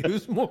like, wait,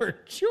 who's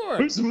Mort? Sure.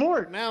 Who's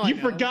Mort? Now you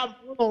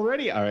forgot Mort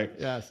already. All right.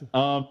 Yes.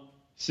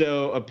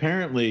 So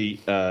apparently,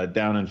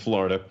 down in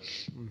Florida,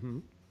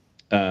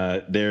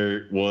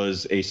 there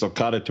was a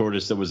sulcata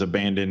tortoise that was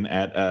abandoned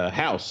at a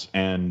house,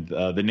 and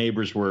the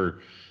neighbors were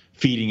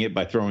feeding it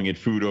by throwing it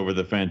food over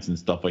the fence and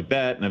stuff like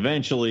that. And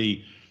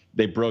eventually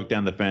they broke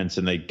down the fence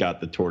and they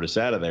got the tortoise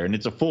out of there. And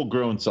it's a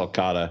full-grown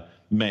sulcata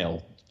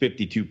male,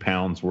 52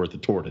 pounds worth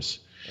of tortoise.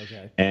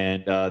 Okay.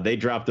 And they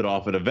dropped it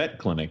off at a vet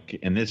clinic.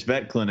 And this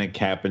vet clinic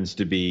happens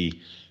to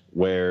be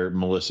where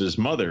Melissa's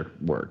mother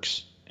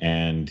works.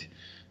 And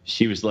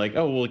she was like,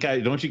 oh, well,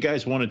 guys, don't you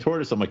guys want a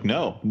tortoise? I'm like,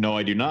 no,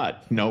 I do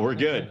not. No, we're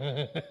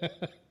good.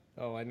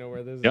 Oh, I know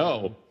where this is.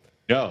 No.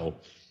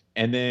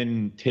 And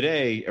then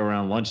today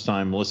around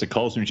lunchtime, Melissa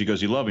calls me and she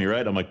goes, you love me,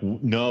 right? I'm like,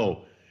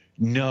 no.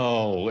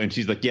 And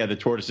she's like, yeah, the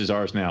tortoise is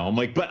ours now. I'm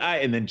like,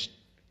 and then she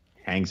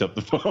hangs up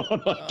the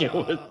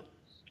phone.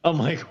 I'm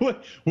like,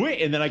 what?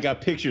 Wait. And then I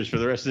got pictures for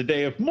the rest of the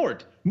day of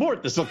Mort,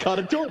 the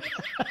sulcata tortoise.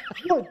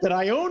 Mort that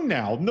I own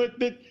now.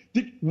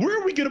 Where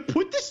are we going to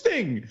put this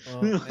thing?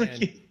 Oh, man.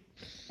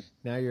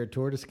 Now you're a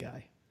tortoise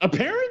guy.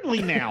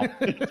 Apparently now.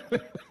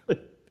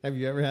 Have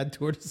you ever had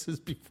tortoises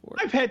before?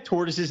 I've had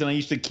tortoises, and I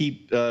used to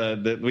keep we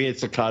had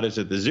sulcatas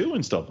at the zoo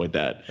and stuff like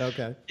that.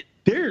 Okay.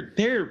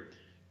 They're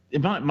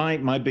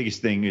my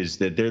biggest thing is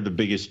that they're the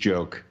biggest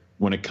joke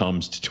when it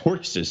comes to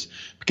tortoises,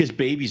 because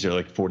babies are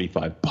like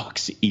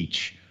 $45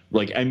 each.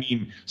 Like, I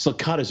mean,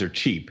 sulcatas are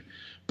cheap.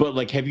 But,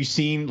 like, have you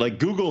seen, like,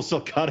 Google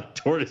sulcata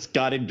tortoise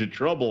got into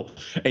trouble,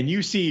 and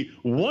you see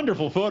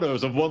wonderful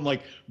photos of one,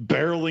 like,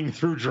 barreling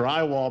through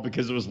drywall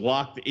because it was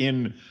locked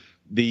in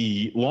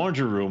the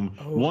laundry room.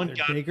 Oh, one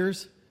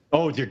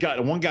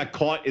got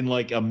caught in,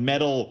 like, a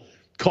metal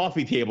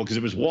coffee table because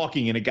it was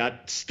walking, and it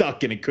got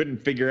stuck, and it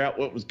couldn't figure out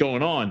what was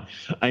going on.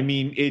 I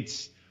mean,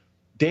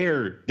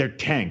 they're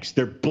tanks.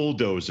 They're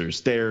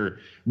bulldozers.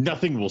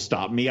 Nothing will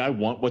stop me. I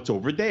want what's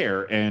over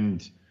there.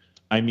 And,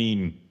 I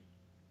mean,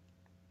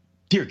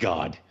 dear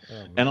God.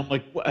 And I'm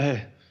like,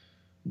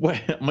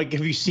 what? I'm like,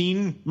 have you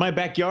seen my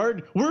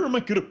backyard? Where am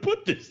I going to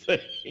put this thing?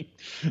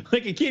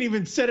 Like, I can't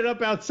even set it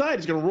up outside.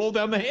 It's going to roll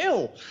down the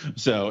hill.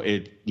 So Oh,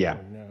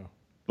 no.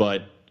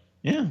 But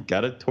yeah,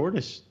 got a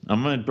tortoise.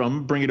 I'm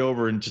gonna bring it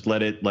over and just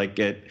let it, like,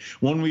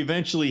 when we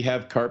eventually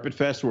have Carpet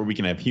Fest where we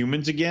can have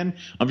humans again.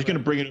 I'm just gonna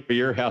bring it over to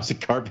your house at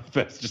Carpet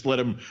Fest. Just let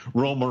them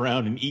roam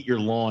around and eat your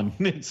lawn.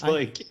 It's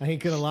like, I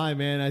ain't gonna lie,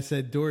 man. I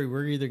said, Dory,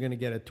 we're either gonna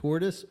get a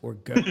tortoise or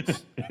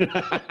goats.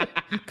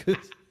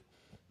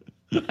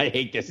 I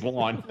hate this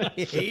lawn. I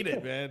hate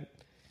it, man.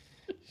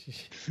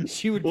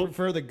 She would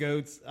prefer the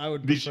goats. I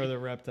would prefer the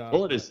reptiles.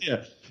 Tortoise,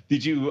 yeah.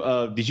 Did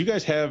you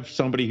guys have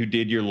somebody who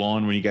did your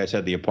lawn when you guys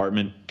had the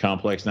apartment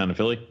complex down in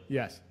Philly?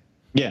 Yes.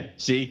 Yeah.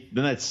 See,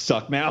 then that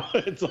suck now.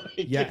 It's like,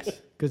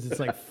 yes, because it's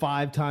like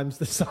 5 times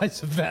the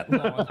size of that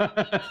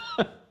lawn.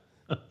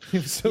 It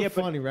was so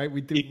funny, right?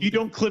 If you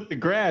don't clip the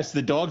grass,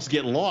 the dogs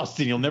get lost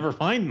and you'll never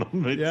find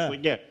them. It's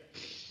like,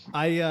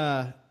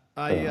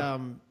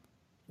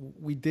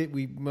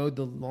 we mowed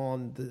the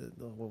lawn.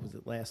 What was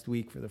it, last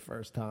week for the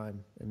first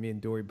time? And me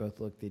and Dory both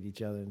looked at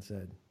each other and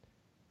said,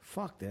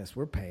 "Fuck this!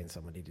 We're paying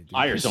somebody to do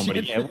hire this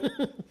somebody. shit."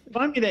 Yeah.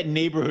 Find me that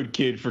neighborhood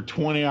kid for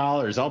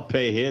 $20. I'll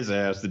pay his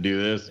ass to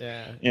do this.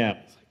 Yeah.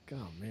 It's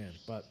like, oh man,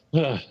 but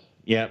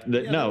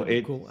no,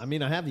 it. cool. I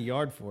mean, I have the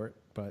yard for it,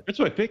 but That's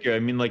what I figure. I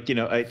mean, like,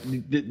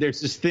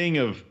 there's this thing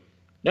of,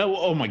 no,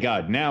 oh my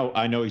God, now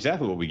I know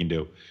exactly what we can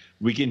do.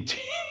 We can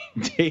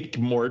take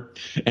Mort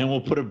and we'll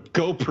put a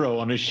GoPro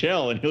on his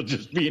shell and he'll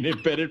just be an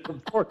embedded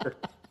reporter.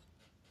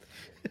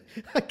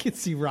 I can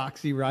see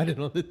Roxy riding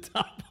on the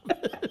top of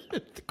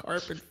it, the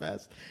Carpet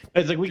Fest.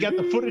 It's like, we got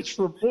the footage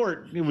for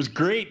Mort. It was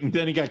great. And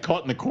then he got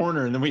caught in the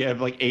corner. And then we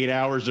have like 8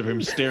 hours of him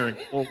staring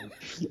forward.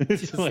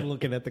 Just like,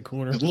 looking at the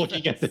corner.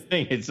 Looking at the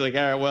thing. It's like,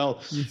 all right,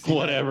 well,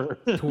 whatever.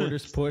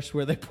 Tortoise push,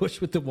 where they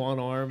push with the one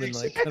arm and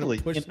like kind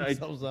of push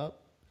themselves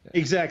up. Yeah.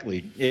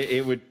 Exactly.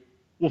 It would,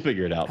 we'll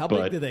figure it out. How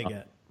big do they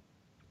get?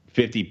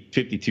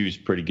 52 is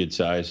pretty good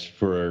size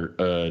for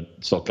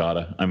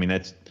sulcata. I mean,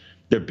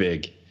 they're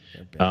big.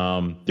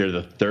 They're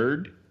the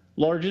third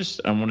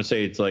largest. I want to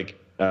say it's like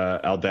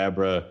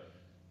Aldabra,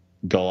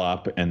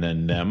 Gullop, and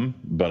then them,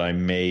 but I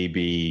may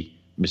be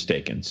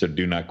mistaken. So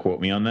do not quote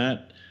me on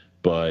that.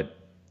 But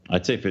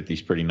I'd say 50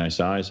 is pretty nice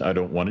size. I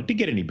don't want it to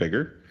get any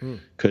bigger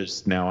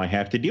because now I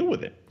have to deal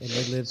with it. And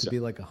they live to be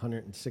like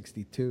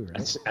 162,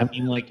 right? I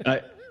mean, like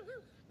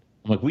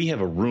we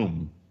have a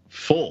room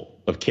full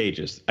of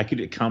cages. I could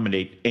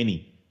accommodate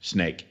any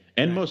snake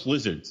and most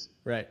lizards.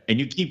 Right. And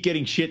you keep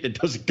getting shit that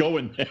doesn't go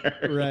in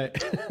there. Right.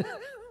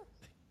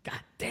 God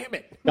damn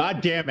it.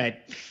 God damn it.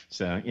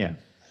 So, yeah.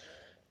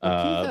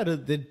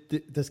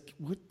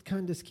 What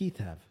kind does Keith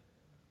have?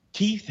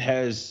 Keith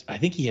has, I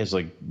think he has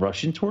like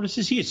Russian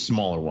tortoises. He has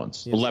smaller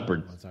ones. A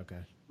leopard. Okay.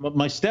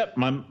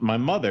 My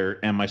mother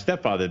and my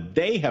stepfather,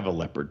 they have a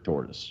leopard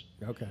tortoise.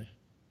 Okay.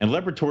 And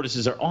leopard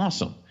tortoises are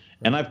awesome.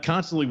 And I've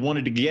constantly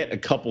wanted to get a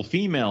couple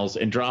females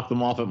and drop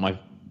them off at my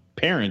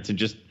parents and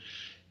just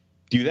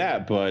do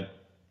that. But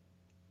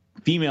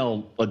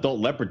female adult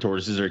leopard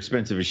tortoises are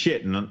expensive as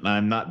shit, and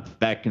I'm not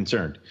that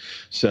concerned.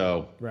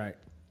 So, right.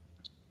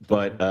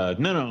 But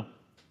no.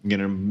 I'm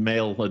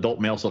gonna adult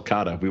male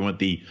sulcata. We went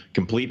the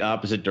complete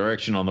opposite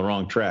direction on the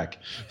wrong track.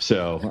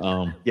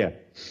 So, yeah.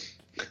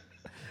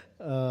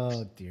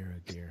 Oh dear,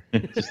 oh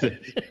dear.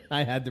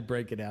 I had to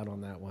break it out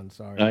on that one.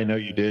 Sorry. I know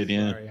you did.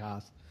 Yeah. Sorry,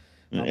 Haas.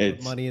 I'll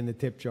put money in the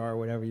tip jar,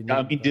 whatever you need.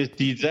 I mean,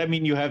 does that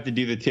mean you have to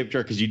do the tip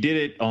jar? Because you did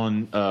it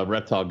on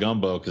Reptile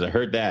Gumbo, because I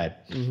heard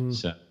that. Mm-hmm.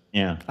 So,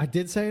 yeah. I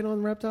did say it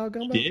on Reptile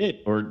Gumbo? You did,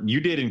 or you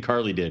did and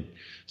Carly did.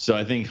 So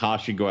I think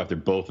Haas should go after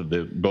both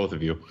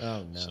of you.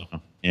 Oh, no. So,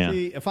 yeah.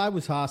 See, if I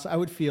was Haas, I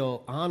would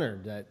feel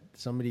honored that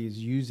somebody is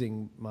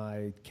using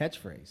my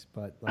catchphrase.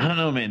 But I don't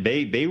know, man.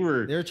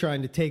 They're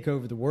trying to take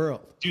over the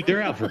world. Dude,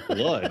 they're out for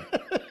blood.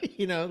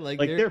 Like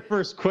their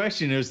first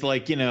question is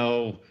like,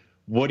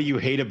 what do you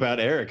hate about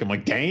Eric? I'm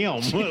like,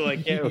 damn.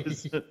 Like, yeah, it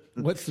was...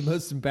 What's the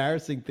most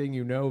embarrassing thing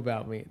you know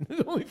about me?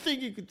 The only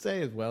thing you could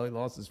say is, well, he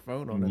lost his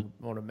phone on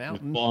a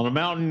mountain. On a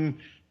mountain.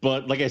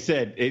 But like I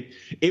said,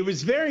 it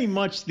was very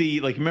much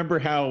remember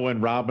how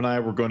when Rob and I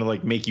were going to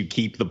like make you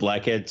keep the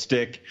blackhead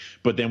stick,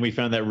 but then we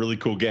found that really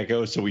cool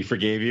gecko, so we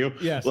forgave you.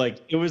 Yes. Like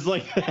it was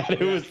like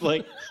that. It was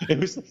like it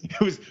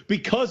was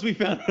because we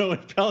found an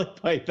Owen Pelly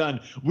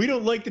Python. We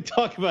don't like to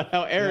talk about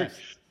how Eric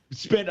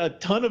spent a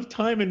ton of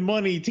time and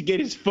money to get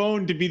his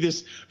phone to be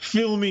this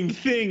filming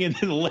thing and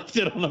then left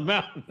it on a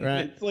mountain.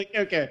 Right. It's like,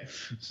 okay.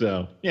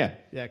 So, yeah.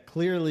 Yeah,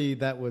 clearly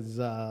that was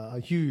a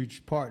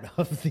huge part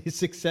of the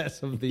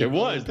success of the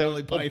Owen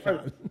Pelly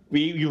Python.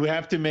 You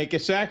have to make a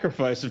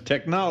sacrifice of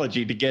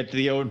technology to get to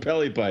the Owen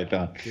Pelly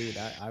Python. Dude,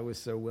 I was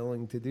so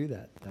willing to do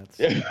that.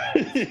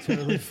 That's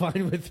totally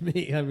fine with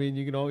me. I mean,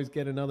 you can always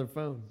get another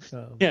phone.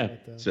 So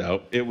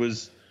it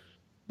was...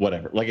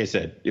 whatever. Like I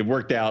said, it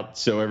worked out,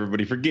 so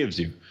everybody forgives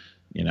you,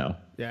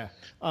 Yeah.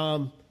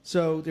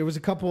 So there was a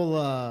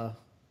couple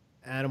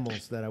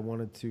animals that I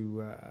wanted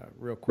to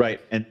real quick. Right,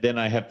 and then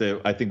I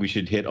think we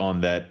should hit on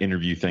that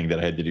interview thing that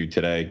I had to do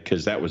today,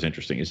 because that was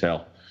interesting as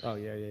hell. Oh,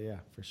 yeah,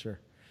 for sure.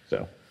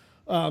 So.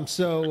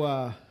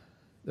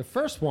 The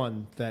first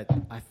one that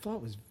I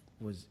thought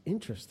was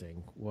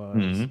interesting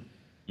was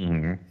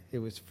it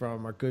was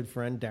from our good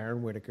friend Darren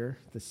Whitaker,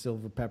 the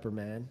Silver Pepper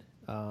Man.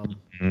 And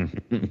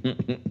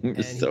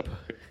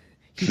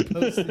he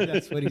posted,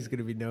 that's what he's going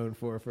to be known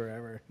for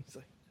forever. He's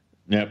like,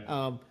 yep.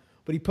 But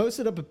he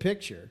posted up a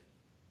picture,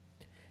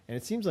 and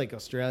it seems like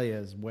Australia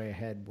is way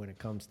ahead when it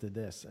comes to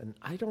this. And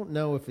I don't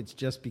know if it's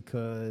just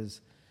because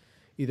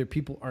either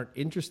people aren't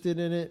interested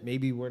in it,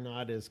 maybe we're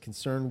not as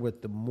concerned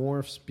with the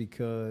morphs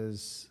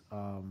because,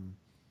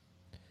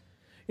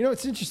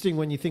 it's interesting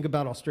when you think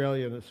about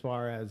Australia as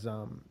far as,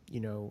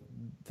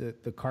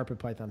 the carpet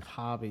python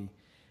hobby.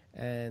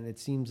 And it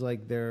seems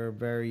like they're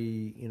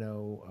very,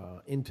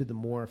 into the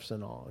morphs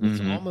and all. And it's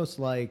almost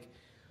like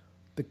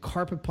the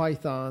carpet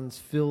pythons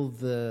fill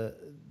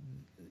that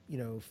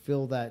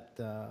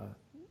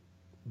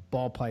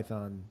ball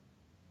python,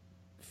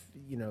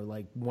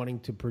 like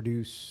wanting to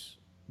produce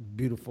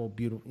beautiful,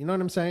 beautiful. You know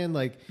what I'm saying?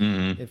 Like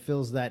it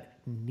fills that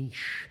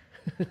niche.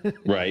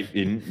 Right.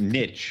 In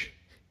niche.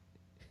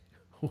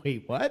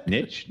 Wait, what?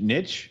 Niche?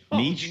 Oh,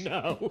 Niche?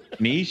 no.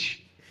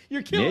 Niche?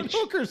 You're killing Niche?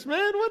 hookers,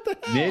 man. What the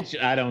hell? Niche?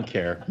 I don't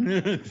care.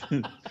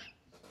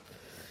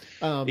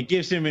 It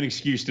gives him an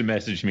excuse to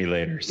message me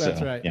later. That's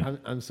so, right. Yeah.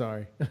 I'm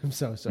sorry. I'm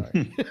so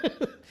sorry.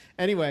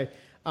 Anyway,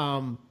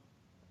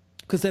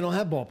 because they don't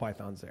have ball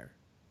pythons there.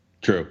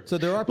 True. So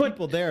there are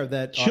people there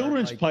that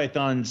children's are,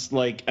 pythons,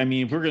 like, I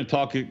mean, if we're going to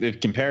talk a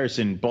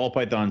comparison, ball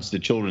pythons to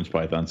children's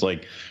pythons,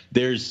 like,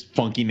 there's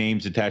funky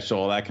names attached to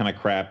all that kind of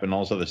crap and all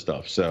this other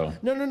stuff. So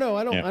No.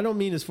 I don't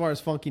mean as far as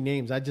funky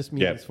names. I just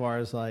mean Yeah. as far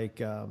as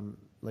like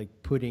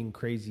putting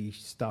crazy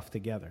stuff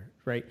together,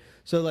 right?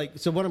 So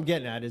what I'm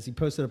getting at is he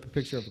posted up a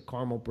picture of a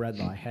caramel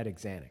bredli head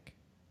exanic,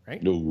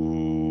 right?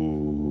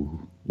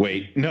 Ooh.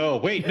 Wait, no.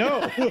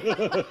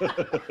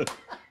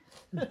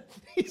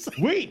 He's like,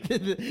 Wait,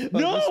 This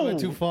no. went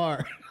too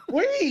far.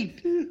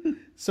 Wait.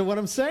 So what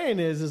I'm saying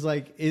is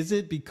like, is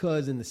it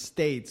because in the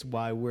States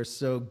why we're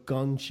so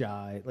gun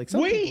shy? Like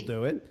some Wait. people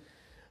do it.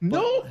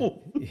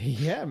 No.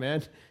 Yeah,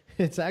 man.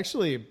 It's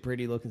actually a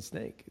pretty looking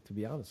snake, to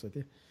be honest with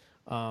you.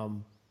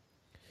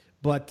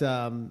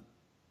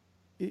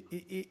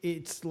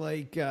 It's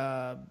like,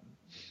 I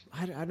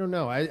don't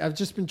know. I've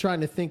just been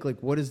trying to think,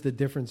 like, what is the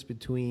difference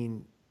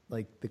between,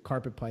 like, the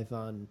carpet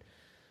python,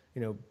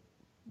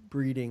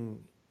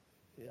 breeding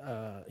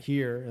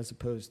here as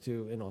opposed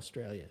to in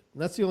Australia.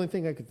 And that's the only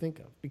thing I could think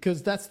of,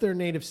 because that's their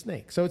native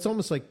snake. So it's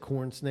almost like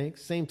corn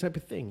snakes, same type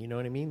of thing. You know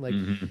what I mean? Like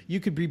you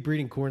could be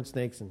breeding corn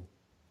snakes and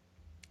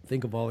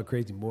think of all the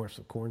crazy morphs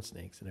of corn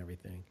snakes and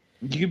everything.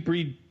 You could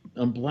breed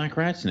black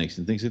rat snakes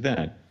and things like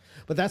that.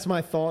 But that's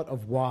my thought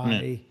of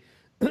why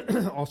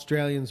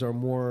Australians are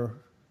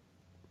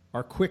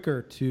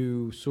quicker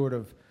to sort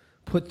of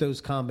put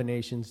those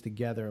combinations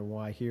together, and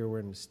why here we're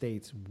in the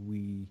States,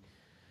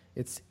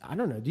 I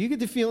don't know. Do you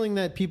get the feeling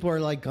that people are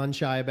like gun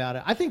shy about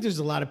it? I think there's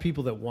a lot of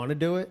people that want to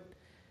do it,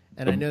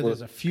 and I know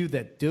there's a few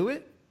that do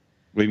it.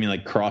 What do you mean,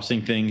 like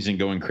crossing things and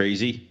going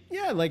crazy?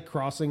 Yeah, like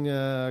crossing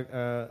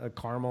a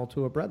caramel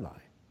to a bredli.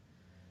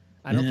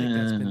 I don't think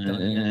that's been done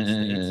here in the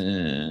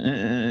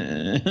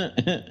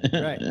States.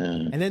 Right.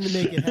 And then to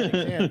make it head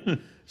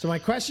exam. So my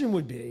question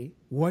would be,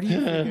 what do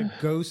you think a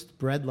ghost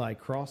bredli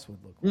cross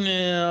would look like?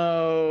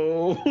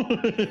 No.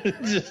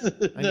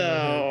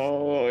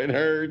 No, it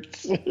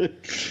hurts.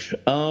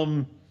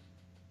 I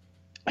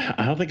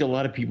don't think a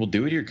lot of people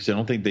do it here because I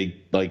don't think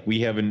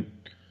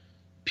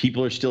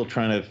people are still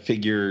trying to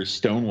figure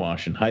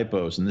stonewash and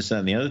hypos and this, that,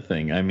 and the other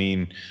thing. I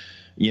mean,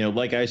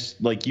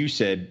 like you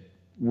said,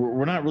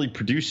 we're not really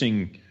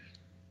producing,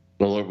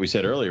 well, what we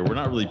said earlier, we're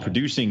not really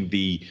producing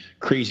the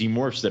crazy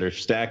morphs that are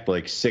stacked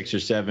like 6 or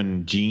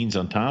 7 genes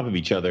on top of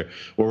each other,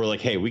 where we're like,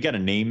 hey, we got to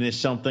name this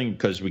something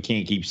because we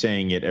can't keep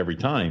saying it every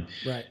time.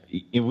 Right.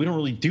 And we don't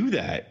really do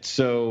that.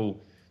 So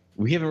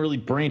we haven't really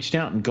branched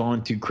out and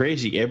gone too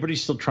crazy.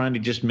 Everybody's still trying to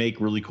just make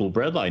really cool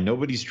bredli.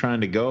 Nobody's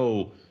trying to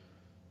go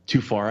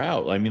too far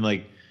out. I mean,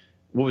 like,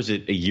 what was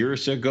it, a year or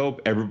so ago?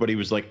 Everybody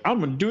was like, I'm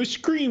going to do a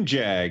scream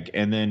jag.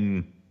 And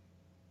then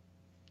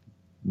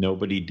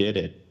nobody did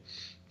it.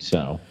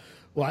 So,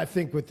 well, I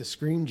think with the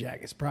scream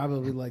jag, it's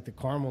probably like the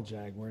caramel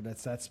jag, where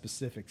that's that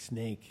specific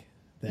snake.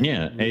 That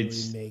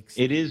really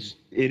it is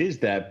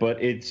that,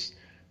 but it's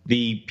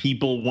the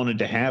people wanted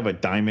to have a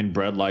diamond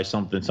bredli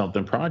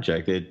something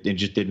project. It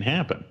just didn't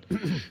happen.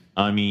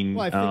 I mean,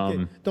 well, I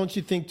think don't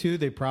you think too?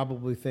 They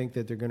probably think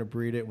that they're going to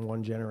breed it in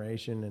one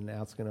generation, and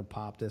now it's going to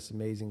pop this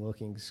amazing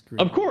looking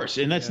scream. Of course,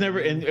 and that's never.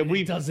 And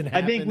we,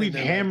 I think we've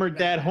hammered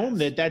that home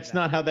that's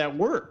not how that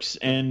works.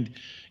 And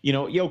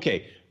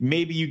okay,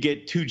 maybe you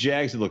get 2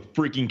 jags that look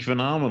freaking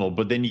phenomenal,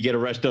 but then you get the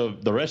rest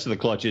of the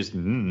clutches.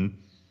 And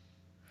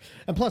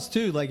plus,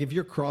 too, like if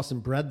you're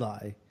crossing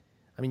bredli,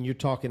 I mean, you're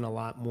talking a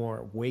lot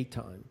more wait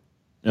time.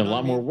 And a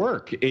lot more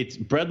work. It's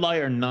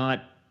bredli are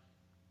not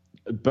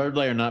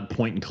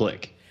point and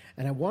click.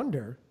 And I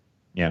wonder,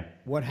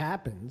 what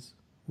happens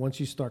once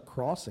you start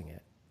crossing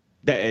it?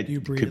 Do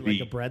you breed it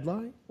like a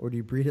bredli, or do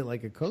you breed it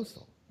like a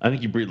coastal? I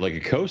think you breed like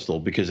a coastal,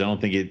 because I don't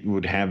think it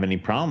would have any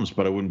problems,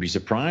 but I wouldn't be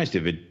surprised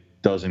if it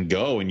doesn't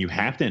go and you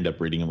have to end up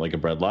breeding it like a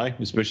bredli,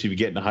 especially if you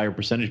get in a higher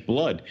percentage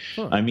blood.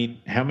 Huh. I mean,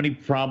 how many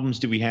problems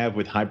do we have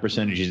with high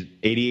percentages?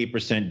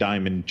 88%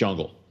 diamond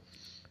jungle.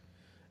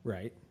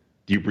 Right.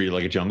 Do you breed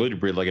like a jungle, or do you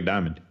breed like a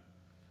diamond?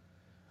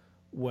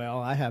 Well,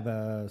 I have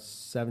a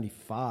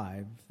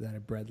 75 that I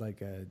bred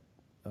like a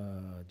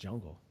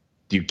jungle.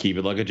 Do you keep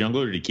it like a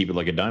jungle, or do you keep it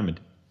like a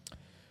diamond?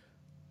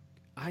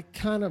 I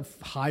kind of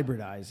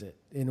hybridize it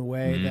in a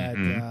way that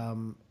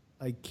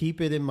I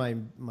keep it in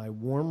my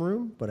warm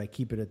room, but I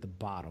keep it at the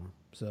bottom.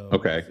 So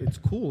it's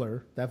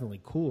cooler,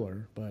 definitely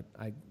cooler, but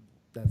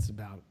that's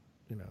about.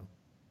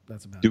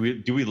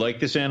 Do we like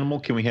this animal?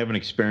 Can we have an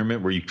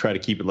experiment where you try to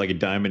keep it like a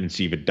diamond and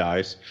see if it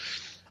dies?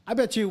 I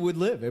bet you it would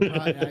live.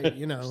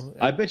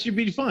 I bet you'd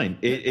be fine.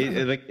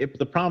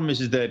 The problem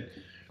is that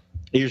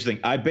here's the thing.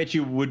 I bet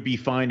you would be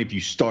fine if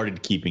you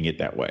started keeping it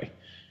that way.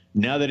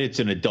 Now that it's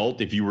an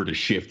adult, if you were to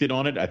shift it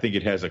on it, I think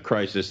it has a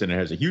crisis and it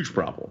has a huge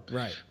problem.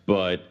 Right.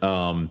 But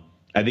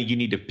I think you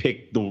need to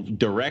pick the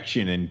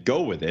direction and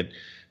go with it.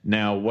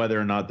 Now, whether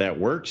or not that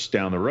works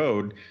down the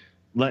road,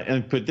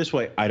 and put it this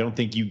way, I don't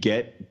think you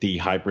get the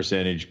high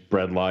percentage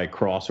bredli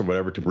cross or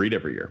whatever to breed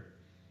every year.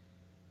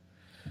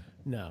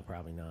 No,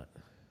 probably not.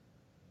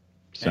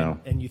 So,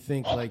 and you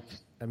think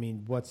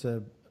what's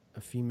a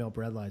female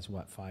bredli is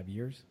 5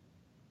 years?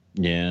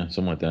 Yeah,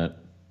 something like that.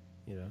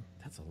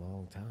 That's a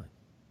long time.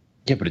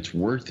 Yeah, but it's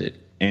worth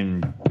it.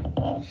 And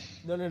no.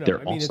 I mean,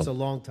 awesome. It's a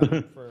long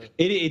time for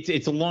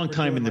it's a long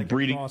time in the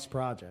breeding cross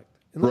project,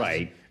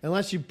 right?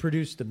 Unless you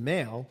produce the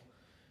male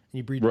and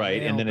you breed right, the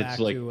male and then it's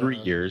like 3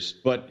 years.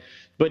 But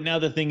now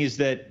the thing is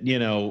that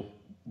it'd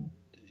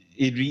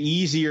be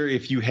easier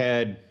if you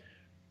had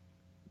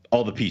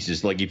all the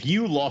pieces. Like if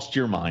you lost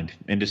your mind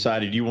and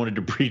decided you wanted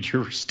to breed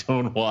your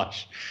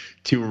Stonewash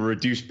to a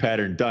reduced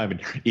pattern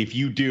diamond, if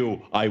you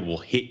do, I will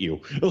hit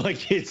you.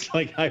 Like it's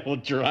like I will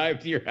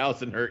drive to your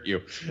house and hurt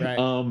you.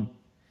 Right.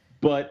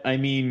 But I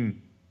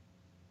mean,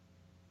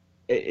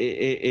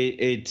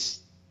 it'd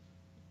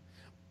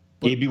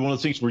be one of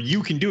those things where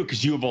you can do it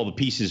because you have all the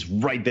pieces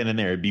right then and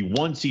there. It'd be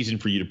one season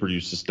for you to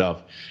produce the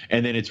stuff,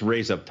 and then it's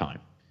raise up time.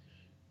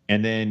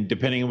 And then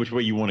depending on which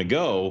way you want to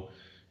go,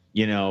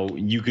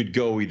 you could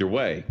go either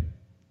way.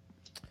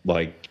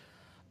 Like,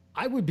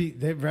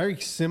 they're very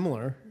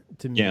similar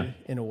to me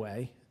in a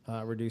way,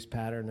 reduced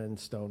pattern and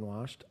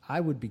stonewashed. I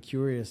would be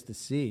curious to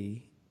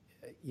see,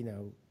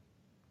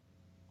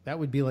 that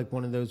would be like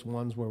one of those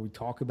ones where we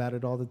talk about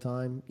it all the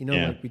time.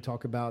 Like we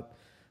talk about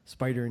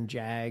Spider and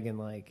Jag and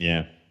like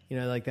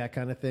that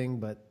kind of thing,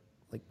 but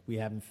like we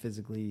haven't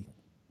physically.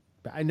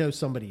 I know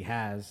somebody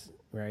has,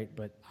 right?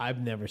 But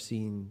I've never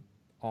seen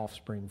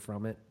offspring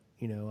from it.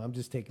 I'm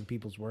just taking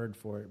people's word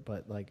for it.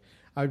 But like,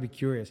 I would be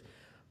curious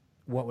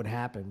what would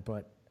happen.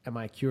 But am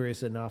I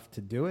curious enough to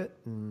do it?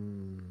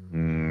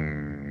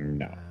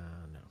 No,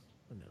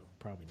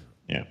 probably not.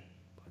 Yeah.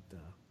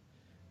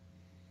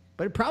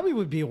 But it probably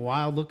would be a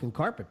wild-looking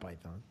carpet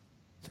python.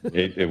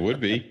 It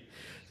would be.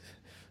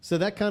 So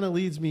that kind of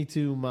leads me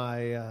to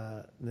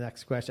my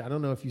next question. I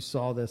don't know if you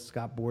saw this.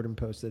 Scott Borden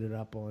posted it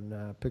up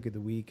on Pick of the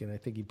Week, and I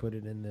think he put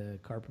it in the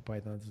carpet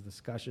pythons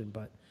discussion.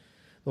 But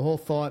the whole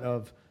thought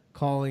of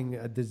calling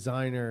a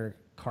designer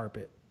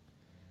carpet,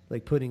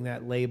 like putting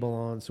that label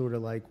on, sort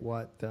of like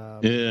what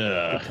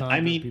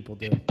people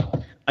do.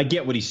 I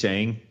get what he's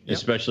saying,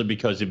 especially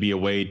because it'd be a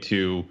way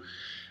to.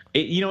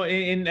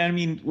 And I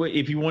mean,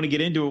 if you want to get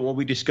into it, what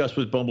we discussed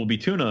with Bumblebee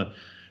Tuna,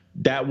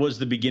 that was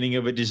the beginning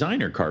of a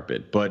designer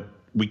carpet. But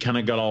we kind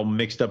of got all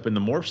mixed up in the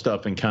morph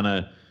stuff and kind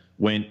of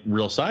went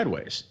real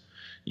sideways.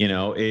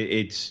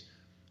 There's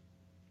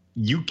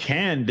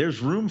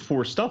room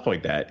for stuff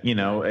like that,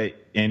 and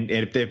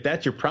if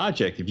that's your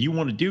project, if you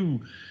want to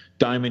do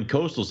diamond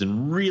coastals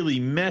and really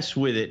mess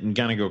with it and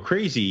kind of go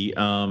crazy,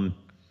 and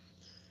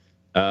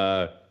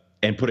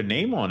put a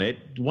name on it,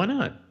 why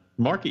not?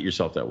 Market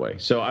yourself that way.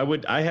 So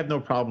I have no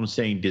problem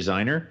saying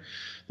designer.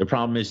 The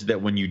problem is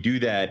that when you do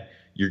that,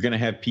 you're going to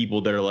have people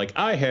that are like,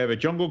 I have a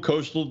jungle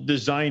coastal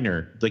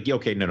designer. Like,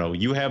 okay, no,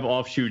 you have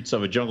offshoots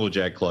of a jungle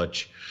jack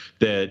clutch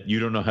that you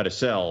don't know how to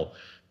sell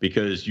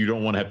because you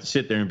don't want to have to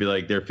sit there and be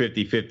like, they're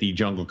 50-50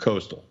 jungle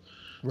coastal.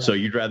 Right. So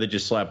you'd rather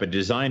just slap a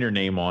designer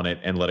name on it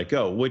and let it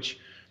go, which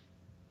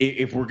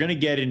if we're going to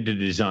get into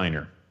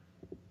designer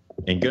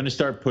and going to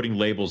start putting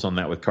labels on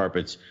that with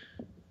carpets,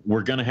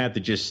 we're going to have to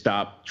just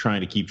stop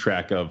trying to keep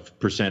track of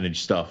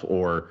percentage stuff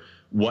or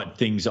what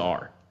things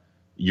are.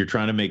 You're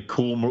trying to make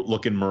cool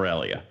looking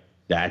Morelia.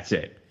 That's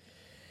it.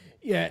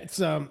 Yeah,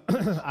 it's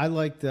I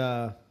liked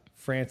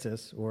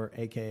Francis, or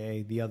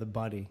AKA the other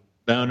buddy.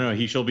 No,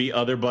 he shall be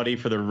other buddy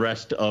for the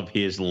rest of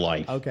his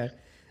life. Okay.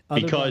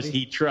 Because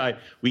he tried,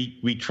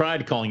 we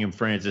tried calling him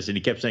Francis, and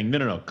he kept saying,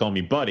 no, call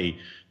me buddy.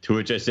 To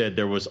which I said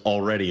there was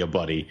already a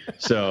buddy.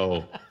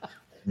 So,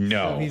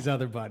 no. So he's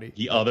other buddy.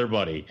 The other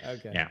buddy.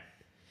 Okay. Yeah.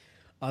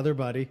 Other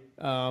buddy.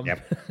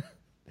 Yep.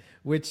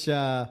 Which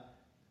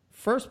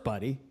first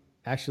buddy,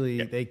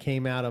 actually, they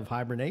came out of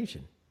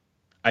hibernation.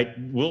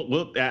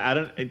 We'll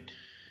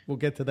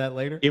get to that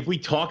later. If we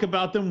talk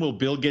about them, will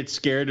Bill get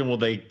scared and will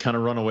they kind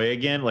of run away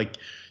again? Like,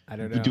 I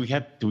don't know. Do we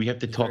have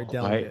to talk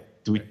quiet?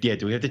 Do we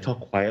have to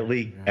talk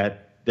quietly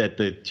at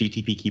the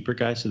GTP keeper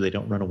guys so they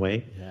don't run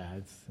away? Yeah,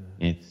 it's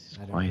I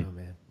don't quiet. know,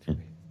 man.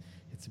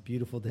 It's a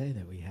beautiful day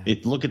that we have.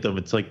 Look at them.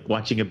 It's like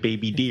watching a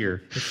baby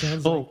deer. It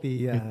sounds like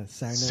the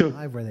Saturday Night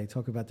Live where they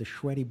talk about the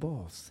sweaty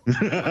balls.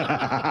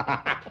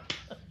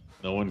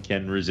 No one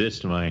can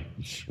resist my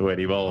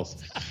sweaty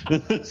balls.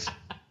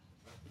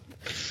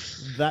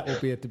 That will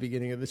be at the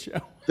beginning of the show.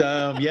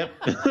 Yep.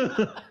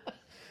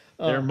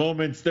 There are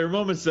moments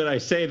that I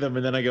say them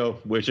and then I go,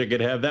 wish I could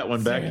have that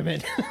one back. Damn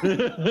it.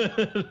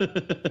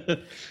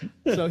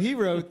 So he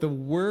wrote, the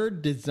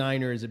word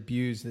designer is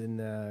abused in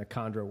the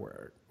Chondro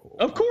word.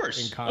 Of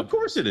course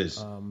it is.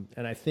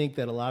 And I think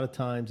that a lot of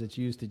times it's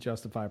used to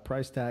justify a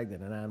price tag that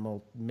an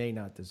animal may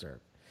not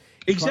deserve.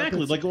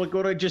 Exactly, like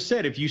what I just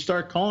said. If you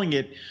start calling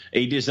it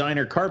a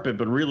designer carpet,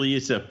 but really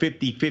it's a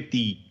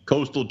 50-50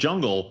 coastal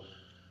jungle,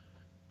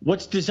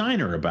 what's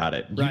designer about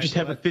it? You just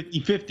have a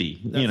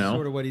 50-50, That's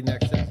sort of what he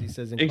next says. He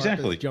says in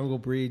exactly. carpets, jungle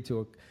breed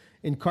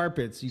in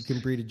carpets, you can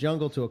breed a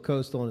jungle to a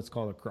coastal, and it's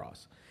called a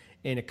cross.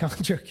 In a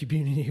chondro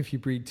community, if you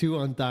breed two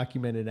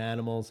undocumented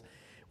animals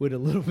with a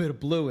little bit of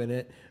blue in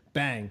it,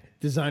 bang,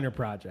 designer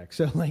project.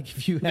 So, like,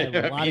 if you have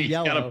a lot of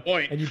yellow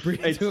and you breed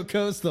it to a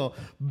coastal,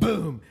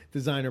 boom,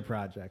 designer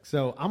project.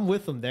 So I'm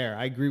with them there.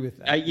 I agree with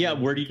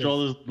that. Where do you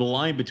draw the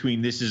line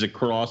between this is a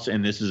cross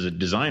and this is a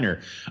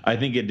designer? I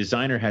think a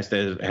designer has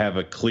to have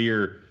a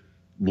clear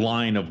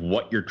line of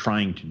what you're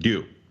trying to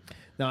do.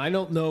 Now, I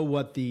don't know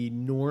what the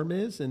norm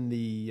is in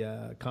the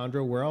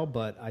chondro world,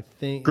 but I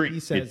think green. He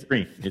says it's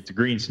green. It's a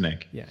green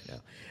snake. Yeah, no.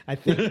 I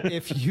think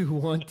if you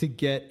want to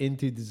get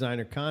into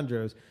designer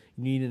chondros,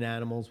 you need an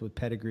animals with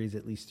pedigrees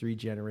at least 3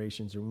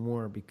 generations or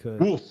more,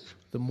 because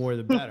the more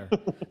the better.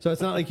 So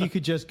it's not like you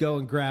could just go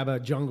and grab a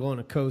jungle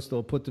and a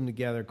coastal, put them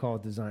together, call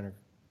it designer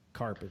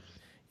carpet.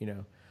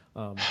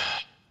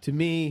 To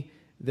me,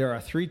 there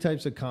are 3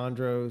 types of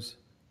chondros: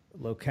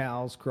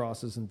 locales,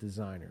 crosses, and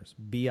designers.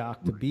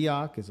 Biak to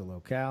Biak is a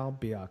locale.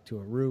 Biak to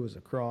Aru is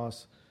a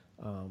cross.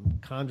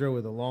 Chondro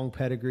with a long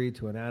pedigree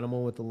to an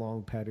animal with a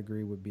long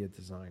pedigree would be a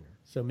designer.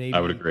 So maybe I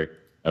would agree.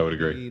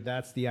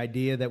 That's the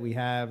idea that we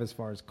have as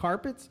far as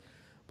carpets,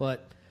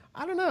 but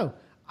I don't know.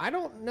 I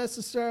don't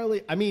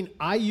necessarily. I mean,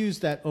 I use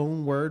that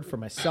own word for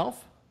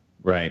myself,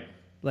 right?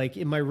 Like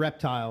in my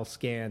reptile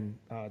scan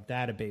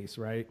database,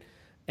 right?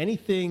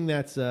 Anything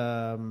that's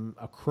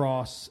a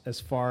cross as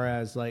far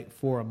as like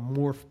for a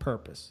morph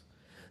purpose,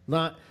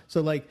 not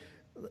so like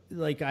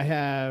I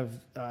have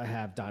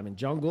diamond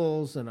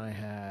jungles and I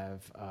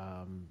have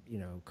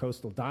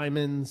coastal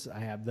diamonds. I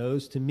have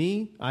those. To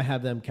me, I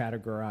have them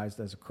categorized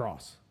as a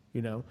cross,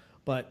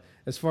 But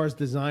as far as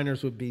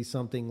designers would be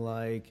something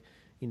like,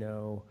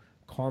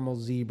 caramel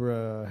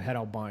zebra het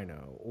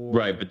albino.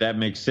 Right, but that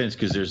makes sense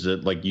because there's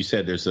like you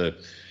said, there's a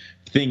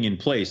thing in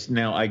place.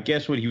 Now, I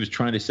guess what he was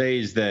trying to say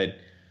is that,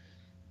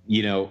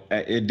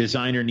 a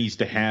designer needs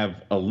to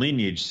have a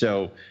lineage.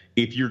 So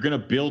if you're going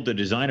to build a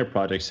designer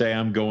project, say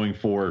I'm going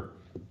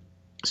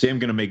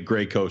to make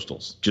gray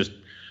coastals, just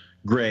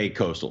gray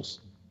coastals.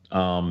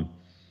 And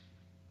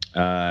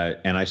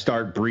I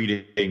start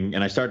breeding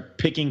and I start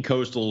picking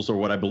coastals, or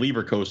what I believe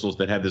are coastals,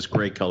 that have this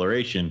gray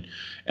coloration,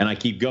 and I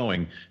keep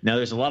going. Now,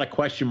 there's a lot of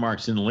question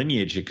marks in the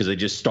lineage because I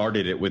just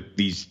started it with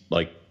these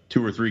like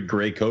 2 or 3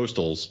 gray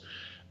coastals.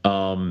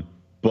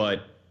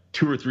 But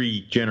 2 or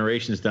 3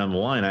 generations down the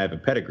line, I have a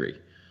pedigree.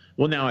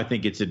 Well, now I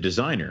think it's a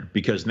designer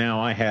because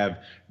now I have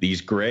these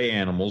gray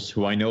animals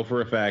who I know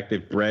for a fact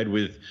they've bred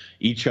with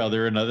each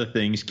other and other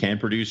things, can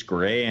produce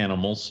gray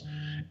animals,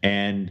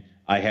 and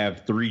I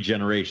have 3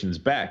 generations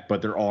back.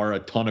 But there are a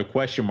ton of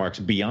question marks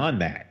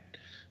beyond that.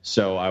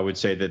 So I would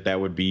say that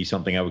would be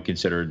something I would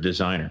consider a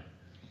designer.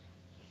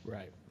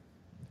 Right.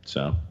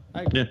 So,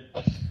 yeah.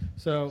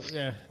 So,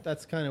 yeah,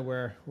 that's kind of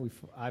where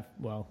I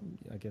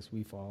guess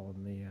we fall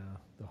in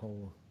the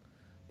whole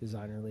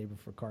designer labor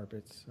for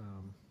carpets.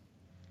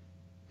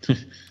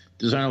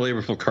 Designer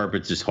labor for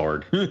carpets is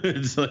hard.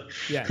 It's like,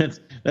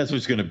 that's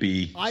what's going to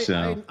be.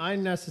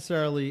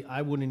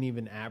 I wouldn't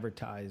even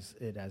advertise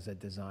it as a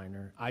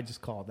designer. I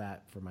just call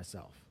that for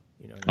myself.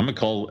 I'm going to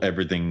call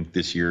everything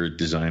this year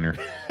designer.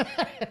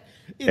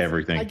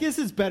 Everything. I guess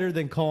it's better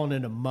than calling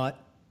it a mutt.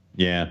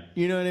 Yeah.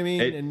 You know what I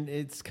mean? And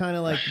it's kind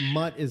of like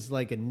mutt is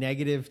like a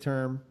negative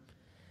term.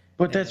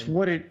 But that's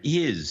what it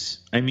is.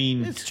 I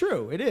mean, it's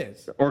true. It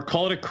is. Or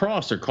call it a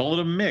cross or call it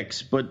a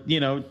mix. But,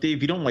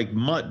 if you don't like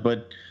mutt,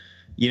 but,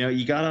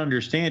 you got to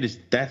understand is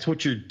that's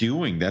what you're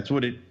doing. That's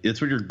what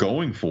you're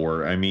going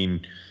for. I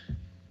mean,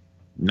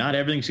 not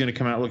everything's going to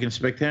come out looking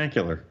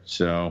spectacular.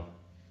 So.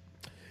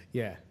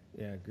 Yeah,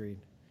 agreed.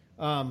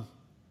 And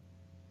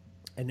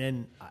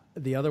then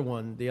the other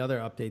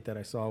update that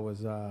I saw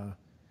was,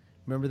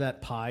 remember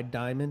that pied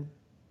diamond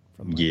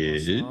from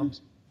Yes.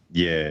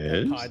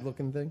 Yes. That pied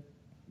looking thing?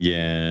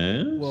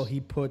 Yes. Well, he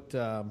put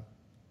an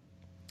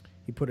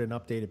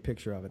updated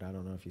picture of it. I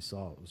don't know if you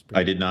saw it. It was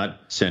I did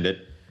not send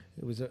it.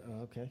 It was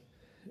okay.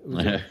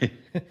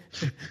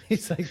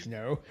 He's like,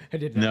 no, I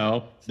did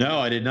not. No,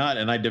 I did not,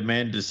 and I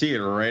demand to see it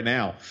right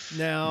now.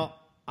 Now,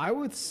 I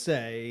would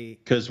say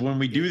because when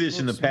we do this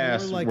in the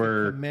past, more like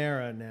a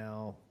Chimera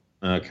now,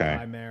 okay,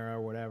 Chimera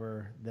or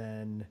whatever,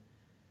 then.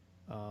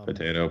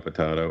 Potato.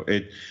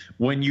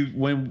 When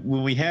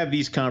we have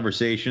these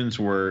conversations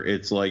where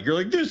it's like you're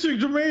like, this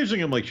thing's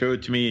amazing, I'm like, show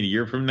it to me in a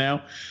year from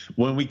now.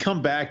 When we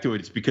come back to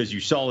it, it's because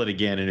you saw it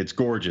again and it's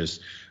gorgeous.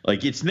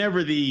 Like it's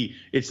never the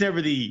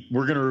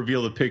we're gonna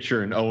reveal the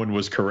picture and Owen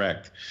was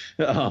correct.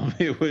 Don't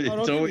get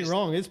me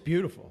wrong, it's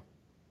beautiful.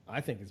 I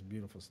think it's a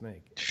beautiful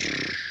snake.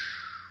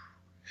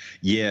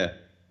 Yeah,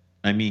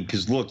 I mean,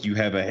 because look, you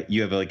have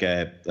like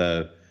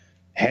a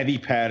heavy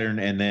pattern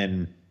and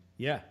then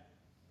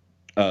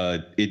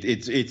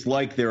it's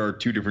like there are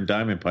 2 different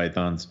diamond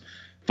pythons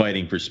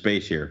fighting for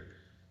space here.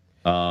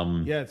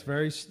 It's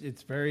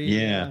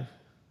very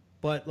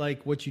but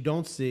like what you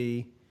don't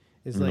see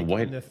is like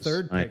in the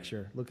third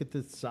picture. Look at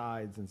the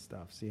sides and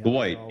stuff. See how the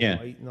white,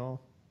 white and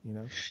all, you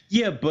know?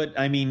 Yeah, but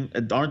I mean,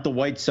 aren't the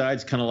white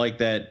sides kind of like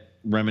that,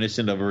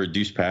 reminiscent of a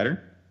reduced pattern?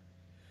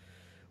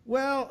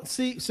 Well,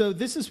 see, so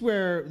this is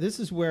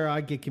where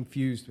I get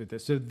confused with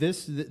this. So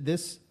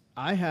this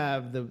I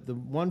have the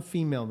one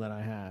female that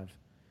I have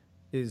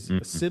is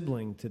a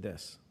sibling to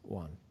this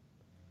one.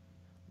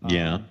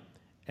 Yeah.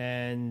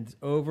 And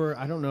over,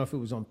 I don't know if it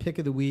was on Pick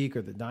of the Week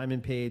or the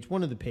Diamond page,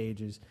 one of the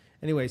pages.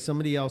 Anyway,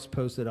 somebody else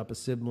posted up a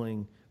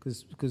sibling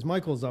because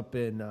Michael's up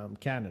in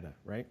Canada,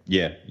 right?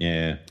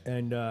 Yeah.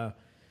 And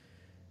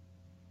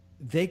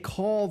they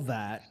call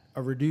that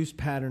a reduced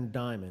pattern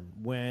diamond.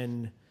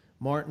 When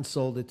Martin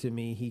sold it to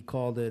me, he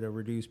called it a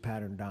reduced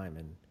pattern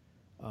diamond.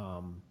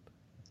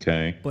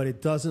 Okay. But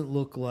it doesn't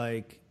look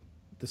like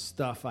the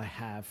stuff I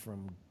have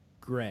from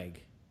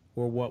Greg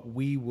or what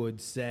we would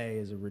say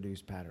is a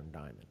reduced pattern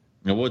diamond.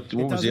 Now, what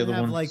was the other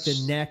one? Like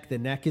the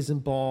neck isn't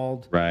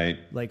bald, right?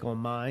 Like on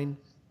mine.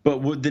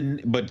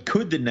 But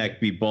could the neck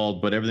be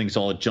bald? But everything's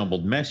all a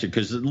jumbled mess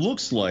because it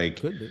looks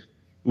like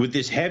with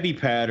this heavy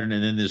pattern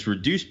and then this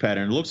reduced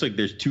pattern, it looks like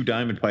there's two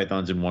diamond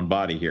pythons in one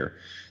body here,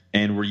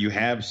 and where you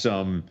have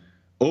some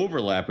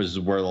overlap is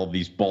where all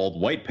these bald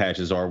white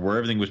patches are, where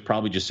everything was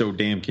probably just so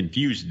damn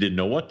confused it didn't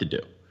know what to do.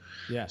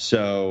 Yeah.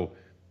 So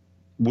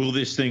will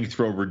this thing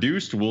throw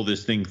reduced? Will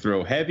this thing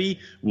throw heavy?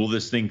 Will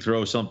this thing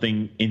throw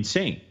something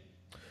insane?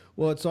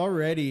 Well, it's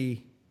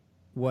already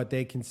what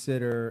they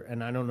consider,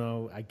 and I don't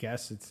know, I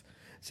guess it's...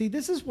 See,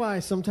 this is why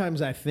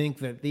sometimes I think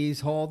that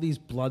all these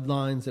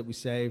bloodlines that we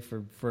say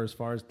for as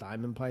far as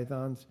diamond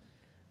pythons,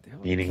 they're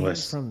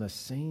meaningless. From the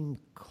same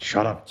clutch.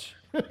 Shut up.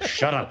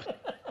 Shut up.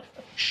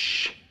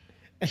 Shh.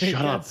 And it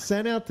got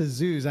sent out to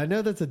zoos. I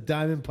know that's a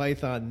diamond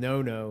python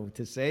no-no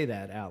to say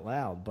that out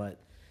loud, but...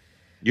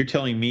 You're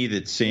telling me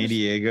that San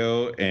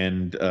Diego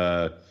and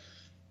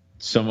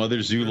some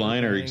other zoo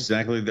line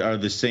are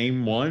the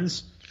same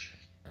ones?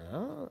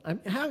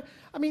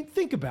 I mean,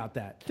 think about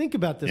that. Think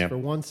about this for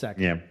 1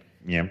 second.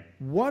 Yeah.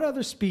 What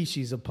other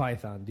species of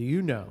python do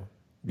you know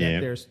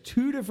that there's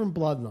two different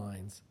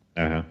bloodlines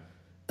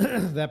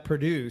that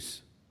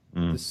produce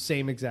the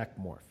same exact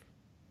morph?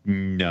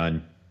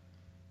 None.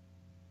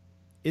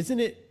 Isn't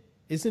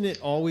it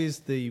always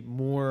the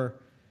more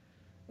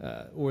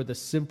or the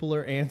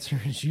simpler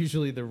answer is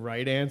usually the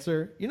right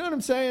answer? You know what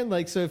I'm saying?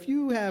 Like, so if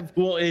you have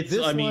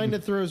line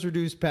that throws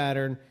reduced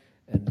pattern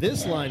and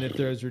this line that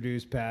throws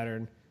reduced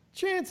pattern,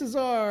 chances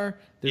are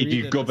if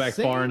you go back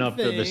far enough,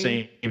 they're the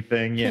same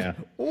thing, yeah.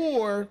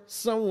 Or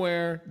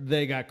somewhere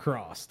they got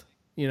crossed.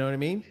 You know what I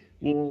mean?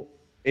 Well,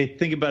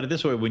 think about it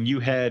this way: when you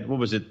had when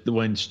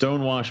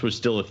stonewash was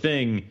still a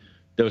thing,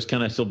 that was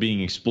kind of still being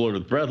explored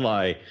with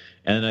bredli,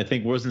 and I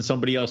think wasn't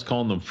somebody else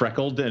calling them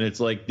freckled, and it's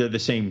like they're the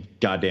same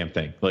goddamn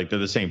thing. Like they're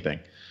the same thing.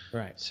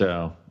 Right.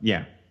 So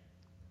yeah.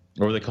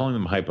 Or were they calling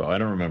them hypo? I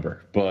don't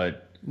remember,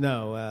 but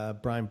no,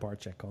 Brian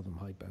Barczyk called them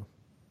hypo.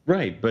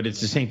 Right, but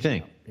it's the same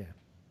thing. Yeah.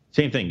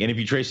 Same thing. And if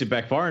you trace it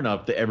back far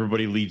enough, that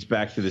everybody leads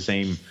back to the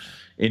same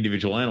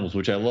individual animals,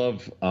 which I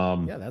love.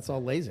 Yeah, that's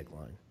all LASIK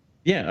line.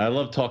 Yeah, I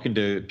love talking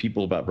to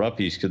people about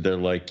roughies because they're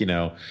like,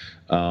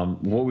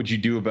 what would you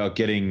do about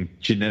getting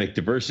genetic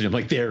diversity? I'm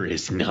like, there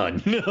is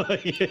none.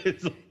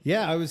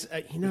 Yeah, I was,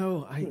 I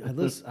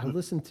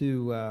listened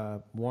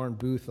to Warren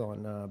Booth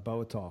on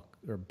Boa Talk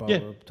or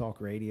Boa Talk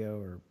Radio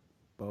or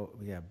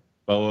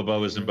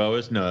Boas and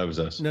Boas? No, that was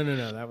us. No,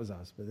 that was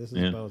us. But this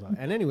is Boas.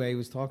 And anyway, he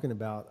was talking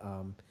about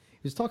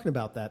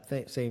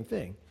that same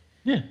thing.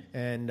 Yeah.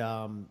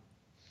 And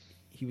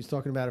he was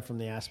talking about it from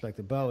the aspect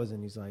of boas,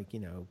 and he's like,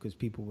 because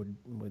people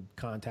would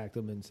contact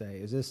him and say,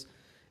 is this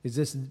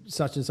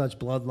such and such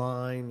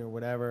bloodline or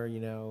whatever,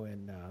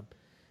 and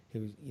he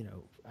was,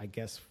 I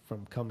guess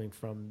coming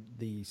from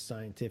the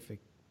scientific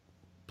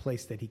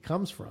place that he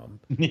comes from,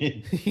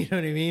 you know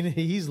what I mean?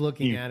 He's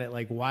looking at it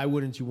like, why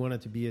wouldn't you want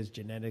it to be as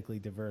genetically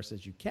diverse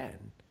as you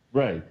can?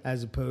 Right.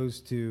 As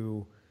opposed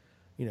to,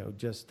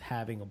 just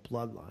having a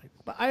bloodline.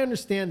 But I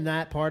understand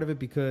that part of it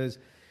because,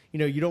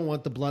 you don't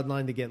want the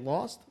bloodline to get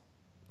lost.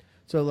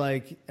 So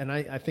and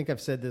I think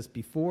I've said this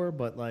before,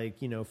 but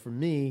for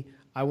me,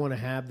 I want to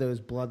have those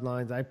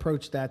bloodlines. I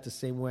approach that the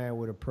same way I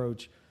would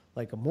approach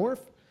like a morph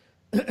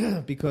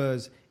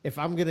because if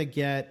I'm going to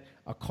get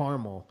a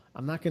caramel,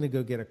 I'm not going to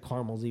go get a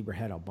caramel zebra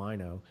head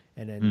albino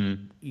and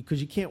then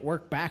because you can't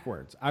work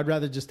backwards. I'd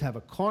rather just have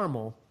a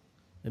caramel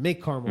and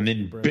make caramels and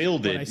then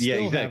build it. I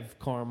still have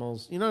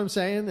caramels. You know what I'm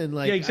saying? And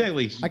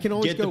exactly. I can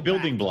always get the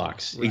building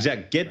blocks. Right.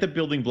 Exactly. Get the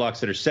building blocks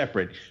that are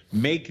separate.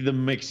 Make the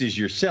mixes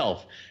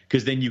yourself,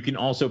 because then you can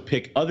also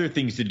pick other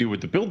things to do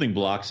with the building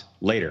blocks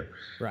later.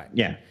 Right.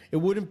 Yeah. It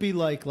wouldn't be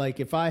like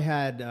if I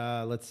had,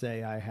 let's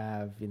say I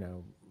have,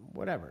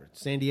 whatever,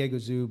 San Diego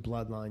Zoo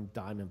bloodline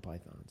diamond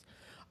pythons.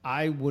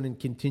 I wouldn't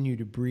continue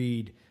to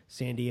breed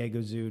San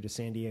Diego Zoo to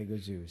San Diego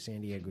Zoo, San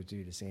Diego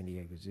Zoo to San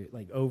Diego Zoo,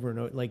 like over and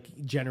over,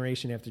 like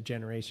generation after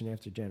generation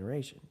after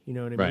generation. You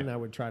know what I mean? I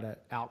would try to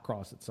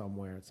outcross it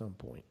somewhere at some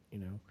point,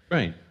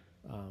 Right.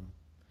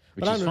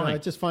 But I don't know. I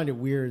just find it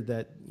weird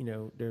that,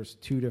 there's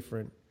two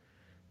different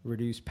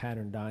reduced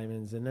pattern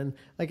diamonds. And then,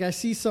 like, I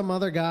see some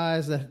other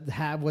guys that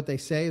have what they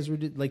say is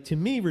like, to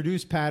me,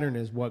 reduced pattern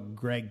is what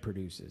Greg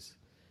produces.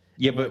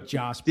 Yeah, but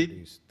Josh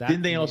produced.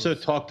 Didn't they also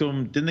talk to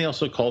him? Didn't they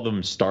also call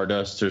them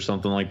Stardust or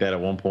something like that at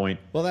one point?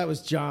 Well, that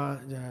was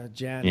Jan.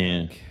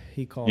 Yeah.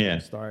 He called them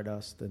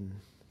Stardust, and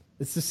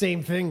it's the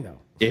same thing, though.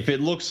 If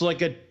it looks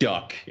like a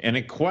duck and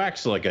it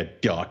quacks like a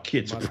duck,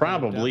 it's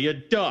probably a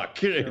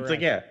duck. It's like,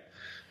 yeah.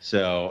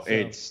 So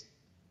that's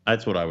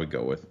what I would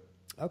go with.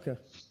 Okay.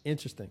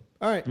 Interesting.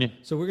 All right. Yeah.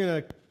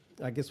 So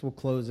I guess we'll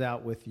close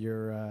out with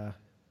your.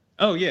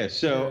 Oh, yeah.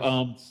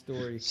 So,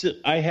 story. So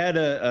I had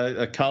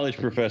a college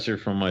professor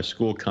from my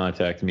school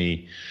contact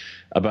me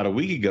about a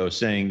week ago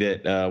saying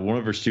that one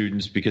of her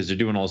students, because they're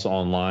doing all this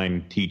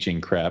online teaching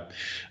crap,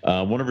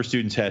 one of her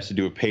students has to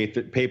do a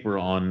paper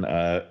on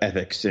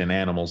ethics in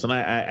animals. And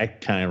I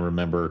kind of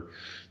remember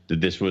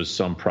that this was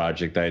some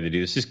project I had to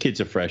do. This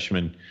kid's a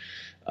freshman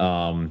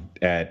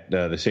at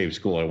the same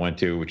school I went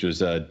to, which was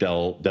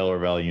Delaware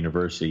Valley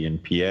University in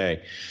PA.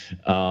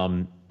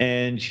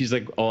 And she's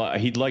like, oh,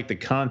 he'd like to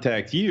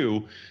contact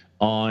you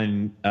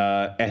on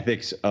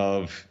ethics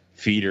of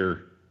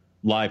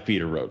live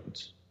feeder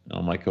rodents. And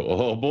I'm like,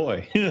 oh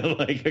boy,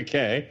 like,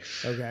 okay,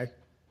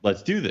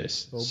 let's do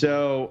this.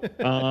 So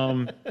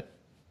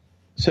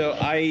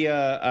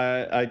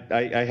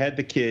I had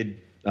the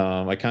kid,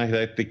 I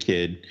contacted the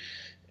kid,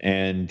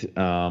 and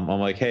I'm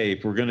like, hey,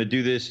 if we're going to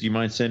do this, do you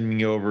mind sending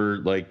me over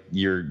like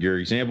your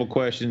example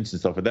questions and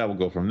stuff like that? We'll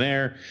go from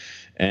there.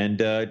 And,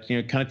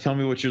 kind of tell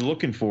me what you're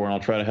looking for, and I'll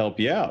try to help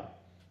you out.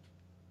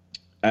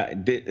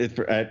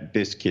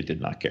 This kid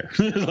did not care.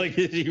 Like,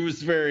 he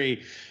was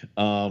very,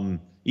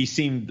 he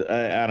seemed,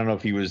 I don't know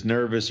if he was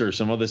nervous or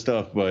some other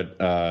stuff,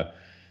 but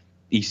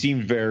he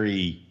seemed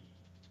very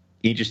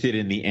interested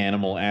in the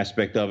animal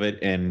aspect of it.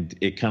 And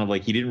it kind of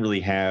like he didn't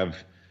really have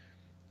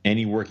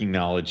any working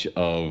knowledge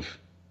of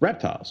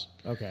reptiles.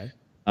 Okay.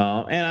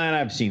 And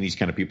I've seen these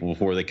kind of people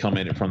before. They come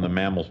in from the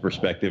mammal's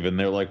perspective, and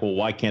they're like, well,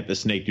 why can't the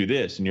snake do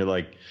this? And you're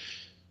like,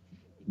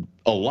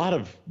 a lot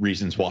of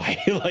reasons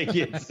why. Like,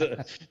 it's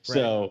right.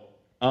 So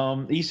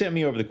he sent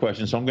me over the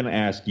questions. So I'm going to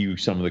ask you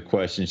some of the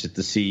questions just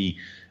to see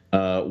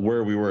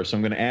where we were. So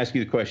I'm going to ask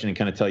you the question and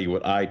kind of tell you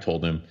what I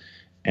told him,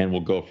 and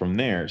we'll go from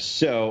there.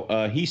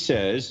 So he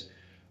says,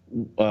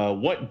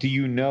 what do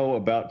you know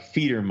about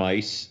feeder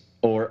mice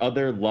or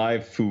other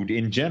live food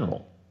in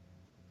general?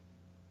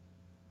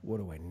 What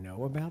do I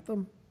know about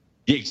them?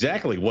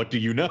 Exactly. What do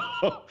you know?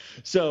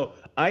 So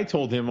I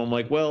told him, I'm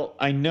like, well,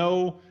 I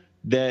know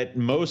that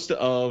most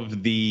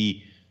of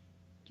the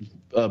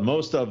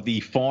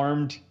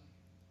farmed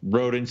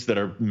rodents that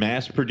are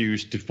mass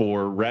produced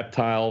for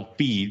reptile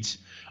feeds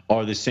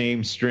are the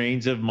same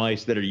strains of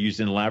mice that are used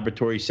in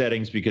laboratory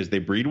settings because they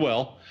breed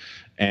well,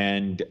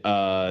 and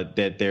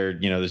that they're,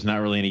 there's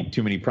not really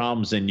too many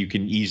problems, and you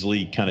can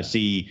easily kind of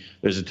see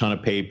there's a ton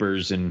of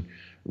papers and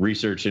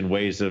research and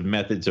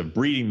methods of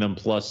breeding them.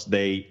 Plus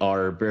they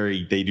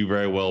do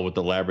very well with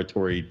the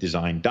laboratory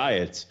designed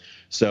diets.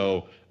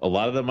 So a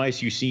lot of the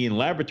mice you see in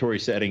laboratory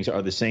settings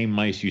are the same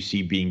mice you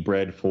see being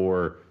bred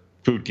for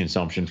food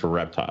consumption for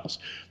reptiles.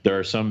 There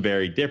are some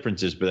varied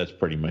differences, but that's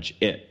pretty much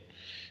it.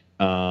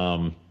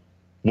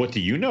 What do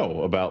you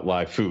know about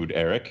live food,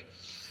 Eric?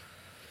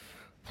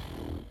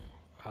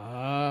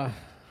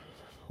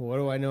 What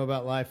do I know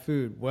about live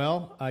food?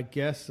 Well, I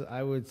guess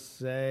I would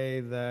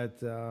say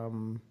that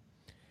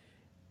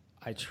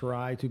I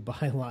try to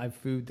buy live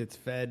food that's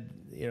fed,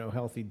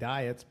 healthy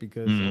diets,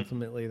 because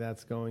ultimately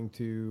that's going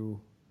to,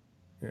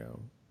 it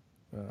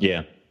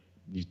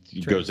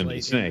goes into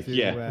the snake.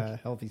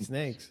 Healthy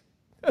snakes.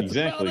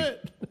 Exactly.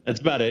 That's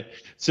about it.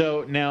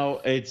 So now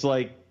it's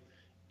like,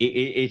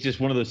 it's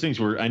just one of those things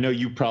where I know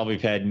you probably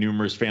have had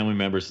numerous family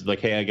members like,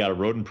 hey, I got a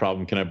rodent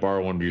problem. Can I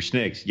borrow one of your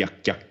snakes?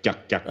 Yuck, yuck, yuck,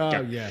 yuck, yuck.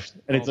 Oh, yeah.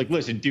 And it's like,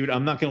 listen, dude,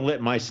 I'm not going to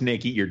let my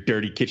snake eat your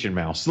dirty kitchen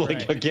mouse. Like,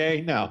 right. Okay,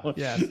 no.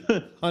 Yes,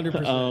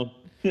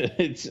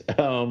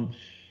 100%.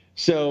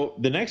 So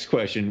the next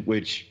question,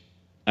 which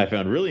I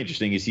found really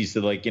interesting, is he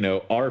said, like,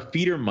 are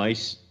feeder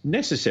mice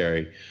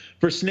necessary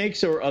for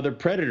snakes or other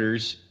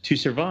predators to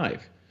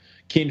survive?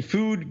 Can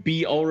food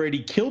be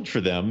already killed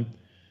for them?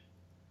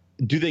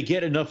 Do they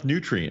get enough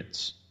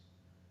nutrients?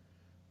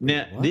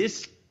 Now,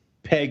 this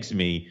pegs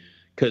me,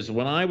 because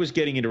when I was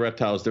getting into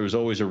reptiles, there was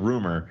always a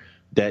rumor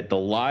that the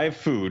live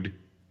food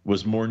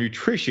was more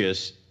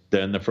nutritious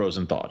than the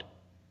frozen thawed.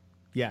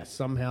 Yeah,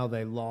 somehow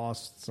they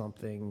lost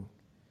something.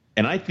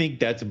 And I think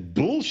that's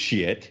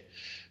bullshit,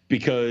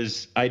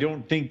 because I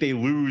don't think they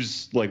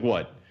lose,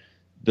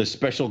 the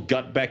special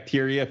gut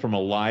bacteria from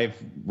a live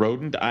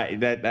rodent. I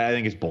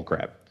think it's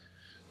bullcrap.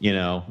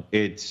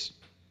 It's...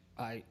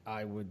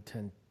 I would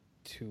tend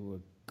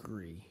to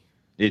agree.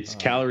 It's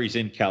calories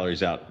in,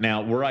 calories out.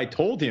 Now, where I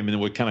told him, and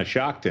what kind of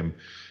shocked him,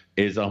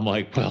 is I'm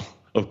like, well,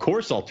 of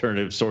course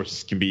alternative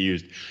sources can be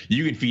used.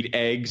 You can feed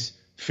eggs,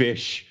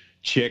 fish,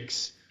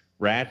 chicks,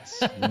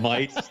 rats,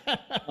 mice.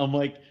 I'm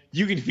like,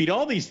 you can feed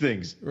all these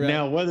things. Right.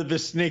 Now, whether the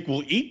snake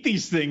will eat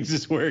these things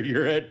is where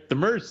you're at the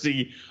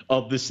mercy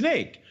of the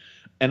snake.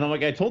 And I'm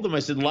like, I told them, I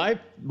said, live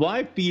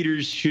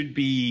feeders should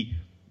be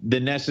the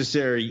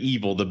necessary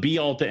evil, the be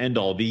all to end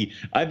all.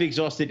 I've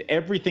exhausted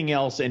everything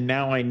else, and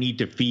now I need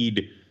to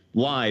feed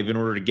live in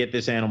order to get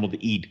this animal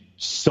to eat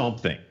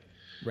something.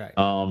 Right.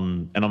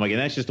 And I'm like, and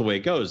that's just the way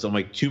it goes. I'm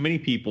like, too many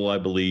people, I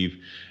believe,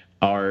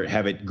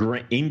 have it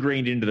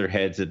ingrained into their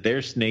heads that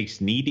their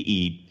snakes need to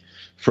eat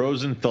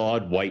frozen,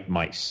 thawed white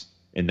mice,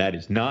 and that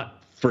is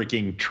not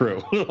freaking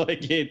true.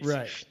 Like, it's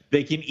right.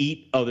 They can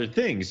eat other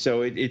things,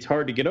 so it's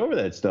hard to get over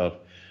that stuff.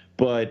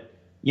 But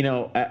you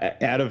know,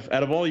 out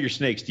of all your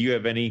snakes, do you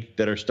have any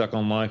that are stuck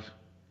on live?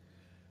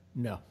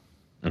 No.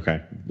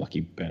 Okay,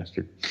 lucky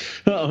bastard.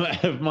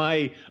 Out of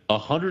my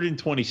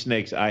 120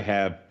 snakes, I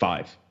have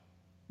 5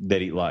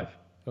 that eat live.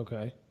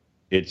 Okay.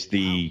 It's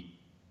the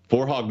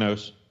 4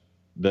 hognose,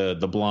 the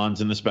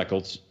blondes and the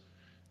speckles,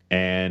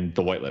 and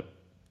the white lip.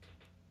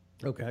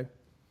 Okay.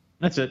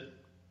 That's it.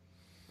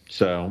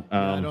 So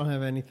I don't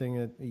have anything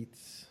that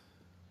eats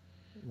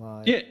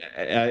live. Yeah,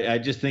 I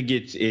just think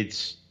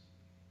it's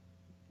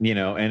you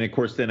know, and of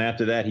course then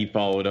after that he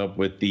followed up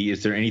with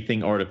is there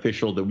anything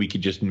artificial that we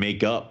could just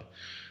make up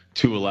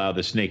to allow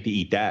the snake to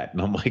eat that?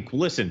 And I'm like,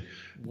 listen,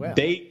 well,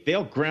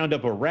 they'll ground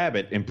up a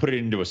rabbit and put it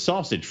into a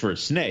sausage for a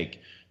snake.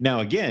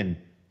 Now again,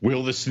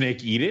 will the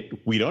snake eat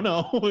it? We don't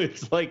know.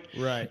 It's like,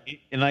 right.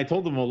 And I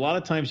told them a lot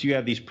of times you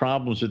have these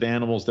problems with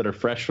animals that are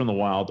fresh from the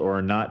wild or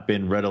are not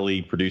been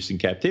readily produced in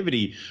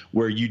captivity,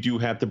 where you do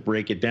have to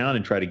break it down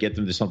and try to get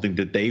them to something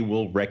that they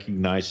will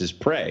recognize as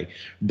prey.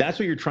 That's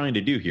what you're trying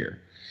to do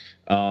here.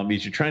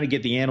 Is you're trying to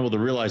get the animal to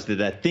realize that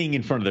that thing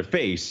in front of their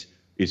face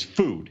is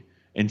food.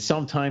 And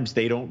sometimes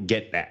they don't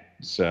get that.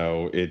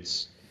 So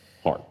it's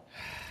hard.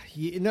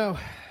 You know,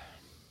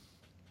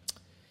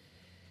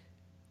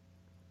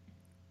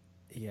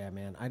 yeah,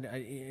 man.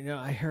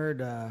 I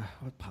heard,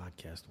 what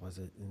podcast was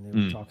it? And they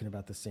were talking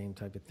about the same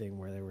type of thing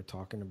where they were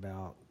talking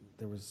about,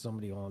 there was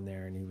somebody on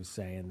there and he was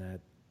saying that,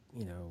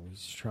 you know,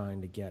 he's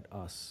trying to get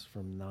us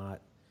from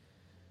not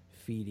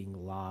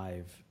feeding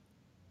live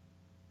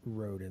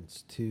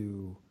rodents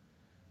to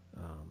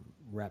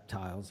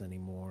reptiles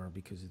anymore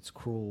because it's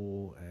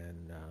cruel.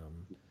 And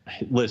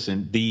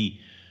listen,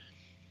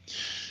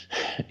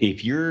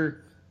 if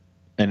you're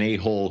an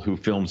a-hole who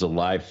films a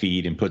live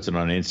feed and puts it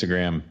on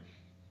Instagram,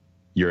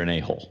 you're an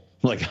a-hole.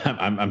 Like,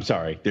 I'm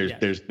sorry.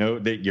 There's no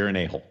that you're an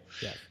a-hole.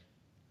 Yeah.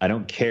 I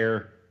don't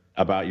care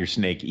about your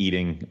snake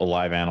eating a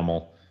live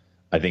animal.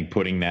 I think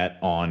putting that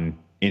on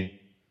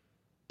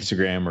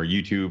Instagram or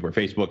YouTube or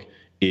Facebook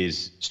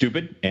is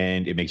stupid,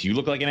 and it makes you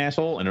look like an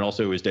asshole, and it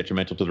also is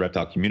detrimental to the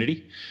reptile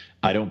community.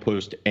 I don't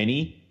post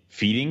any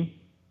feeding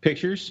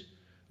pictures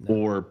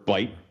or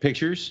bite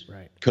pictures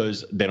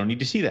because they don't need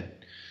to see that.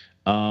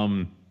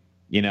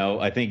 You know,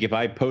 I think if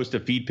I post a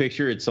feed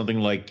picture, it's something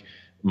like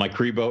my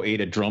Crebo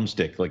ate a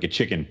drumstick like a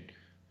chicken.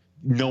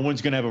 No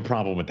one's going to have a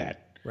problem with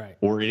that. Right.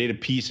 Or it ate a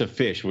piece of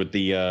fish with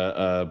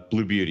the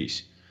Blue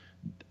Beauties.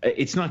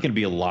 It's not going to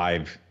be a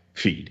live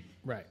feed.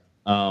 Right.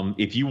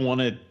 If you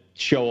want to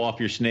show off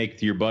your snake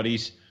to your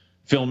buddies,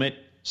 film it,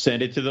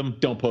 send it to them.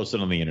 Don't post it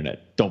on the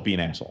internet. Don't be an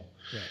asshole.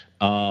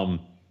 Right.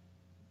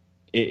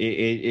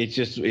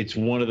 It's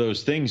one of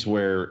those things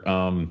where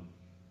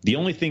the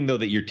only thing though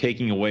that you're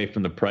taking away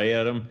from the prey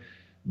item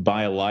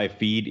by a live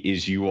feed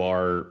is you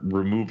are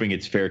removing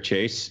its fair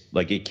chase.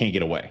 Like, it can't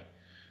get away.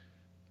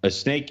 A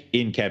snake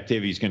in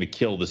captivity is going to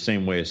kill the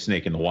same way a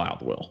snake in the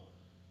wild will.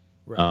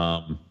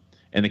 Right.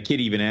 And the kid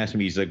even asked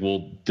me, he's like,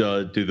 well,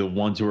 do the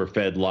ones who are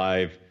fed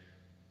live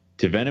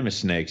to venomous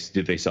snakes,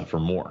 did they suffer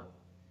more?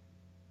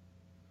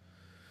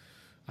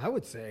 I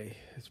would say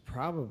it's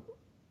probably,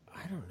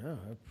 I don't know.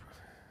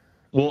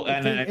 Well,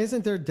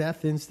 isn't their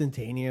death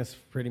instantaneous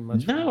pretty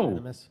much?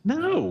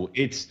 No,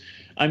 it's,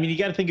 I mean, you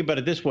got to think about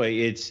it this way.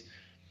 It's,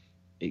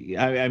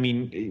 I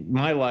mean,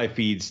 my live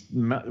feeds,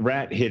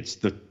 rat hits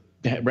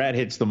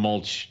the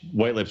mulch,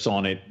 white lips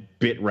on it,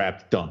 bit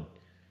wrapped, done.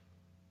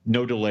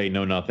 No delay,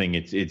 no nothing.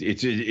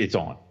 It's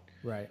on.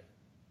 Right.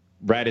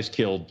 Rat is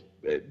killed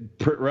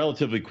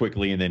relatively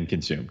quickly and then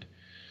consumed.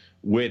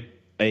 With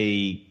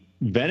a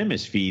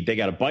venomous feed, they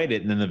got to bite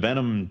it, and then the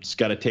venom's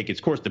got to take its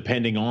course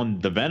depending on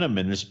the venom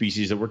and the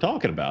species that we're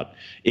talking about.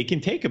 It can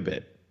take a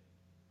bit.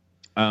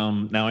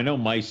 Now, I know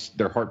mice,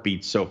 their heart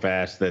beats so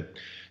fast that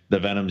the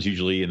venoms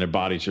usually in their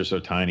bodies are so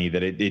tiny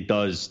that it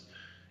does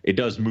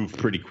move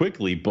pretty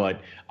quickly, but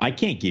I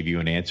can't give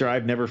you an answer.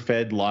 I've never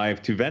fed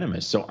live to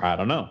venomous, so I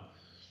don't know.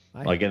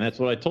 And that's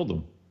what I told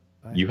them.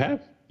 You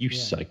have? You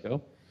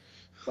psycho.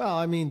 Well,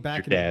 I mean,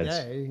 back in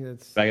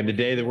the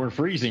day, there weren't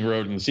freezing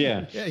rodents.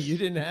 Yeah. Yeah, you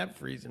didn't have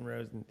freezing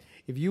rodents.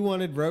 If you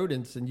wanted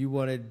rodents and you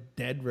wanted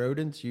dead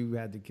rodents, you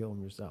had to kill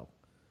them yourself.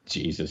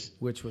 Jesus.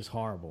 Which was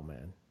horrible,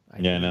 man.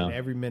 I know.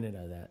 Every minute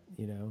of that,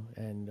 you know.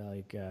 And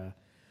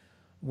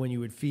when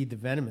you would feed the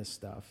venomous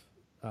stuff,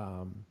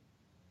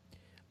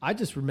 I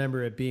just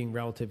remember it being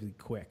relatively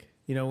quick.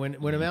 You know,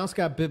 when a mouse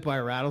got bit by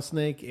a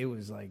rattlesnake, it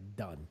was like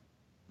done.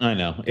 I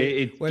know.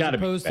 It's as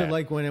opposed to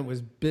like when it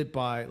was bit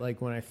by,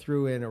 like when I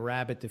threw in a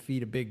rabbit to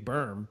feed a big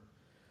berm.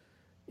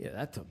 Yeah,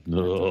 that took a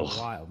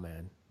while,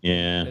 man.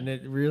 Yeah. And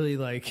it really,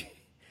 like,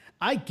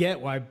 I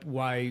get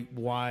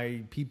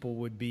why people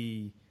would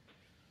be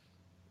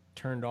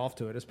turned off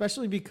to it,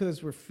 especially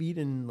because we're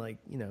feeding, like,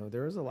 you know,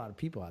 there is a lot of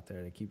people out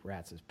there that keep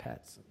rats as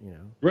pets, you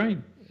know. Right.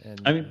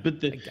 And, I mean,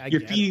 but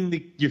you're feeding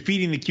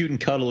the cute and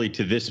cuddly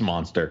to this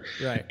monster.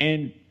 Right.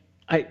 And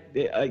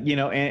you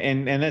know,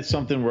 and that's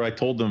something where I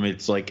told them,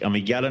 it's like, I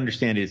mean, you got to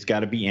understand it's got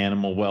to be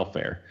animal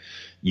welfare.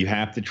 You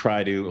have to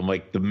try to,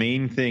 like, the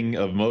main thing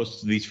of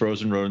most of these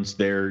frozen rodents,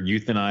 they're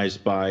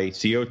euthanized by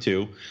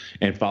CO2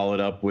 and followed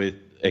up with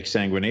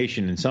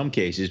exsanguination in some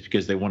cases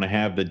because they want to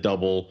have the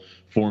double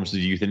forms of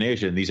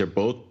euthanasia. And these are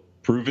both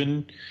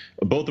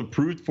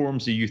approved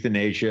forms of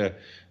euthanasia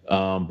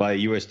by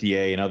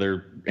USDA and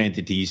other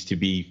entities to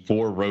be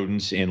for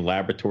rodents in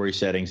laboratory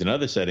settings and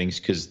other settings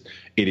because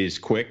it is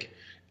quick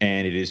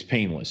and it is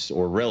painless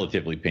or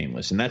relatively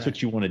painless. And that's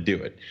what you want to do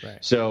it. Right.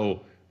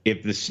 So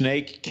if the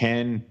snake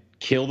can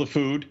kill the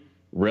food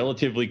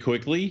relatively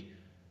quickly,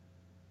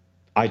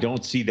 I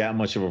don't see that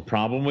much of a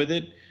problem with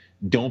it.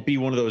 Don't be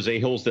one of those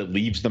a-holes that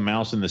leaves the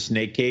mouse in the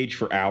snake cage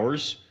for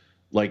hours.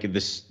 Like, if the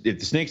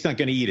snake's not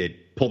going to eat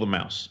it, pull the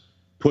mouse.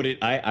 Put it.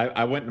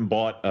 I went and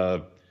bought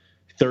a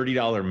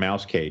 $30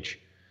 mouse cage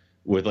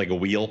with like a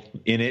wheel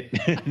in it,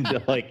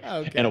 and like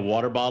and a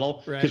water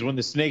bottle. Because when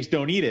the snakes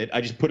don't eat it, I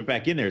just put it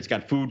back in there. It's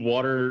got food,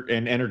 water,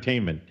 and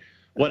entertainment,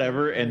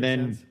 whatever. And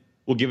then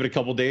we'll give it a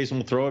couple days and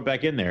we'll throw it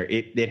back in there.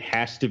 It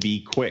has to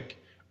be quick,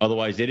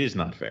 otherwise it is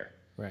not fair.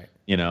 Right.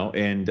 You know,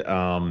 and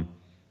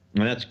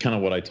that's kind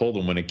of what I told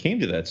him when it came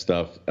to that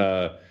stuff.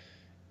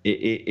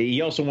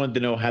 He also wanted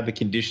to know how the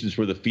conditions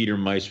where the feeder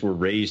mice were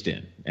raised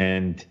in.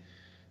 And,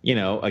 you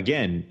know,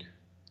 again,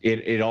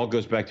 it all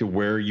goes back to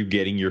where are you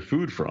getting your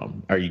food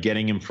from? Are you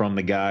getting them from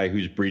the guy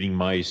who's breeding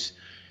mice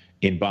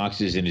in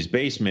boxes in his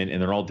basement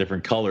and they're all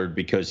different colored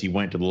because he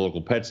went to the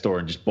local pet store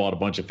and just bought a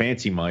bunch of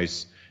fancy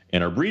mice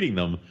and are breeding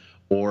them?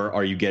 Or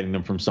are you getting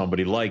them from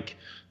somebody like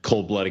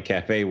Cold Blooded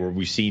Cafe, where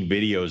we've seen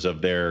videos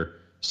of their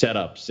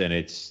setups and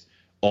it's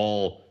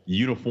all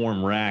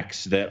uniform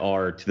racks that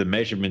are to the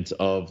measurements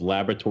of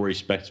laboratory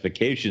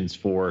specifications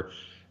for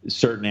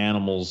certain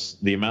animals,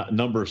 the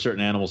number of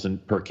certain animals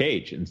per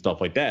cage and stuff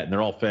like that. And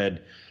they're all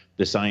fed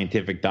the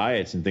scientific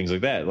diets and things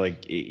like that.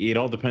 Like, it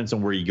all depends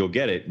on where you go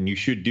get it. And you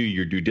should do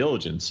your due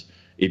diligence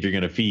if you're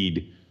going to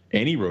feed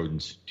any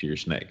rodents to your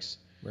snakes.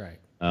 Right.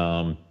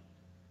 And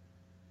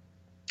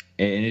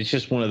it's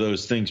just one of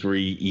those things where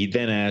he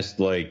then asked,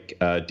 like,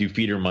 do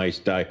feeder mice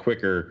die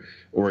quicker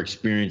or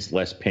experience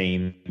less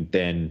pain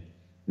than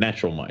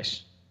natural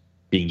mice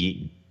being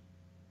eaten?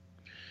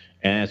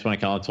 And that's when I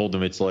kind of told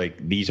them, it's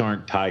like, these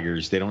aren't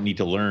tigers. They don't need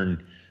to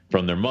learn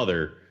from their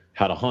mother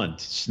how to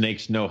hunt.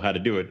 Snakes know how to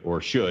do it,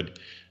 or should.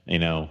 You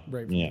know,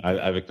 right. Yeah, I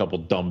have a couple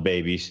dumb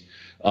babies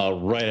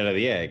right out of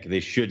the egg. They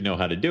should know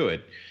how to do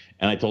it.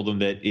 And I told them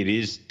that it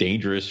is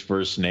dangerous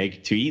for a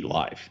snake to eat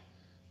live.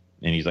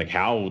 And he's like,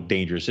 how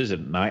dangerous is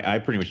it? And I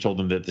pretty much told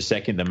him that the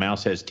second the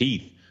mouse has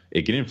teeth,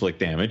 it can inflict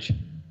damage.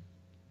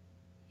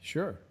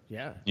 Sure,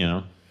 yeah. You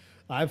know?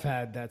 I've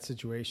had that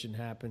situation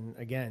happen,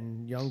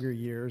 again, younger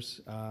years.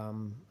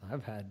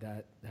 I've had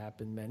that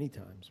happen many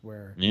times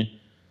where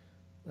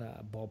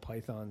ball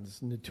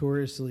pythons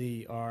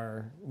notoriously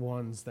are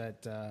ones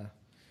that,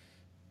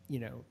 you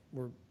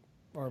know,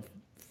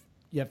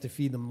 you have to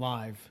feed them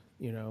live.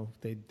 You know,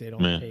 they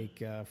don't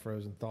take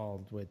frozen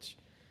thawed, which,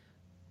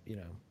 you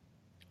know,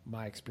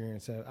 my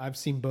experience, I've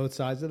seen both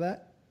sides of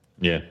that.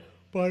 Yeah.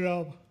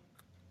 But,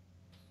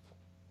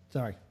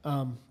 sorry.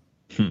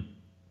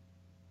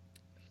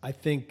 I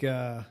think,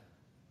 I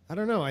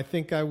don't know. I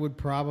think I would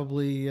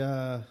probably,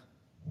 I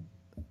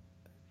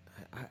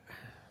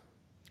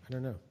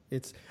don't know.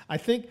 I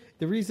think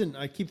the reason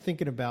I keep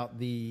thinking about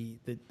the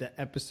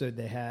episode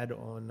they had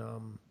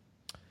on,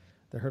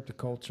 the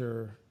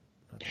herpetoculture,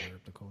 not the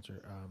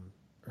herpetoculture,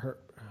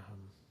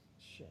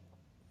 shit.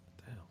 What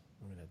the hell?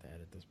 I'm going to have to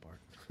edit this part.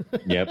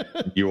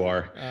 Yep, you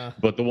are.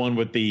 But the one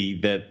with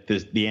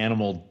the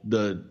animal,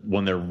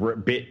 when they're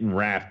bit and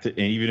wrapped, and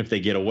even if they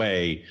get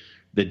away,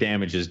 the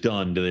damage is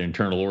done to their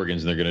internal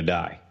organs and they're going to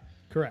die.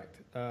 Correct.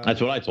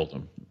 That's what I told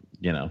them.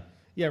 You know.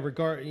 Yeah,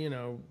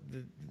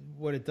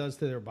 what it does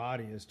to their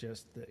body is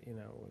just,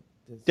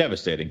 it's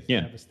devastating.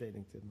 Yeah,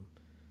 devastating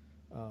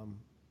to them.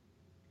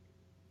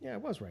 Yeah, I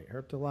was right.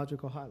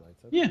 Herpetological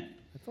highlights. I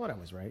thought I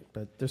was right,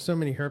 but there's so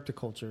many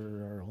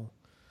herpetoculture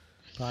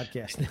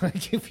podcast now,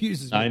 it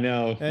confuses me. I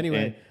know.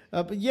 Anyway,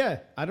 but yeah,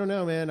 I don't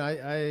know, man.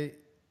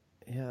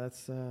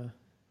 That's.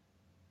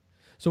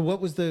 So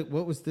what was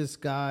this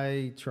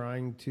guy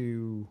trying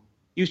to?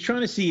 He was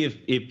trying to see if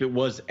it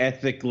was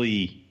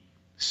ethically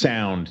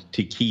sound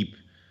to keep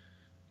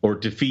or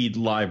to feed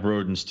live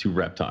rodents to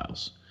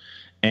reptiles.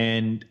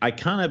 And I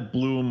kind of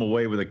blew him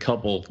away with a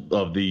couple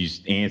of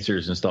these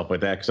answers and stuff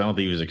like that because I don't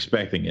think he was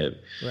expecting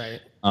it.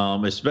 Right.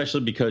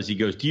 Especially because he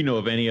goes, do you know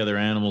of any other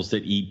animals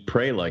that eat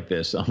prey like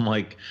this? I'm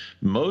like,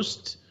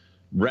 most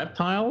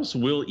reptiles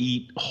will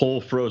eat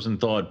whole frozen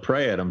thawed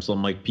prey at them. So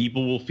I'm like,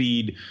 people will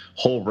feed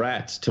whole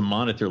rats to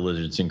monitor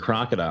lizards and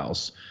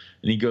crocodiles.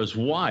 And he goes,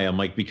 why? I'm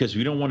like, because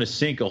we don't want to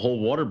sink a whole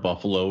water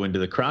buffalo into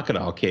the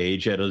crocodile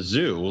cage at a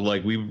zoo.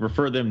 Like, we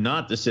prefer them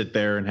not to sit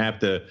there and have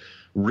to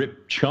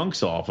rip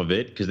chunks off of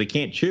it because they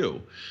can't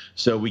chew.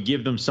 So we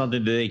give them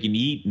something that they can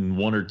eat in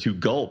 1 or 2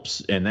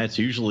 gulps, and that's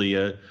usually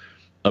a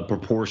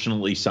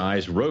proportionally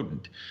sized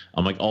rodent.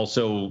 I'm like,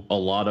 also a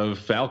lot of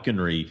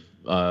falconry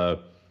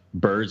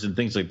birds and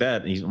things like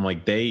that. And I'm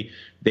like, they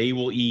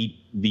will eat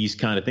these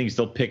kind of things.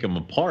 They'll pick them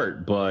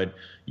apart, but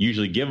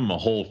usually give them a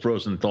whole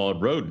frozen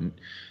thawed rodent.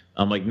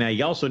 I'm like, now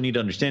you also need to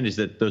understand is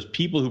that those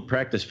people who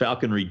practice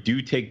falconry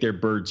do take their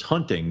birds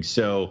hunting.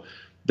 So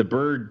the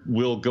bird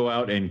will go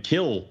out and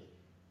kill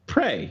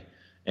prey,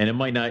 and it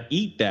might not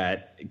eat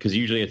that because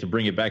usually you have to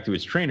bring it back to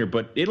its trainer,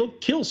 but it'll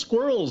kill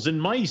squirrels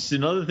and mice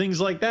and other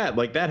things like that.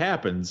 Like that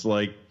happens.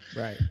 Like,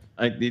 right.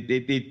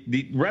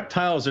 The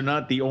reptiles are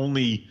not the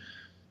only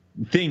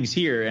things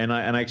here. And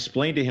I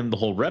explained to him the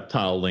whole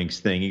reptile links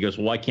thing. He goes,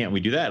 well, why can't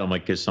we do that? I'm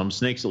like, because some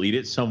snakes will eat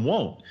it, some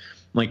won't. I'm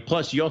like,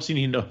 plus you also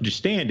need to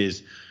understand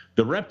is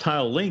the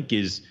reptile link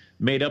is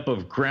made up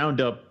of ground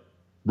up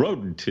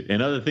rodent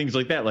and other things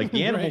like that. Like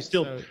the animals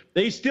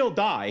they still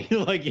die.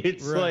 Like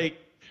it's like,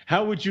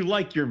 how would you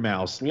like your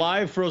mouse?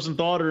 Live, frozen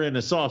thawed, or in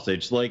a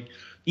sausage? Like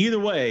either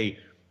way,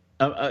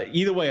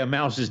 a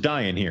mouse is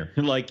dying here.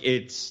 Like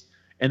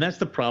and that's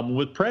the problem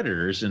with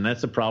predators, and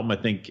that's the problem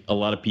I think a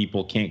lot of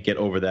people can't get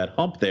over that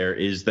hump. There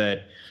is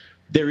that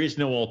there is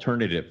no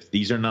alternative.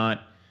 These are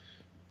not.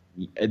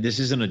 This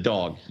isn't a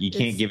dog. You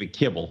can't give it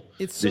kibble.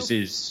 It's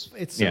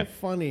so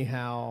funny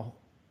how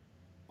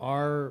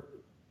our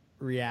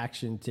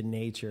reaction to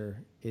nature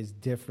is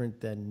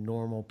different than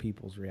normal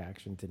people's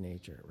reaction to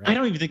nature. Right? I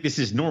don't even think this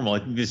is normal. I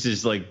think this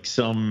is like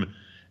some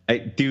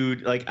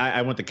dude. Like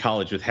I went to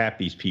college with half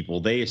these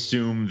people. They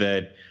assume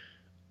that.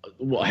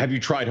 Well, have you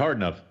tried hard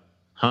enough?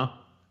 Huh?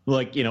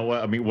 Like, you know,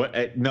 I mean,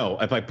 what? No,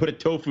 if I put a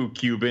tofu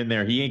cube in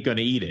there, he ain't going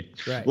to eat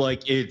it. Right.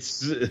 Like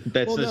that's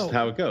just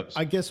how it goes.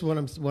 I guess what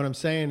I'm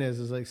saying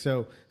is like,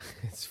 so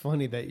it's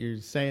funny that you're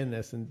saying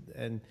this.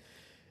 And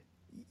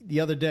the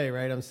other day,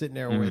 right, I'm sitting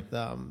there with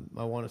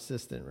my one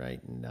assistant,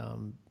 right. And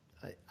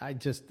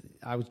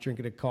I was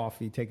drinking a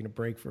coffee, taking a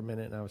break for a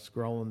minute, and I was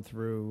scrolling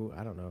through,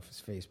 I don't know if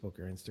it's Facebook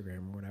or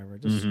Instagram or whatever,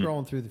 just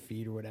scrolling through the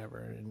feed or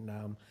whatever.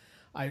 And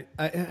I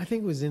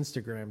think it was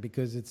Instagram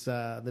because it's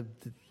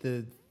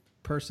the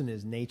person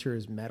is Nature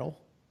is Metal.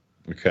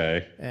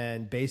 Okay.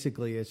 And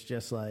basically it's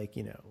just like,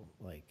 you know,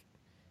 like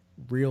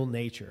real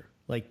nature,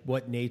 like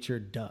what nature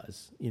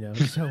does, you know.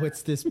 So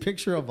it's this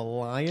picture of a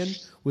lion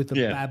with a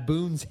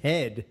baboon's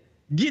head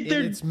in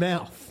its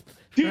mouth.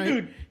 Dude,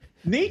 right?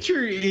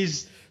 Nature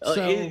is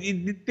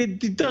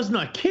it does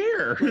not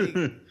care.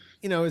 Like,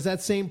 you know, is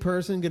that same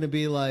person going to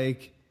be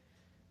like,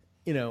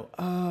 you know,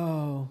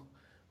 oh,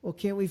 well,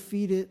 can't we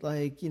feed it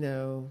like, you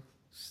know,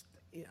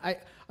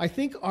 I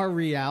think our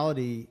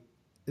reality,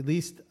 at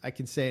least I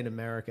can say in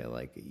America,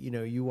 like, you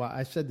know,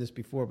 I've said this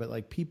before, but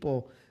like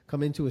people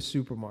come into a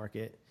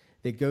supermarket,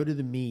 they go to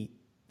the meat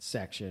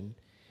section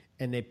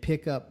and they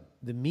pick up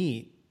the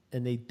meat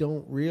and they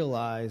don't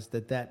realize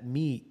that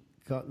meat,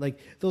 like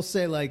they'll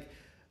say like,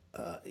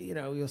 you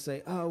know, you'll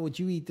say, oh, would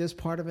you eat this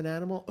part of an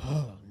animal?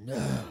 Oh,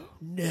 no,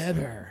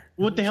 never.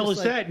 What the hell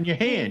is that in your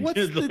hand?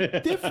 What's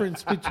the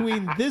difference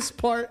between this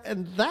part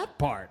and that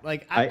part?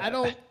 Like, I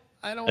don't.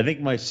 I think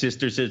my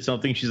sister said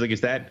something. She's like,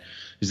 is that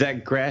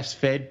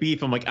grass-fed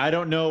beef? I'm like, I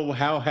don't know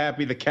how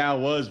happy the cow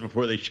was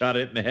before they shot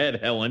it in the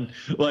head, Helen.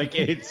 Like,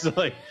 it's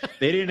like,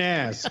 they didn't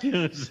ask.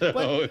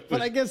 So,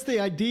 but I guess the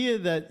idea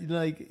that,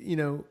 like, you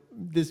know,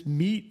 this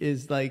meat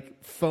is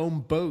like foam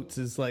boats,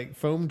 is like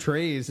foam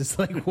trays. It's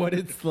like what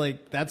it's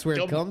like. That's where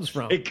it comes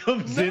from. It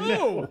comes in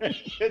that way.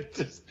 It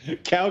just,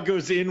 cow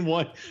goes in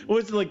one.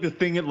 What's like the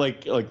thing at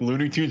like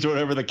Looney Tunes or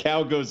whatever? The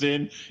cow goes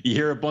in. You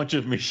hear a bunch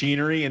of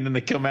machinery, and then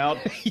they come out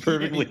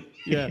perfectly.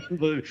 Yeah.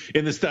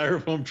 In the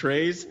styrofoam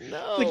trays.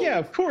 No. Like, yeah,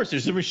 of course.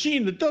 There's a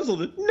machine that does all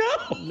this.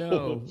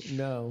 No.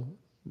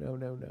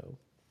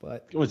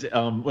 But was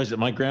it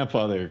my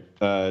grandfather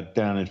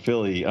down in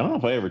Philly? I don't know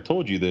if I ever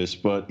told you this,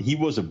 but he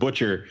was a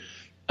butcher.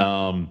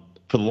 For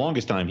the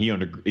longest time, he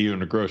owned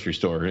a grocery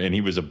store, and he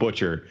was a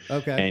butcher.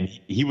 Okay. And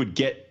he would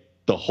get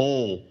the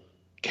whole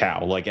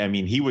cow. Like, I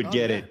mean, he would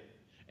get it,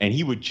 and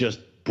he would just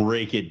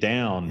break it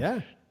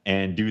down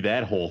and do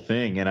that whole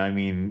thing. And I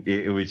mean,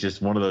 it was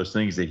just one of those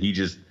things that he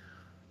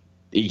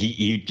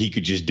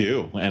could just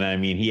do. And I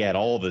mean, he had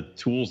all the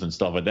tools and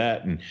stuff like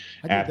that. And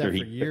I did that for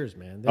years,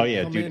 man.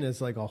 They come in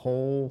as like a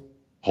whole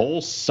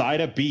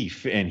side of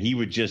beef, and he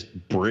would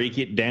just break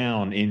it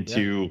down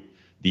into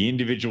the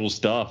individual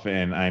stuff.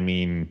 And I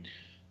mean,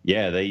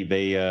 that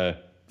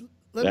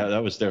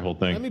was their whole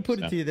thing. Let me put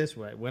it to you this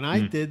way. When I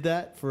did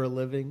that for a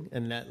living,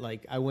 and that,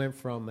 like, I went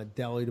from a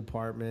deli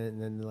department,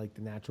 and then like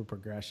the natural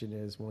progression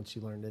is once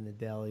you learned in a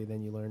deli,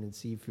 then you learn in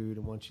seafood,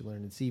 and once you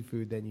learn in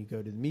seafood, then you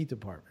go to the meat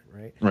department,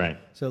 right? Right.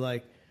 So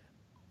like,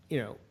 you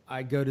know,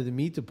 I go to the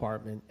meat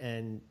department,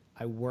 and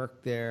I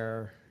worked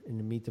there in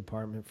the meat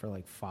department for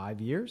like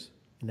 5 years,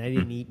 and I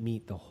didn't eat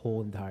meat the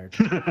whole entire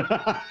time.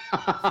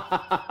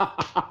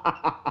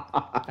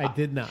 I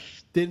did not.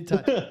 Didn't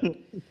touch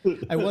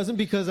it. I wasn't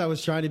because I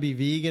was trying to be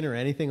vegan or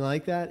anything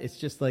like that. It's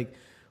just like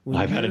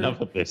I've had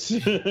enough of this.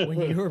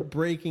 when you're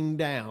breaking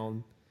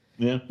down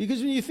Yeah. Because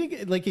when you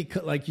think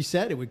like you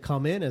said, it would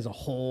come in as a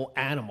whole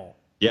animal.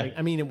 Yeah. Like,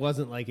 I mean, it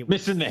wasn't like it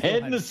missing the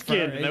head and the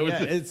skin.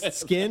 It's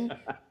skin,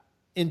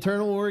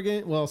 internal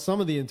organ. Well, some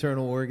of the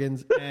internal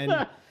organs,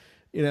 and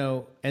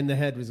and the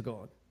head was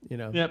gone.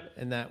 Yep.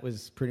 And that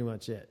was pretty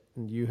much it.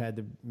 And you had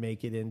to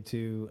make it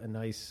into a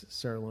nice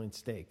sirloin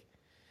steak,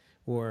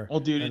 or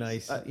a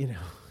nice, hamburger.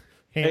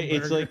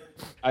 It's like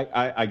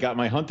I got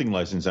my hunting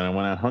license and I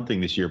went out hunting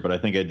this year, but I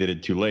think I did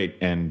it too late,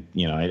 and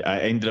I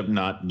ended up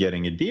not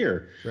getting a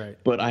deer. Right.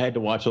 But I had to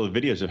watch all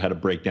the videos of how to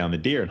break down the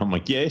deer, and I'm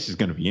like, yeah, this is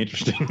going to be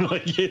interesting.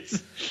 Like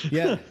it's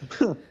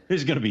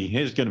it's going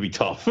to be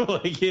tough.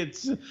 Like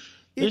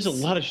there's a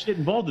lot of shit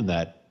involved in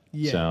that.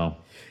 Yeah. So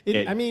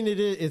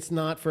it's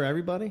not for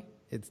everybody.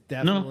 It's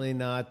definitely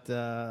not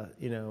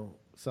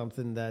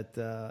something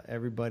that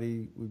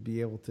everybody would be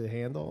able to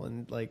handle.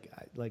 And like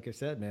I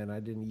said, man, I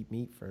didn't eat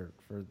meat for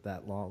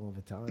that long of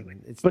a time.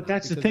 And but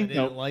that's the thing, I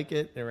didn't like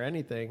it or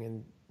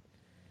anything.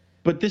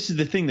 But this is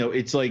the thing, though.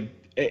 It's like,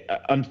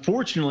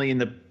 unfortunately, in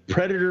the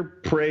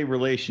predator-prey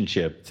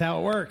relationship, it's how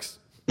it works.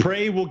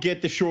 Prey will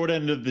get the short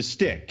end of the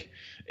stick.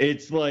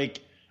 It's like,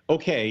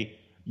 okay,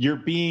 you're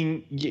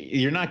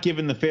not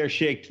giving the fair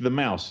shake to the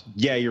mouse.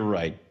 Yeah, you're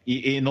right.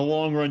 In the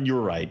long run,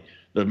 you're right.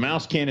 The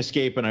mouse can't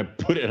escape, and I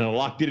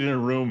locked it in a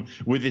room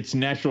with its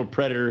natural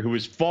predator, who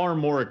is far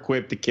more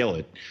equipped to kill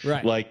it.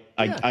 Right. Like,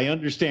 yeah. I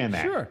understand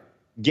that. Sure.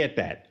 Get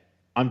that.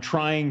 I'm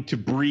trying to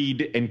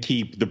breed and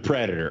keep the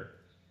predator.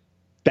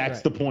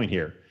 That's the point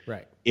here.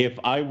 Right. If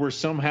I were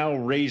somehow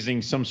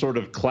raising some sort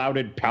of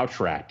clouded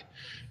pouch rat,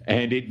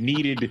 and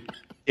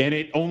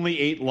it only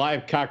ate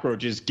live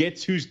cockroaches,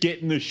 guess who's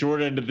getting the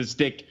short end of the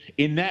stick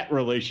in that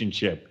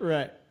relationship?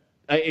 Right.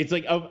 It's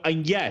like,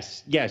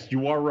 yes,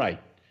 you are right.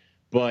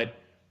 But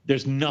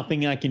there's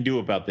nothing I can do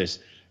about this.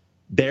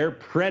 They're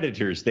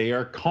predators. They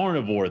are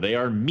carnivore. They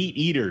are meat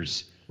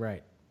eaters.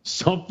 Right.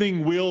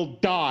 Something will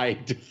die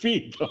to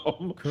feed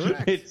them.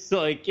 Correct. It's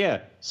like,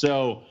 yeah.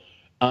 So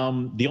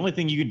the only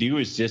thing you can do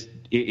is just,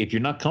 if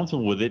you're not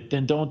comfortable with it,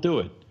 then don't do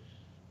it.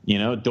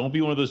 Don't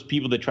be one of those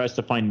people that tries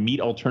to find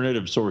meat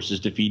alternative sources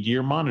to feed to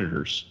your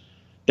monitors.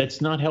 That's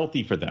not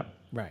healthy for them.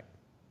 Right.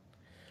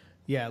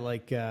 Yeah,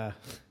 like...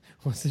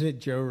 wasn't it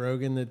Joe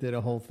Rogan that did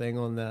a whole thing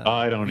on the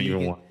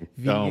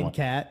vegan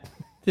cat?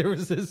 There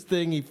was this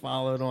thing he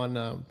followed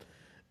on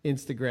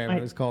Instagram.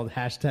 It was called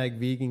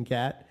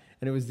 #VeganCat,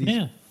 and it was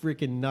these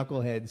freaking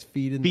knuckleheads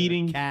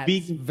feeding cats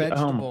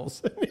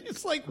vegetables.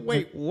 It's like,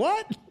 wait,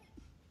 what?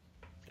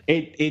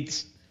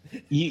 It's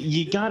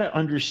you got to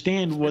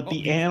understand what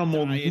the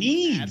animal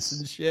needs cats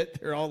and shit.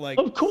 They're all like,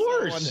 of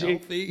course, so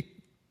unhealthy.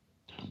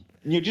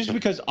 Just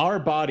because our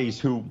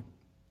bodies,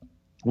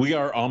 we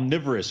are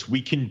omnivorous,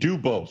 we can do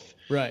both.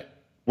 Right.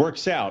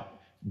 Works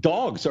out.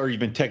 Dogs are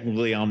even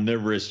technically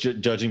omnivorous,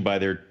 judging by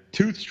their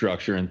tooth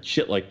structure and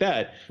shit like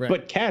that. Right.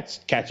 But cats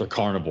are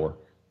carnivore.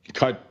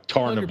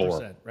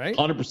 Carnivore. 100%, right?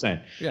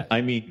 100%. Yeah.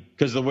 I mean,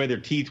 because of the way their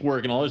teeth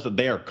work and all this,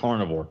 they are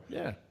carnivore.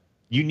 Yeah.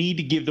 You need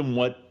to give them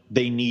what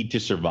they need to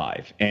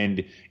survive.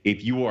 And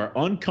if you are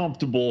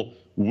uncomfortable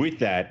with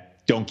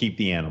that, don't keep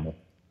the animal.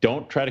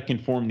 Don't try to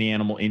conform the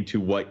animal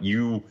into what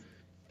you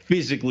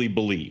physically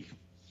believe.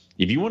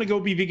 If you want to go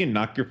be vegan,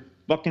 knock your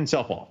fucking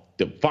self off.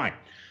 Fine.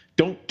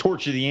 Don't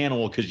torture the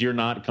animal because you're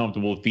not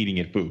comfortable with feeding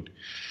it food.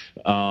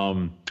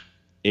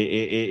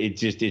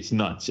 It's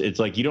nuts. It's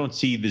like you don't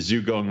see the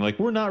zoo going like,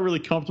 we're not really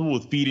comfortable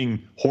with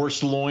feeding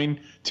horse loin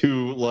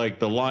to like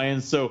the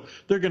lions, so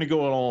they're going to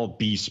go on all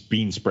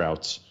bean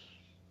sprouts.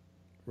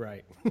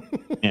 Right.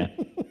 Yeah.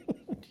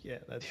 Yeah,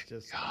 that's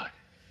just. God.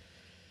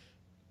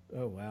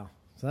 Oh wow.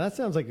 So that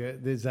sounds like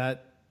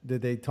did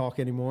they talk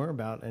any more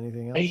about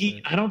anything else?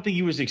 I don't think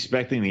he was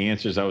expecting the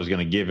answers I was going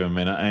to give him.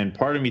 And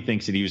part of me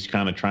thinks that he was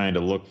kind of trying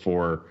to look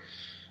for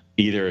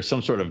either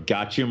some sort of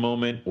gotcha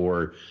moment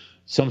or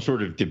some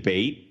sort of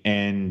debate.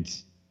 And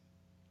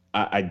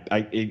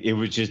it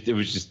was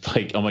just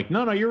like, I'm like,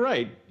 no, you're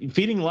right.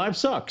 Feeding live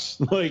sucks.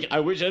 Like,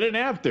 I wish I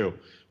didn't have to,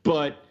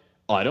 but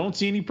I don't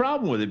see any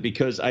problem with it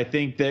because I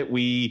think that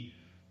we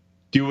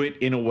do it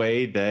in a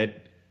way that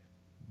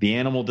the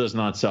animal does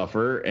not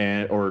suffer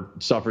or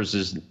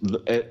suffers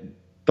the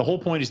whole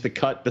point is to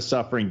cut the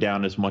suffering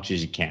down as much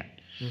as you can.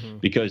 Mm-hmm.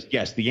 Because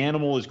yes, the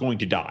animal is going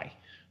to die.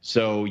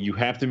 So you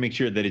have to make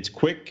sure that it's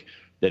quick,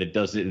 that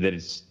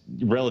it's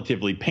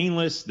relatively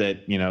painless, that,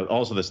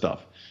 all of the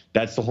stuff.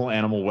 That's the whole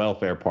animal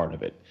welfare part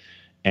of it.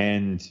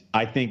 And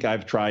I think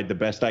I've tried the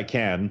best I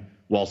can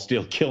while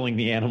still killing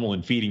the animal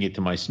and feeding it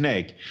to my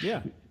snake.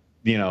 Yeah.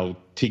 To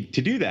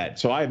do that.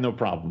 So I have no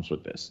problems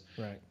with this.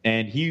 Right.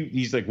 And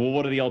he's like, well,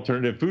 what are the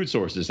alternative food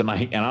sources? And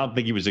I don't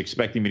think he was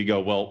expecting me to go,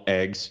 well,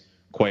 eggs,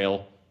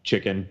 quail,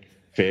 chicken,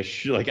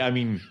 fish. Like, I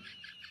mean,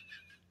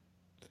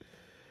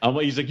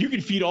 he's like, you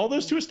can feed all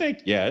those to a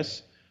snake?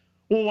 Yes.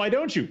 Well, why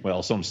don't you?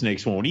 Well, some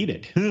snakes won't eat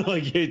it.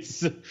 Like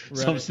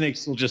some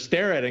snakes will just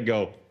stare at it and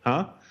go,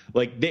 huh?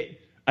 Like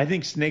I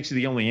think snakes are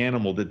the only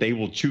animal that they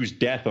will choose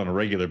death on a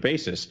regular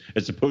basis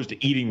as opposed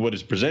to eating what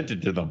is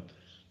presented to them.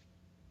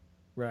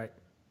 Right.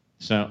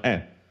 So,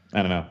 I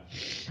don't know.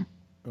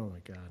 Oh my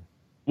God.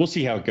 we'll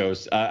see how it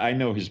goes. I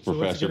know his professor.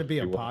 So what's it going to be,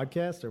 a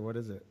podcast, or what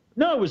is it?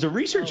 No, it was a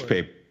research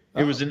paper.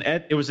 It was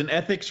an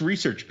ethics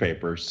research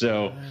paper.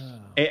 So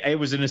it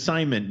was an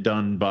assignment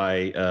done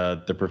by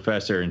the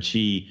professor, and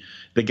the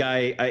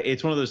guy.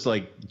 It's one of those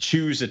like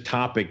choose a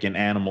topic in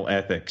animal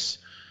ethics,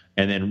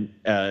 and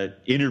then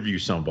interview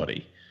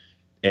somebody.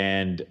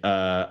 And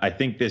I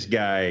think this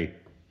guy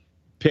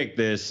picked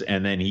this,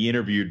 and then he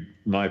interviewed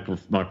my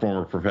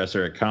former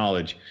professor at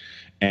college.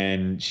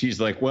 And she's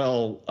like,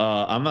 well,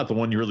 I'm not the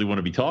one you really want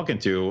to be talking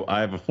to.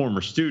 I have a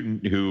former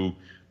student who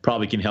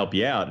probably can help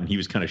you out. And he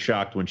was kind of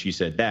shocked when she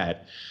said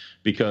that,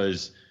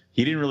 because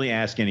he didn't really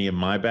ask any of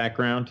my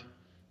background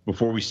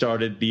before we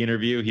started the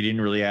interview. He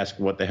didn't really ask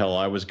what the hell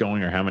I was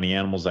going or how many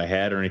animals I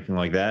had or anything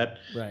like that.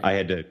 Right. I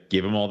had to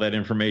give him all that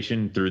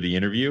information through the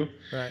interview.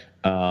 Right.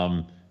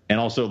 And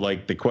also,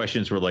 like, the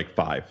questions were like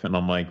 5. And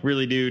I'm like,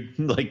 really, dude?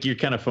 Like, you're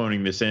kind of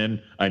phoning this in.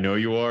 I know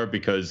you are,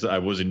 because I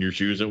was in your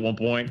shoes at one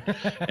point.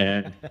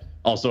 And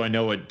also, I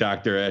know what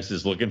Dr. S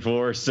is looking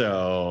for.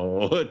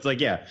 So it's like,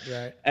 yeah.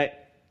 Right.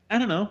 I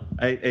don't know.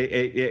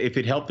 If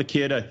it helped the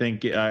kid, I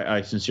think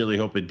I sincerely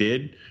hope it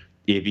did.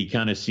 If he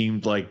kind of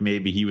seemed like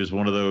maybe he was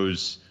one of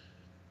those,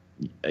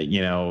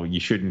 you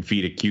shouldn't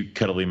feed a cute,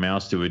 cuddly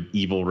mouse to an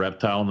evil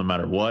reptile no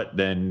matter what,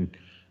 then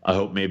I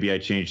hope maybe I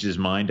changed his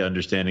mind to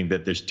understanding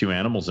that there's 2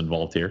 animals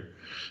involved here.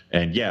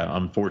 And yeah,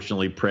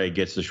 unfortunately, prey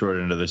gets the short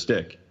end of the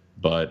stick.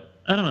 But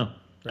I don't know.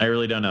 Right. I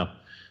really don't know.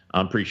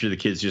 I'm pretty sure the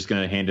kid's just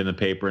going to hand in the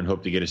paper and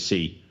hope to get a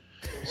C.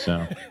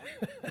 So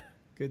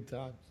good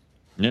time.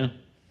 Yeah.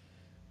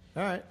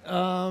 All right.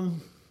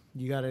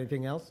 You got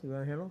anything else you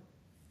want to handle?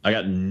 I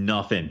got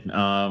nothing.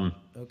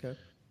 Okay.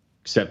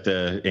 Except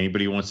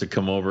anybody who wants to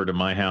come over to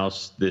my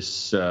house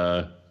this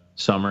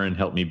summer and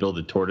help me build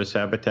a tortoise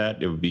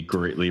habitat, it would be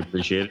greatly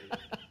appreciated.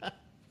 I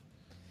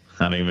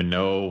don't even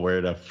know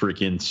where to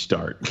freaking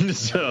start.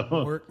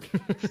 So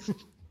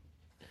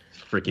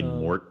freaking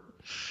Mort.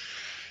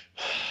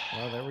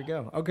 Well, there we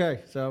go.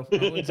 Okay, so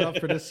Owen's up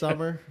for this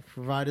summer,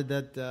 provided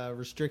that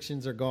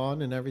restrictions are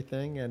gone and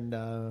everything, and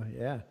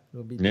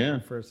we'll be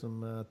down for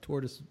some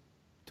tortoise.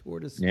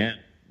 Yeah,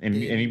 and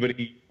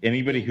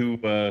anybody who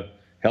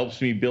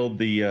helps me build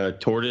the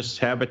tortoise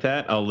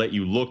habitat, I'll let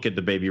you look at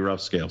the baby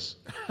rough scales.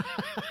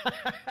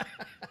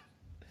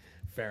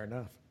 Fair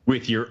enough.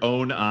 With your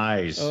own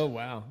eyes. Oh,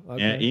 wow. Okay.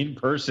 Yeah, in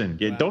person.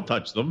 Wow. Don't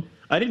touch them.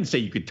 I didn't say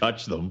you could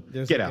touch them.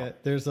 Get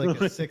out. There's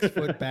like a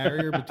 6-foot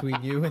barrier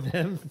between you and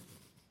them.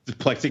 The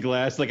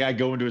plexiglass, like I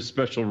go into a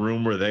special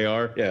room where they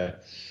are. Yeah.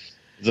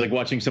 It's like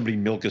watching somebody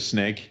milk a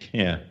snake.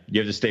 Yeah.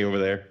 You have to stay over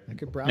there. I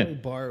could probably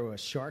borrow a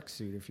shark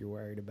suit if you're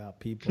worried about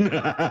people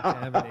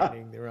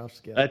contaminating the rough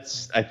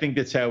scales. I think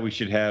that's how we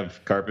should have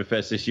Carpet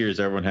Fest this year, is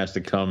everyone has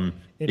to come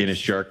in a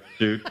shark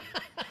suit.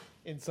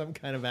 In some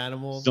kind of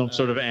animal. Some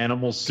sort of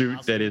animal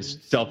suit that is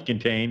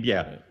self-contained.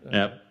 Yeah. Right.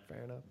 Yep.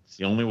 Fair enough. It's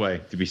the only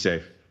way to be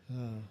safe.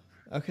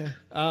 Okay.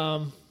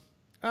 All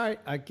right.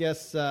 I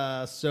guess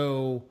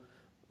so.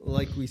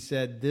 Like we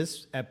said,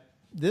 this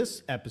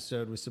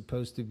episode was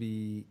supposed to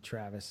be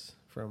Travis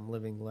from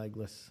Living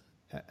Legless.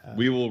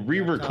 We will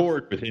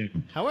re-record with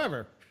him.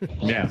 However,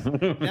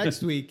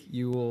 next week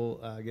you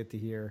will get to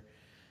hear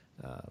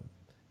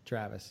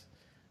Travis.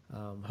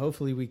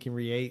 Hopefully we can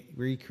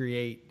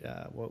recreate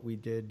what we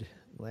did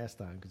last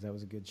time, because that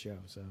was a good show.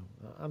 So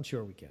I'm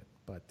sure we can.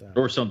 But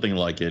or something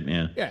like it,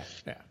 yeah. Yeah,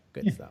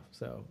 good stuff.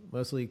 So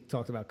mostly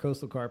talked about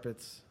coastal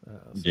carpets.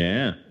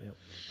 Yeah. Yep.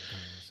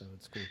 So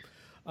it's cool.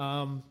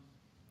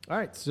 All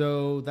right,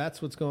 so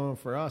that's what's going on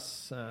for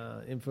us.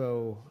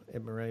 Info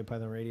at Morelia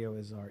Python Radio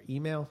is our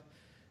email,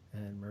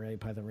 and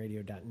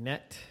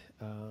MoreliaPythonRadio.net.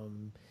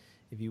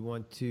 If you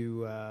want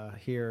to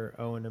hear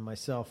Owen and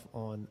myself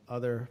on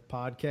other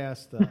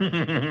podcasts,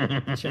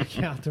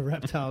 check out the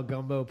Reptile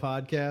Gumbo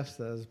podcast.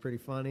 That was pretty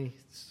funny.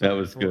 That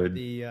was good.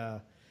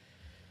 The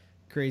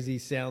crazy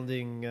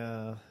sounding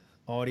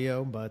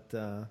audio, but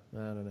I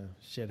don't know.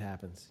 Shit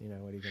happens.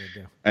 What are you going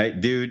to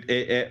do?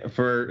 Dude,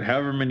 for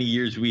however many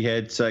years we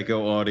had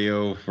Psycho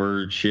audio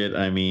for shit,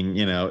 I mean,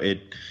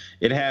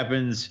 it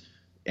happens.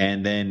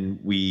 And then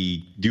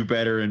we do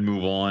better and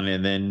move on,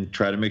 and then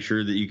try to make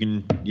sure that you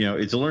can,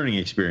 it's a learning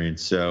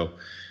experience. So,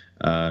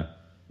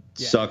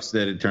 sucks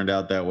that it turned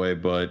out that way,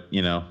 but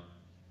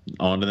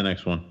on to the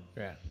next one.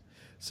 Yeah.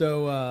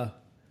 So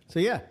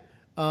yeah.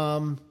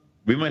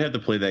 We might have to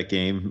play that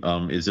game.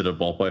 Is it a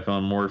ball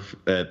python morph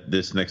at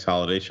this next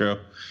holiday show?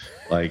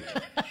 Like,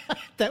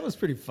 that was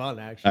pretty fun,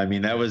 actually. I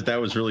mean, that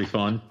was really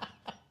fun,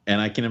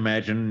 and I can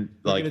imagine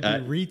like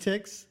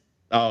retics.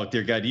 Oh,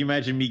 dear God. Do you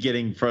imagine me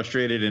getting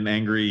frustrated and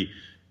angry,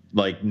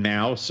 like,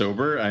 now,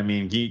 sober? I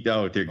mean,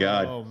 oh, dear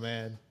God. Oh,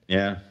 man.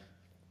 Yeah.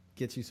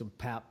 Get you some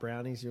Pap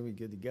brownies. You'll be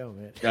good to go,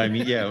 man. I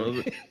mean,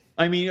 yeah.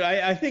 I mean,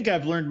 I think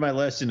I've learned my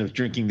lesson of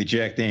drinking the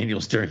Jack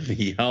Daniels during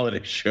the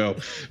holiday show.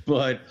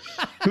 But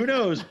who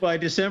knows? By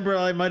December,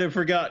 I might have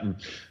forgotten.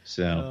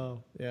 So.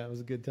 Oh, yeah. It was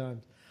a good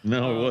time.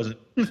 No, it wasn't.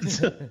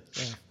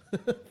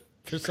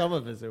 For some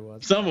of us, it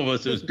was. Some of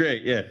us, it was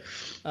great, yeah.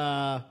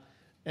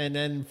 And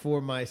then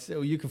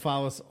you can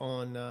follow us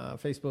on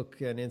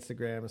Facebook and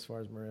Instagram as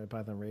far as Morelia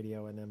Python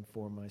Radio. And then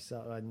for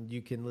myself, and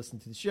you can listen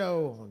to the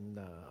show on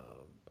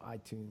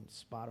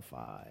iTunes,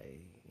 Spotify,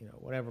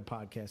 whatever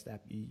podcast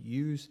app you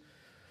use.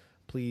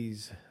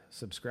 Please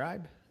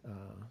subscribe.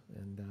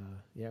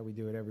 We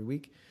do it every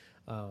week.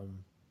 A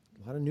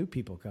lot of new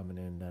people coming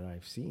in that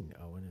I've seen.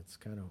 Owen, it's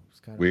kind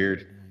of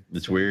weird.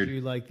 It's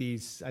weird.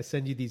 I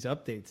send you these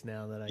updates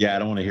now that I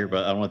don't want to hear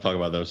about. I don't want to talk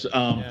about those.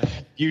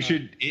 You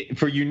should,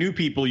 for you new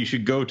people, you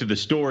should go to the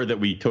store that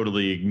we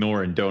totally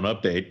ignore and don't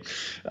update,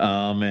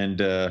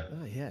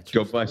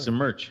 go buy some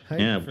merch.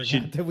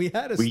 We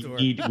had a store.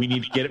 We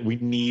need to get it. We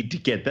need to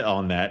get that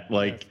on that.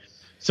 Like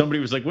somebody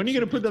was like, "When are you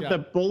going to put up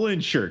that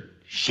Bullen shirt?"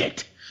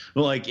 Shit.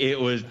 Like it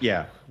was.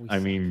 Yeah. I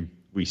mean,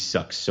 we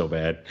suck so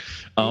bad.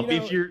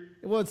 If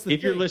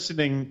you're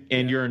listening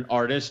and you're an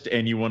artist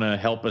and you want to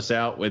help us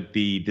out with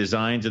the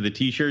designs of the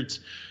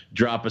T-shirts,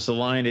 drop us a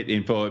line at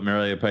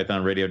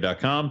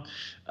info@MoreliaPythonRadio.com.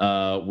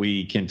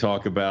 We can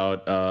talk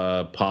about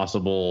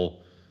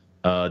possible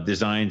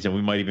designs, and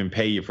we might even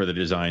pay you for the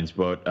designs.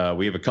 But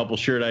we have a couple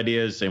shirt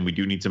ideas, and we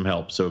do need some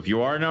help. So if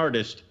you are an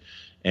artist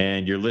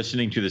and you're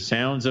listening to the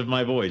sounds of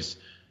my voice,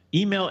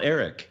 email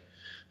Eric.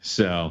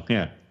 So,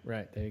 yeah.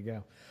 Right. There you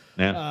go.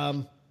 Yeah.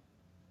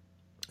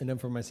 And then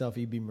for myself,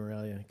 EB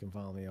Morelia, you can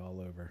follow me all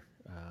over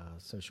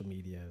social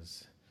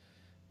medias.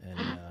 And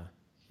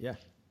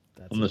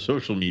that's on the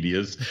social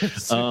medias.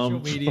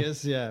 Social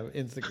medias, yeah.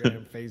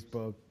 Instagram,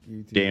 Facebook,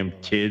 YouTube. Damn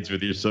kids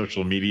with your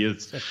social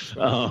medias.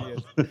 Wow,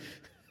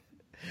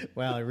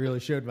 I really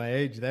showed my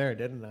age there,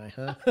 didn't I?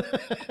 Huh?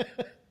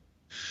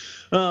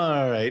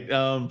 All right.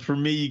 For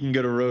me, you can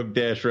go to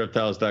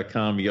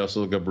rogue-reptiles.com. You also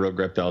look up Rogue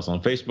Reptiles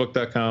on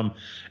Facebook.com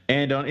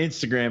and on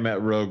Instagram at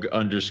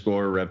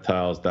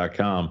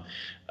rogue_reptiles.com.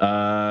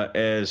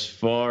 As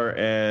far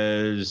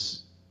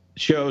as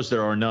shows,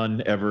 there are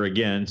none ever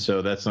again,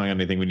 so that's not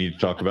anything we need to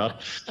talk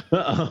about.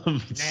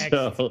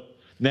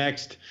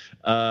 Next.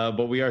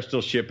 But we are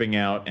still shipping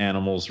out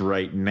animals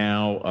right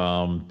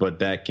now, but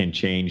that can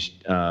change.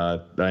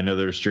 I know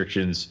the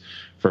restrictions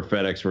for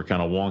FedEx were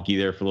kind of wonky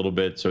there for a little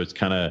bit, so it's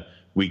kind of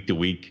week to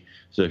week.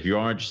 So if you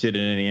are interested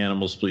in any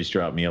animals, please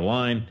drop me a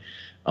line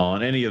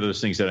on any of those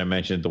things that I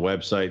mentioned, the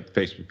website,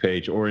 Facebook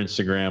page, or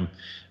Instagram,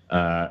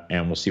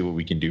 and we'll see what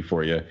we can do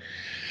for you.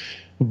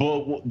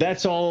 But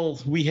that's all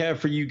we have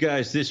for you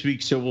guys this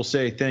week, so we'll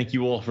say thank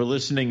you all for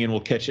listening, and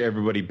we'll catch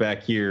everybody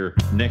back here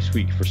next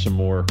week for some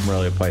more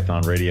Morelia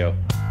Python Radio.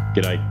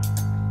 Good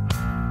night.